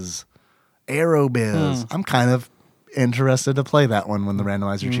Aerobiz. Aerobiz. I'm kind of interested to play that one when the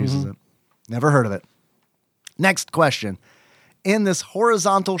randomizer chooses it. Never heard of it. Next question. In this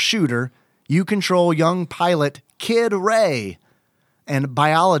horizontal shooter, you control young pilot Kid Ray and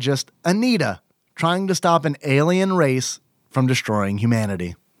biologist Anita trying to stop an alien race from destroying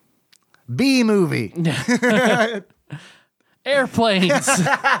humanity. B movie. Airplanes.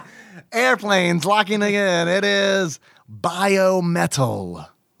 Airplanes, locking it in. It is Biometal.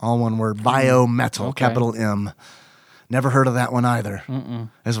 All one word. Biometal. Okay. Capital M. Never heard of that one either.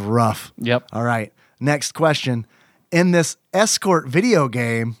 It's rough. Yep. All right. Next question. In this escort video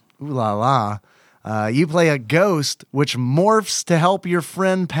game, ooh la la, you play a ghost which morphs to help your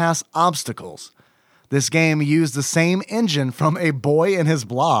friend pass obstacles. This game used the same engine from A Boy and His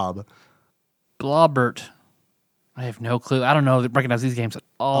Blob. Blobbert. I have no clue. I don't know. Recognize these games at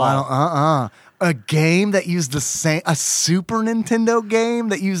all. A game that used the same, a Super Nintendo game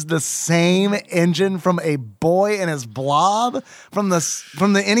that used the same engine from A Boy and His Blob from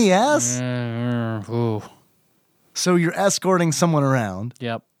the NES. Ooh. So you're escorting someone around.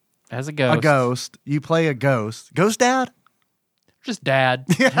 Yep. As a ghost. A ghost. You play a ghost. Ghost Dad? Just dad.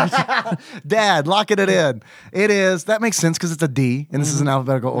 Dad, locking it in. It is, that makes sense because it's a D, and this is in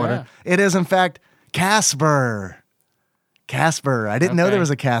alphabetical order. It is, in fact, Casper. Casper. I didn't know there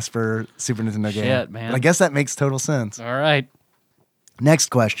was a Casper Super Nintendo game. Shit, man. But I guess that makes total sense. All right. Next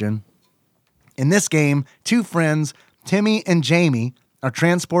question. In this game, two friends, Timmy and Jamie, are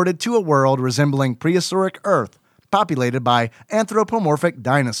transported to a world resembling prehistoric Earth, populated by anthropomorphic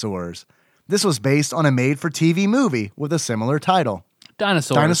dinosaurs. This was based on a made-for-TV movie with a similar title.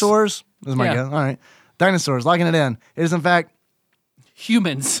 Dinosaurs. Dinosaurs? This is my guess. All right. Dinosaurs, locking it in. It is, in fact,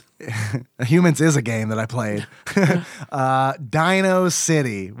 Humans. Humans is a game that I played. Dino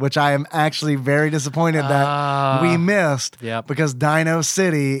City, which I am actually very disappointed that we missed. Yep. Because Dino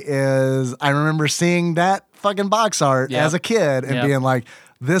City is, I remember seeing that fucking box art as a kid and being like,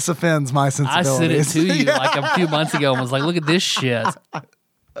 this offends my I sensibilities. sent it to you like a few months ago and was like, look at this shit.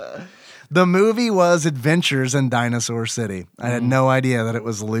 The movie was Adventures in Dinosaur City. I had no idea that it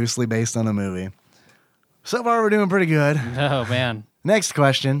was loosely based on a movie. So far, we're doing pretty good. Oh, man. Next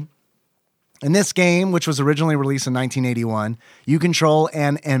question. In this game, which was originally released in 1981, you control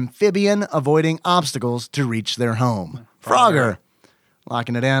an amphibian avoiding obstacles to reach their home. Frogger.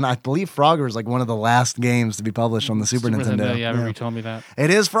 Locking it in. I believe Frogger is like one of the last games to be published on the Super Nintendo. Yeah, I remember you told me that. It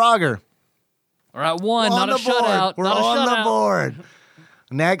is Frogger. All right, one, not a shutout. We're not a on shutout. the board.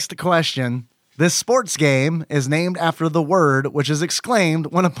 Next question. This sports game is named after the word which is exclaimed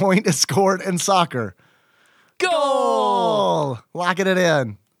when a point is scored in soccer. Goal! Locking it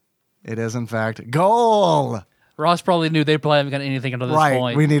in. It is, in fact, goal. Ross probably knew they probably haven't got anything until this Right.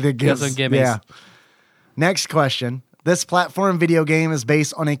 point. We need to give some gimmies. Yeah. Next question. This platform video game is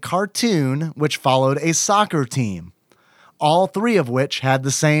based on a cartoon which followed a soccer team, all three of which had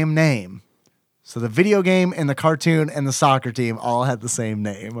the same name. So the video game and the cartoon and the soccer team all had the same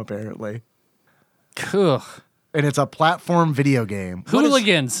name, apparently. Ugh. And it's a platform video game.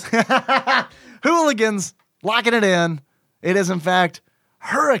 Hooligans. Hooligans. Locking it in. It is, in fact,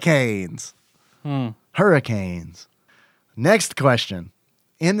 Hurricanes. Hurricanes. Next question.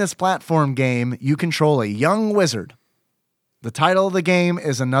 In this platform game, you control a young wizard. The title of the game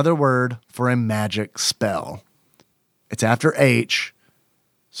is another word for a magic spell. It's after H.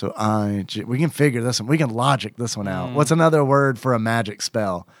 So we can figure this one. We can logic this one out. What's another word for a magic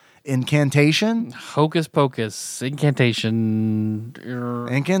spell? Incantation? Hocus pocus. Incantation.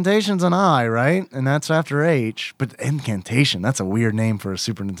 Incantation's an I, right? And that's after H. But incantation, that's a weird name for a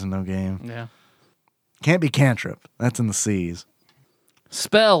Super Nintendo game. Yeah. Can't be cantrip. That's in the C's.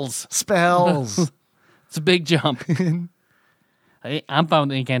 Spells. Spells. It's a big jump. I'm fine with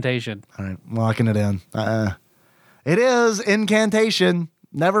the incantation. All right, locking it in. It is incantation.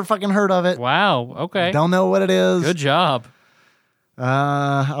 Never fucking heard of it. Wow. Okay. Don't know what it is. Good job.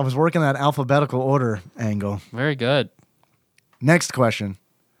 I was working that alphabetical order angle. Very good. Next question.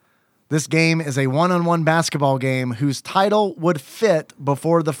 This game is a one-on-one basketball game whose title would fit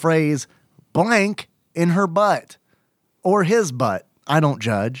before the phrase blank in her butt or his butt. I don't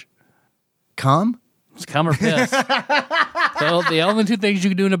judge. Come? It's come or piss. So the only two things you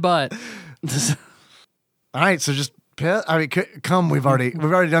can do in a butt. All right, so just piss. I mean, come. We've already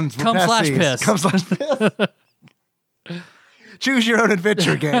done. Come slash C's. piss. Come slash piss. Choose your own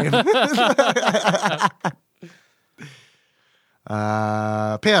adventure game.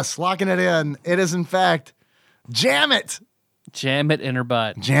 Piss. Locking it in. It is in fact, jam it. Jam it in her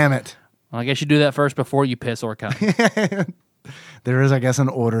butt. Jam it. Well, I guess you do that first before you piss or come. There is, I guess, an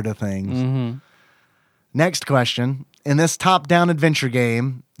order to things. Next question. In this top-down adventure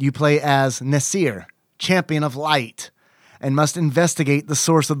game, you play as Nasir, champion of light, and must investigate the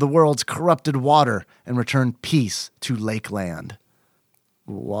source of the world's corrupted water and return peace to Lakeland.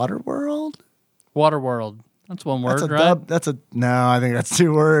 Waterworld? Waterworld. That's one word, That's a right? no, I think that's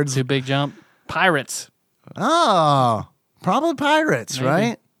two words. Too big jump. Pirates. Oh, probably pirates, Maybe.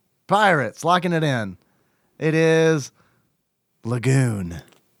 right? Pirates, locking it in. It is Lagoon.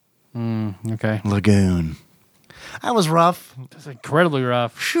 Okay. Lagoon. That was rough. That's incredibly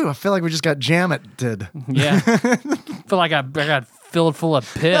rough. Phew, I feel like we just got jam-it-did. Yeah. Feel like I got filled full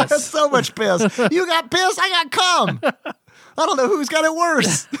of piss. So much piss. You got piss, I got cum. I don't know who's got it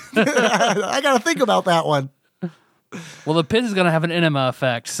worse. I got to think about that one. Well, the piss is going to have an enema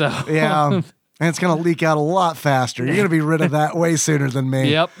effect, so. Yeah. And it's going to leak out a lot faster. You're going to be rid of that way sooner than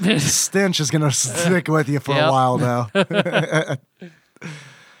me. Yep. Stench is going to stick with you for a Yep. while, though.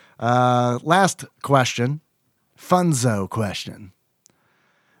 Last question. Funzo question.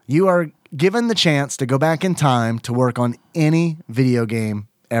 You are given the chance to go back in time to work on any video game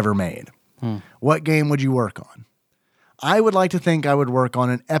ever made. What game would you work on? I would like to think I would work on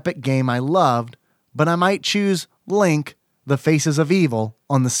an epic game I loved, but I might choose Link, The Faces of Evil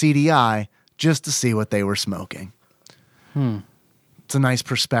on the CDI just to see what they were smoking. It's a nice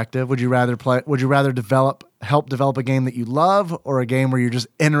perspective. Would you rather help develop a game that you love or a game where you're just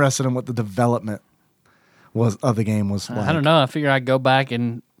interested in what the development of the game was like? I don't know. I figure I'd go back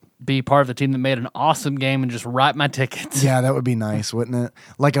and be part of the team that made an awesome game and just write my tickets. Yeah, that would be nice, wouldn't it?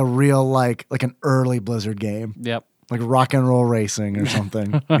 Like a real, like an early Blizzard game. Yep. Like Rock and Roll Racing or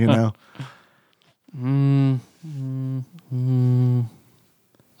something, you know? I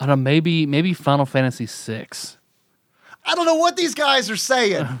don't know. Maybe Final Fantasy VI. I don't know what these guys are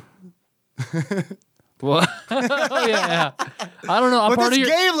saying. What? Oh, yeah. I don't know. But this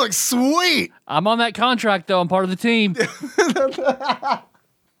game looks sweet. I'm on that contract, though. I'm part of the team.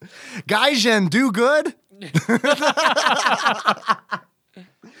 Gaijin, do good.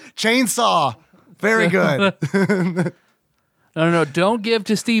 Chainsaw, very good. No. Don't give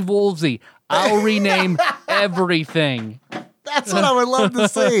to Steve Woolsey. I'll rename everything. That's what I would love to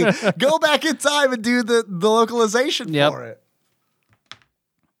see. Go back in time and do the localization for it.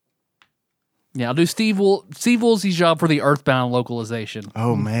 Yeah, I'll do Steve Woolsey's job for the Earthbound localization.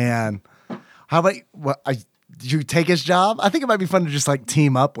 Oh, man. How about you take his job? I think it might be fun to just like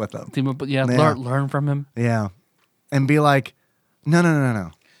team up with him. Learn from him. Yeah. And be like,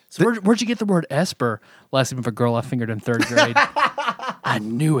 no. So where'd you get the word Esper? Last name of a girl I fingered in 3rd grade. I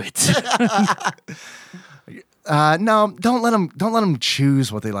knew it. No, don't let them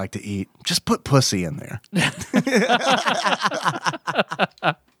choose what they like to eat. Just put pussy in there.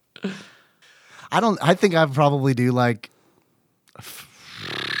 I think I'd probably do like,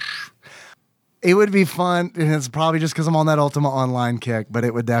 it would be fun, and it's probably just because I'm on that Ultima Online kick, but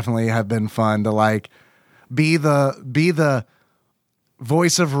it would definitely have been fun to like be the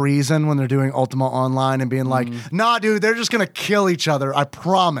voice of reason when they're doing Ultima Online and being like, nah, dude, they're just going to kill each other. I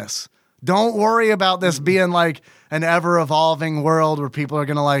promise. Don't worry about this being like an ever evolving world where people are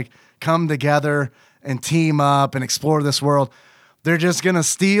going to like come together and team up and explore this world. They're just going to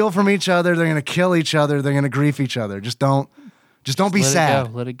steal from each other. They're going to kill each other. They're going to grief each other. Just don't be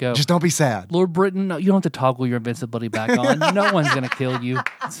sad. Let it go. Just don't be sad. Lord Britain, no, you don't have to toggle your invincibility back on. No one's going to kill you.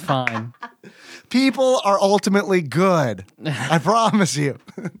 It's fine. People are ultimately good. I promise you.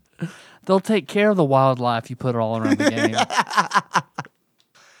 They'll take care of the wildlife you put all around the game.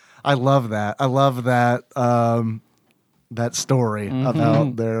 I love that. I love that that story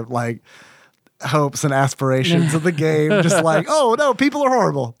about their like hopes and aspirations of the game. Just like, oh no, people are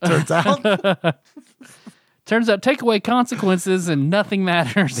horrible. Turns out take away consequences and nothing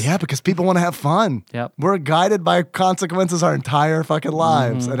matters. Yeah, because people want to have fun. Yep. We're guided by consequences our entire fucking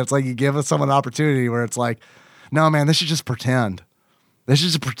lives. And it's like you give someone an opportunity where it's like, no, man, this is just pretend. This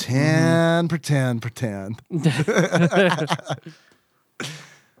is just pretend.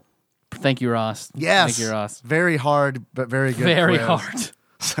 Thank you, Ross. Yes. Thank you, Ross. Very hard, but very good. Very quiz. hard.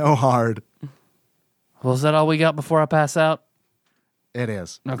 So hard. Well, is that all we got before I pass out? It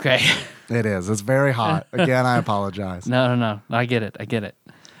is. Okay. It is. It's very hot. Again, I apologize. No. I get it.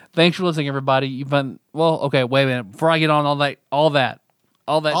 Thanks for listening, everybody. You've been okay. Wait a minute. Before I get on all that. All that?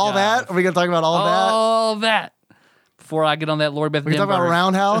 Are we gonna talk about all that? All that. Before I get on that Lori Beth. Are we talking about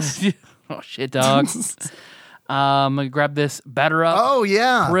Roundhouse? Oh shit, dog. I'm gonna grab this batter up. Oh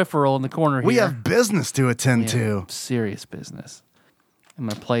yeah. Peripheral in the corner here. We have business to attend to. Serious business. I'm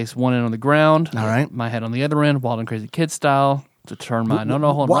gonna place one end on the ground. All right. My head on the other end, wild and crazy kid style, to turn my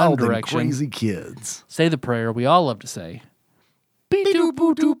no-no-hole in Wild random and direction. crazy kids. Say the prayer we all love to say. No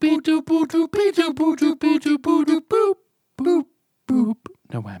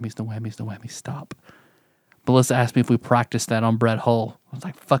whammies, stop. Melissa asked me if we practiced that on Brett Hull. I was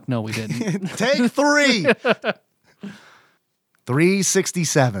like, fuck no, we didn't. Take 3.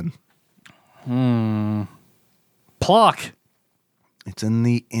 367. Pluck. It's in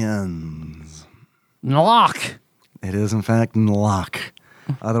the ends. Knock. It is, in fact, Nlock,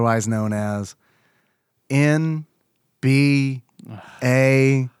 otherwise known as NBA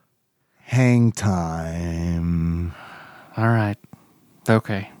Hang Time. All right.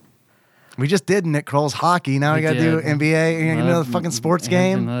 Okay. We just did Nick Kroll's hockey. Now we got to do NBA. Another fucking sports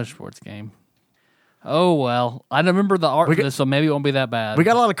game. Another sports game. Oh, well. I don't remember the art for this, so maybe it won't be that bad. We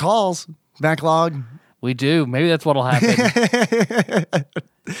got a lot of calls. Backlog. We do. Maybe that's what'll happen.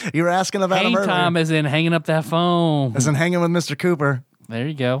 You were asking about him Hang earlier. time as in hanging up that phone. As in hanging with Mr. Cooper. There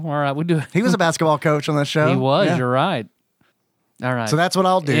you go. All right, we do it. He was a basketball coach on that show. He was. Yeah. You're right. All right. So that's what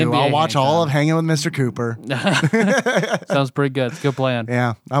I'll do. NBA I'll watch Hang all Time. of Hanging with Mr. Cooper. Sounds pretty good. It's a good plan.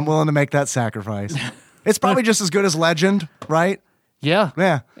 Yeah, I'm willing to make that sacrifice. It's probably just as good as Legend, right? Yeah.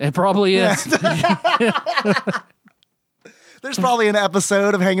 Yeah. It probably is. There's probably an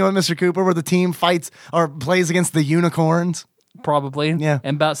episode of Hanging with Mr. Cooper where the team fights or plays against the unicorns. Probably. Yeah.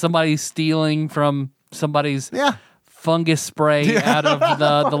 And about somebody stealing from somebody's Yeah. fungus spray out of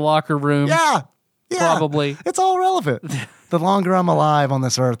the locker room. Yeah. Probably. It's all relevant. The longer I'm alive on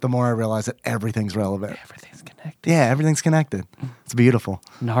this earth, the more I realize that everything's relevant. Everything's connected. Yeah, everything's connected. It's beautiful.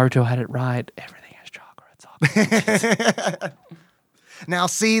 Naruto had it right. Everything has chakra. It's all good. Now,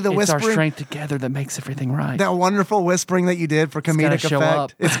 see the It's whispering. our strength together that makes everything right. That wonderful whispering that you did for comedic show effect.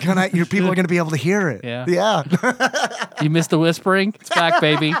 up. It's gonna. Your people are gonna be able to hear it. Yeah. Yeah. You missed the whispering? It's back,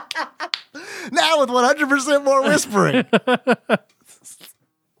 baby. Now with 100% more whispering.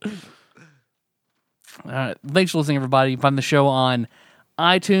 Thanks for listening, everybody. You can find the show on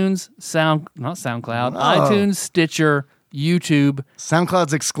iTunes, not SoundCloud, iTunes, Stitcher, YouTube.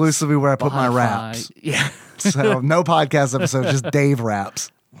 SoundCloud's exclusively where I put my Spotify. raps. Yeah. So no podcast episode, just Dave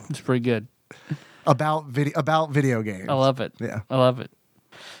raps It's pretty good. about video games. I love it. Yeah. I love it.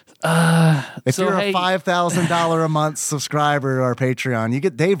 If So, you're hey- a $5,000 a month subscriber to our Patreon, you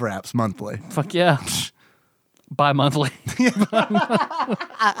get Dave raps monthly. Fuck yeah. Bi-monthly.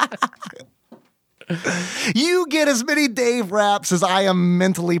 You get as many Dave raps as I am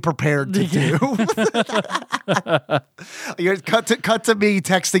mentally prepared to do. You're cut to me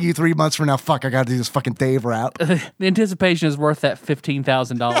texting you 3 months from now. Fuck, I got to do this fucking Dave rap. The anticipation is worth that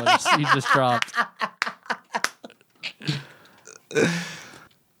 $15,000 you just dropped.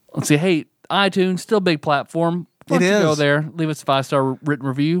 Let's see. Hey, iTunes, still a big platform. Why don't It you is. go there, leave us a 5-star written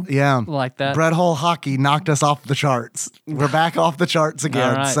review. Yeah, Like that. Bread Hole Hockey knocked us off the charts. We're back off the charts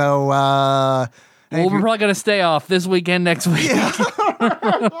again. All right. So, Well, we're probably going to stay off this weekend, next week.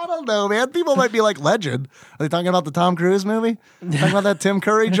 I don't know, man. People might be like, Legend. Are they talking about the Tom Cruise movie? Talking about that Tim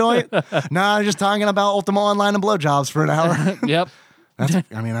Curry joint? No, I'm just talking about Ultima Online and blowjobs for an hour. Yep.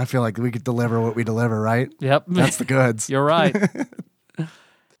 I feel like we could deliver what we deliver, right? Yep. That's the goods. You're right.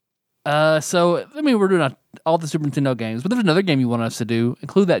 We're doing all the Super Nintendo games, but there's another game you want us to do.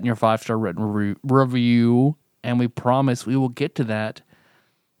 Include that in your 5-star written review, and we promise we will get to that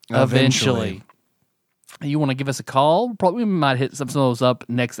eventually. You want to give us a call? Probably we might hit some of those up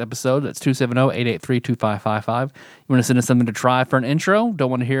next episode. That's 270-883-2555. You want to send us something to try for an intro? Don't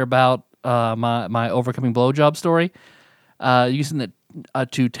want to hear about my overcoming blowjob story? You can send it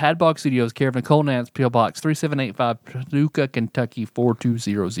to Tadbog Studios, care of Nicole Nance, P.O. Box 3785, Paducah, Kentucky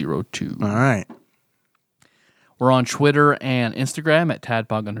 42002. All right. We're on Twitter and Instagram at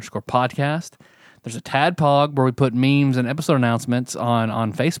Tadpog_podcast. There's a Tadpog where we put memes and episode announcements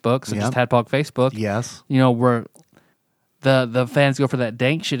on Facebook, so just Tadpog Facebook. Yes. You know, where the fans go for that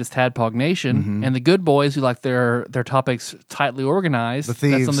dank shit is Tadpog Nation, and the good boys who like their topics tightly organized, The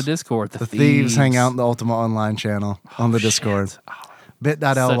thieves. that's on the Discord. The thieves hang out in the Ultima Online channel on the Discord. Such a good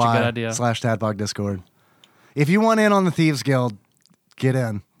idea. bit.ly/Tadpog Discord. If you want in on the Thieves Guild, get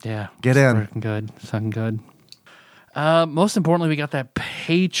in. Yeah. Get in. Freaking good. Fucking good. Most importantly, we got that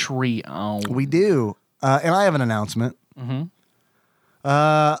Patreon. We do. And I have an announcement. Mm-hmm.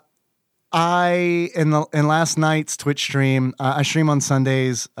 In last night's Twitch stream, I stream on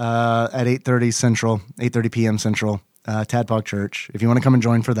Sundays at 8:30 p.m. Central, Tadpog Church, if you want to come and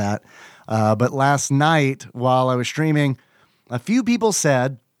join for that. But last night, while I was streaming, a few people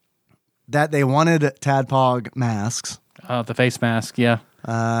said that they wanted Tadpog masks. The face mask, yeah.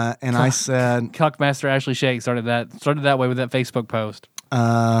 And I said, Cuckmaster Ashley Shake started that way with that Facebook post.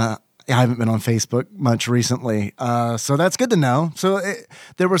 I haven't been on Facebook much recently, so that's good to know. So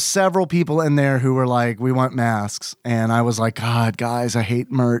there were several people in there who were like, we want masks. And I was like, God, guys, I hate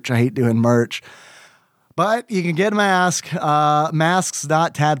merch. I hate doing merch. But you can get a mask.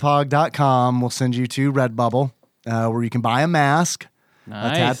 Masks.tadpog.com will send you to Redbubble, where you can buy a mask,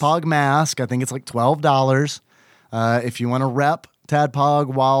 Nice. a Tadpog mask. I think it's like $12. If you want to rep Tadpog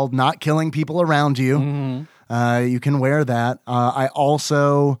while not killing people around you, you can wear that. I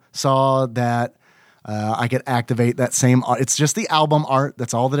also saw that I could activate that same art. It's just the album art.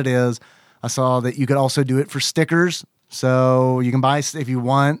 That's all that it is. I saw that you could also do it for stickers. So you can buy, if you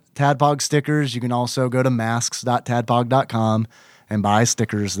want Tadpog stickers, you can also go to masks.tadpog.com and buy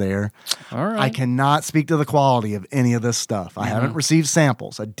stickers there. All right. I cannot speak to the quality of any of this stuff. I haven't received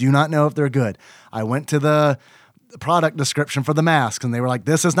samples. I do not know if they're good. I went to the product description for the masks and they were like,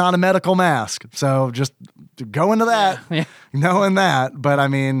 this is not a medical mask. So just go into that, knowing that. But I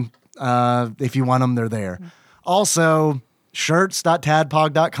mean, if you want them, they're there. Also,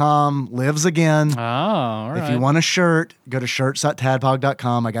 shirts.tadpog.com lives again. Oh, all right. If you want a shirt, go to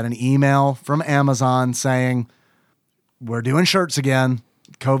shirts.tadpog.com. I got an email from Amazon saying, we're doing shirts again.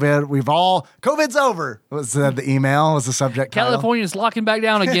 COVID's over. Was the email, was the subject title. California's locking back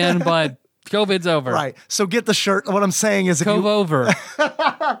down again, but COVID's over. Right. So get the shirt. What I'm saying is, Over.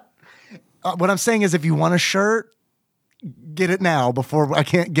 what I'm saying is, if you want a shirt, get it now before I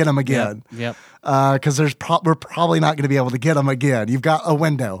can't get them again. Yep. Because we're probably not going to be able to get them again. You've got a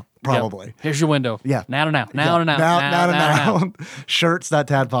window, probably. Yep. Here's your window. Yeah. Now. Now.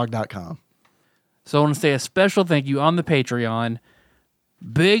 Shirts.tadpog.com. So I want to say a special thank you on the Patreon.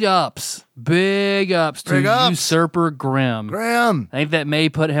 Big ups to Usurper Grimm. Graham. I think that may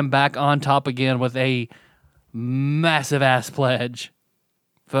put him back on top again with a massive ass pledge.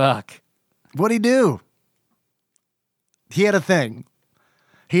 Fuck. What'd he do? He had a thing.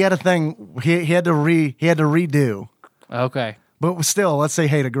 He had to redo. Okay. But still, let's say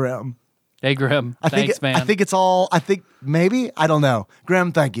hey to Grim. Hey, Grim. Thanks, man. I think it's all. I think maybe I don't know.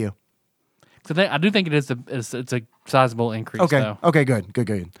 Grim, thank you. So I do think it's a sizable increase. Okay. Though. Okay.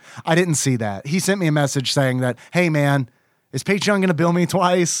 Good. I didn't see that. He sent me a message saying that, hey man, is Patreon going to bill me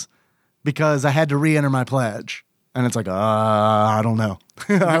twice because I had to re-enter my pledge? And it's like, I don't know.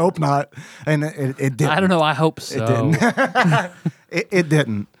 I hope not. And it didn't. I don't know. I hope so. It didn't. it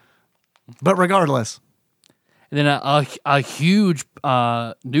didn't. But regardless. And then a huge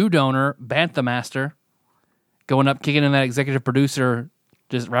new donor, Banthamaster, going up, kicking in that executive producer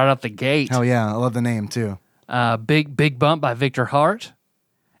just right out the gate. Hell yeah. I love the name too. Big bump by Victor Hart.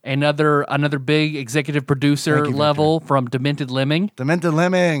 Another big executive producer level from Demented Lemming. Demented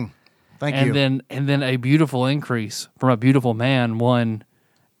Lemming. Thank you. And then a beautiful increase from a beautiful man, one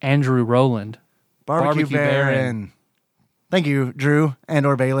Andrew Rowland. Barbecue Baron. Thank you, Drew and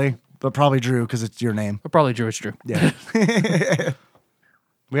or Bailey. But probably Drew because it's your name. But probably Drew, it's Drew. Yeah.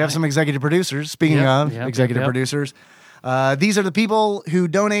 We have some executive producers. Speaking of executive producers, these are the people who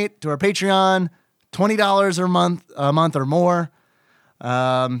donate to our Patreon, $20 a month or more.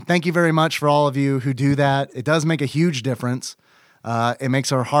 Thank you very much for all of you who do that. It does make a huge difference. It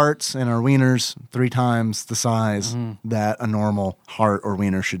makes our hearts and our wieners 3 times the size that a normal heart or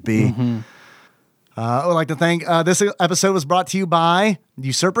wiener should be. I would like to thank, this episode was brought to you by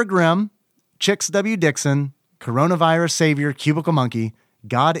Usurper Grimm, Chicks W. Dixon, Coronavirus Savior Cubicle Monkey,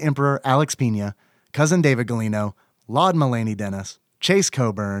 God Emperor Alex Pena, Cousin David Galino, Laud Mulaney Dennis, Chase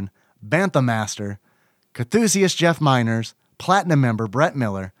Coburn, Banthamaster, Cthusiast Jeff Miners, Platinum member Brett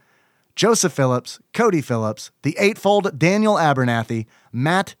Miller, Joseph Phillips, Cody Phillips, the Eightfold Daniel Abernathy,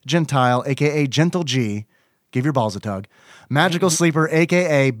 Matt Gentile, a.k.a. Gentle G, give your balls a tug, Magical Sleeper,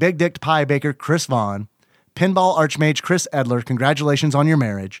 a.k.a. Big Dicked Pie Baker Chris Vaughn, Pinball Archmage Chris Edler, congratulations on your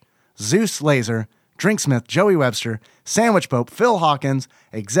marriage, Zeus Laser, Drinksmith Joey Webster, Sandwich Pope Phil Hawkins,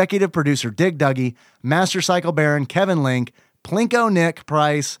 Executive Producer Dig Dougie, Master Cycle Baron Kevin Link, Plinko Nick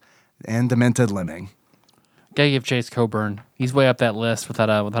Price, and Demented Lemming. Gotta give Chase Coburn. He's way up that list without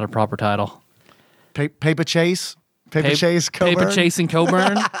a proper title. Paper Chase? Chase Coburn? Paper Chasing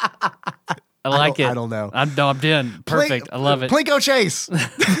Coburn? I like it. I don't know. I'm done. Perfect. I love it. Plinko Chase.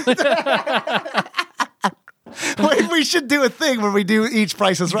 We should do a thing where we do each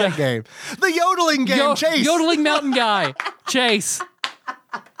Price is Right game. The yodeling game, Chase. Yodeling mountain guy, Chase.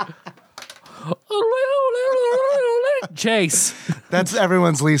 Chase. That's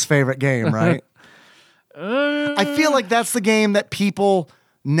everyone's least favorite game, right? I feel like that's the game that people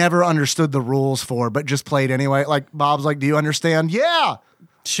never understood the rules for, but just played anyway. Like Bob's like, do you understand? Yeah.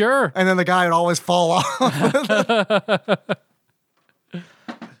 Sure. And then the guy would always fall off.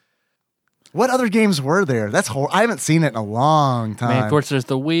 What other games were there? That's I haven't seen it in a long time. Man, of course, there's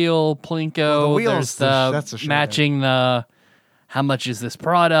the wheel, Plinko. Well, the wheel's there's the matching the how much is this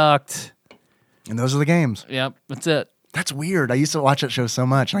product. And those are the games. Yep, that's it. That's weird. I used to watch that show so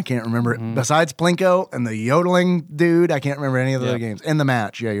much, and I can't remember it. Besides Plinko and the yodeling dude, I can't remember any of the other games. In the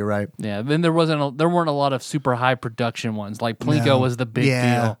match, yeah, you're right. Yeah, then there weren't a lot of super high production ones. Like Plinko was the big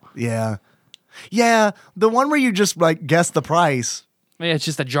deal. Yeah. The one where you just like guess the price. Yeah, it's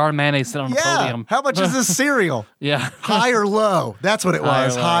just a jar of mayonnaise sitting on a podium. How much is this cereal? Yeah. High or low? That's what it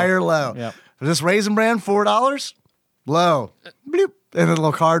was. High or low. Yep. Is this Raisin Bran $4? Low. Bloop. And then a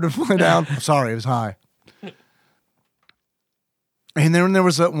little card would fly down. Sorry, it was high. And then there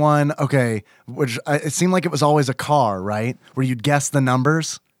was that one, which it seemed like it was always a car, right? Where you'd guess the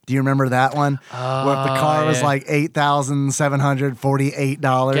numbers. Do you remember that one? Where if the car was like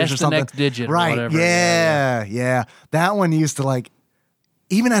 $8,748 or Guess something. the next digit or right. whatever. Yeah. That one used to like,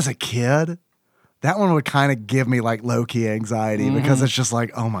 even as a kid, that one would kind of give me like low-key anxiety because it's just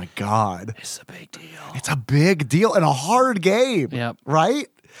like, oh my God. It's a big deal. It's a big deal and a hard game. Yep. Right?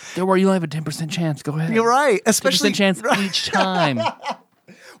 Don't worry, you only have a 10% chance. Go ahead. You're right. Especially 10% chance each time.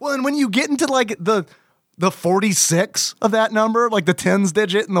 Well, and when you get into like the 46 of that number, like the 10s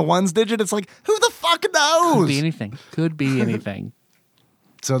digit and the 1s digit, it's like, who the fuck knows? Could be anything.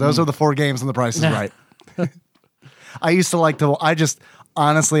 So those are the 4 games on The Price is Right. I used to like to,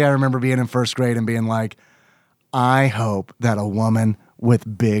 honestly, I remember being in first grade and being like, I hope that a woman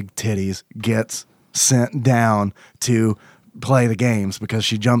with big titties gets sent down to play the games because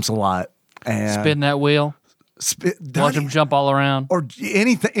she jumps a lot. And Spin that wheel. Watch them jump all around. Or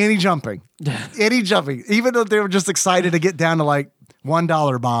any jumping. Any jumping. Even though they were just excited to get down to like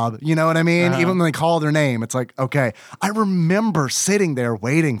 $1, Bob. You know what I mean? Even when they call their name, it's like, okay. I remember sitting there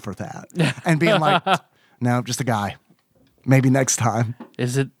waiting for that and being like, no, just a guy. Maybe next time.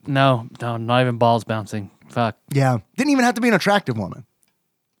 Is it? No, not even balls bouncing. Fuck. Yeah. Didn't even have to be an attractive woman.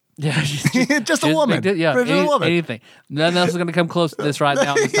 Yeah, Just a woman. Yeah, Just a woman. anything. Nothing else is going to come close to this right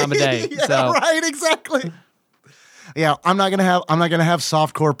now at this time of day. Yeah, so right, exactly. Yeah, I'm not gonna have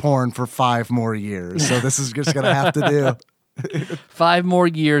softcore porn for 5 more years. So this is just gonna have to do. 5 more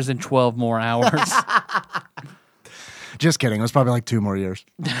years and 12 more hours. Just kidding. It was probably like 2 more years.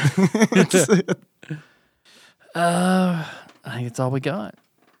 I think it's all we got.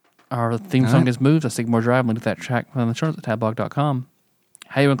 Our theme song is moved. Let's take more drive. Link to that track on the show notes at tadblog.com.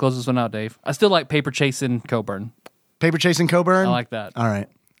 How you want to close this one out, Dave? I still like Paper Chasing Coburn. Paper Chasing Coburn? I like that. All right.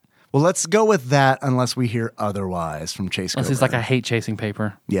 Well, let's go with that unless we hear otherwise from Chase Coburn. It's like I hate chasing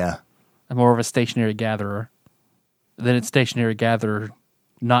paper. Yeah. I'm more of a stationary gatherer. Then it's stationary gatherer,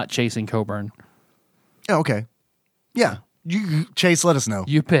 not chasing Coburn. Oh, okay. Yeah. Chase, let us know.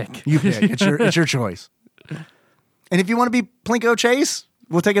 You pick. You pick. It's your choice. And if you want to be Plinko Chase,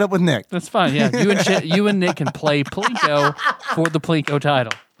 we'll take it up with Nick. That's fine. Yeah, you and Nick can play Plinko for the Plinko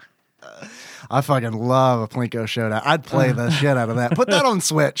title. I fucking love a Plinko showdown. I'd play the shit out of that. Put that on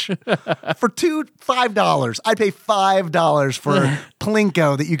Switch for $5. I'd pay $5 for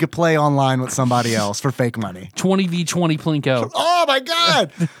Plinko that you could play online with somebody else for fake money. 20v20 Plinko. Oh my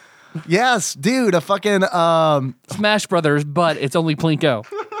god! Yes, dude. A fucking Smash Brothers, but it's only Plinko.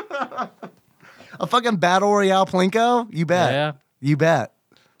 a fucking battle royale Plinko. You bet. Yeah. You bet.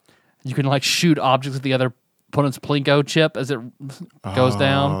 You can like shoot objects with the other opponent's Plinko chip as it goes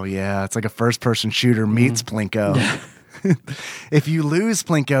down. Oh yeah, it's like a first-person shooter meets Plinko. If you lose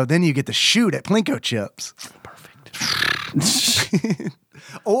Plinko, then you get to shoot at Plinko chips. Perfect.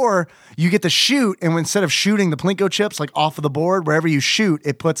 Or you get to shoot, and instead of shooting the Plinko chips like off of the board, wherever you shoot,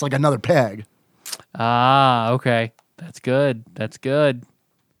 it puts like another peg. Ah, okay. That's good. That's good.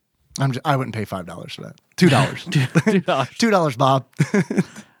 I wouldn't pay $5 for that. $2. $2. $2, Bob.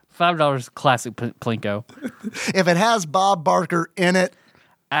 $5 classic Plinko. If it has Bob Barker in it,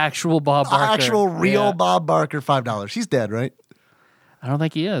 Actual Bob Barker. actual real Yeah. Bob Barker, $5. He's dead, right? I don't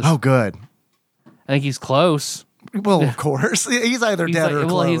think he is. Oh, good. I think he's close. Well, of course. He's either dead or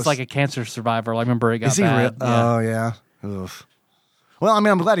close. He's like a cancer survivor. I remember it got Is he bad. real? Yeah. Oh, yeah. Oof. Well, I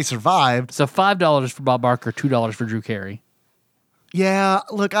mean, I'm glad he survived. So $5 for Bob Barker, $2 for Drew Carey. Yeah,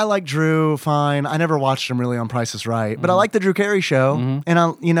 look, I like Drew fine. I never watched him really on Price is Right, but I like the Drew Carey show.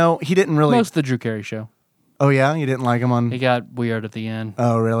 And he didn't really. Most of the Drew Carey show. Oh yeah, you didn't like him on. It got weird at the end.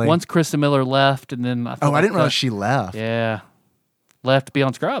 Oh really? Once Krista Miller left, and then I didn't realize she left. Yeah, left to be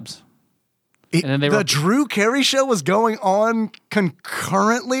on Scrubs. And then the Drew Carey show was going on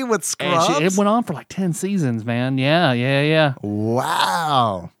concurrently with Scrubs. And it went on for like 10 seasons, man. Yeah.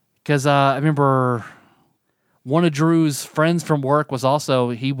 Wow. Because I remember one of Drew's friends from work was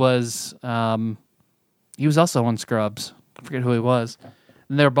also also on Scrubs. I forget who he was.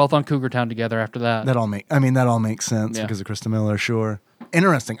 And they were both on Cougar Town together after that. That all makes sense Yeah. because of Krista Miller. Sure.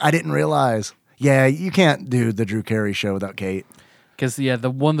 Interesting. I didn't realize. Yeah, you can't do the Drew Carey show without Kate. Because the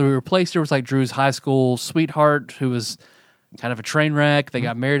one that we replaced her was like Drew's high school sweetheart, who was kind of a train wreck. They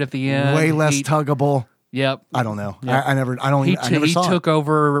got married at the end. Way less tuggable. Yep. I don't know. Yep. I never He saw took it.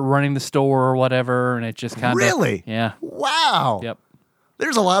 over running the store or whatever, and it just kind of Really? Yeah. Wow. Yep.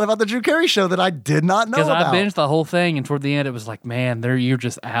 There's a lot about the Drew Carey show that I did not know Because I about. binged the whole thing, and toward the end, it was like, man, you're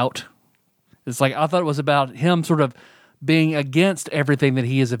just out. It's like I thought it was about him sort of being against everything that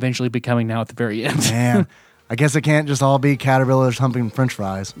he is eventually becoming now at the very end. Man, I guess it can't just all be caterpillars humping French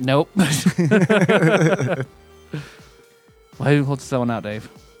fries. Nope. Well, let's that one out, Dave.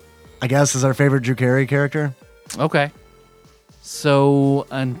 I guess is our favorite Drew Carey character. Okay. So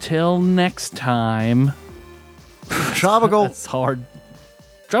until next time, Tropical. that's hard.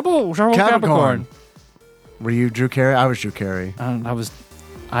 Trouble Capricorn. Capricorn. Were you Drew Carey? I was Drew Carey. I was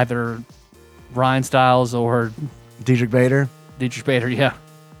either Ryan Stiles or Dietrich Bader. Dietrich Bader. Yeah,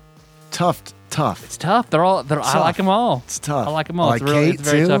 Tough. it's tough. I like them all. It's tough. I like them all. I like it's Kate, it's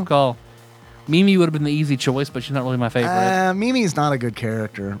a very too. tough call. Mimi would have been the easy choice, but she's not really my favorite. Mimi's not a good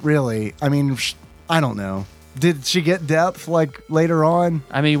character, really. I mean, I don't know. Did she get depth like later on?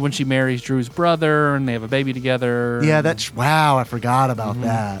 I mean, when she marries Drew's brother and they have a baby together. Yeah, wow. I forgot about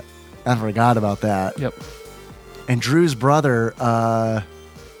that. I forgot about that. Yep. And Drew's brother, God,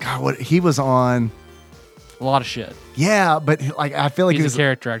 what he was on. A lot of shit. Yeah, but like I feel like He's he was a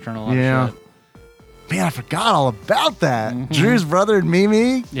character actor on a lot Yeah. of shit. Man, I forgot all about that. Drew's brother and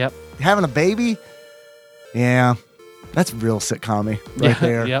Mimi Yep. having a baby. Yeah, that's real sitcom-y right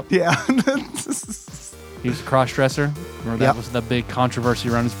there. Yep. Yeah. He was a cross-dresser. Remember that Yep. was the big controversy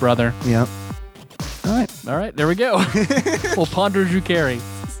around his brother. Yep. All right, there we go. We'll ponder Drew Carey.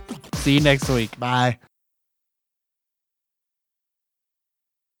 See you next week. Bye.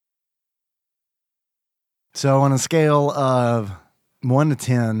 So on a scale of 1 to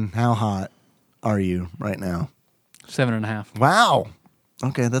 10, how hot are you right now? 7.5. Wow.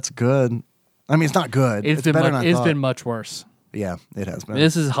 Okay, that's good. I mean, it's not good. It's better than I It's thought. been much worse. Yeah, it has been.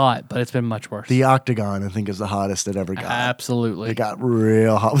 This is hot, but it's been much worse. The octagon, I think, is the hottest it ever got. Absolutely. It got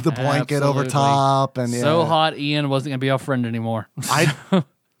real hot with the blanket over Absolutely. top. And So hot, Ian wasn't going to be our friend anymore.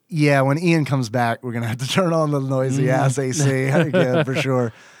 Yeah, when Ian comes back, we're going to have to turn on the noisy ass AC again for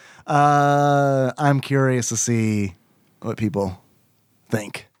sure. I'm curious to see what people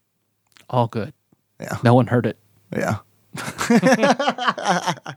think. All good. Yeah. No one heard it. Yeah.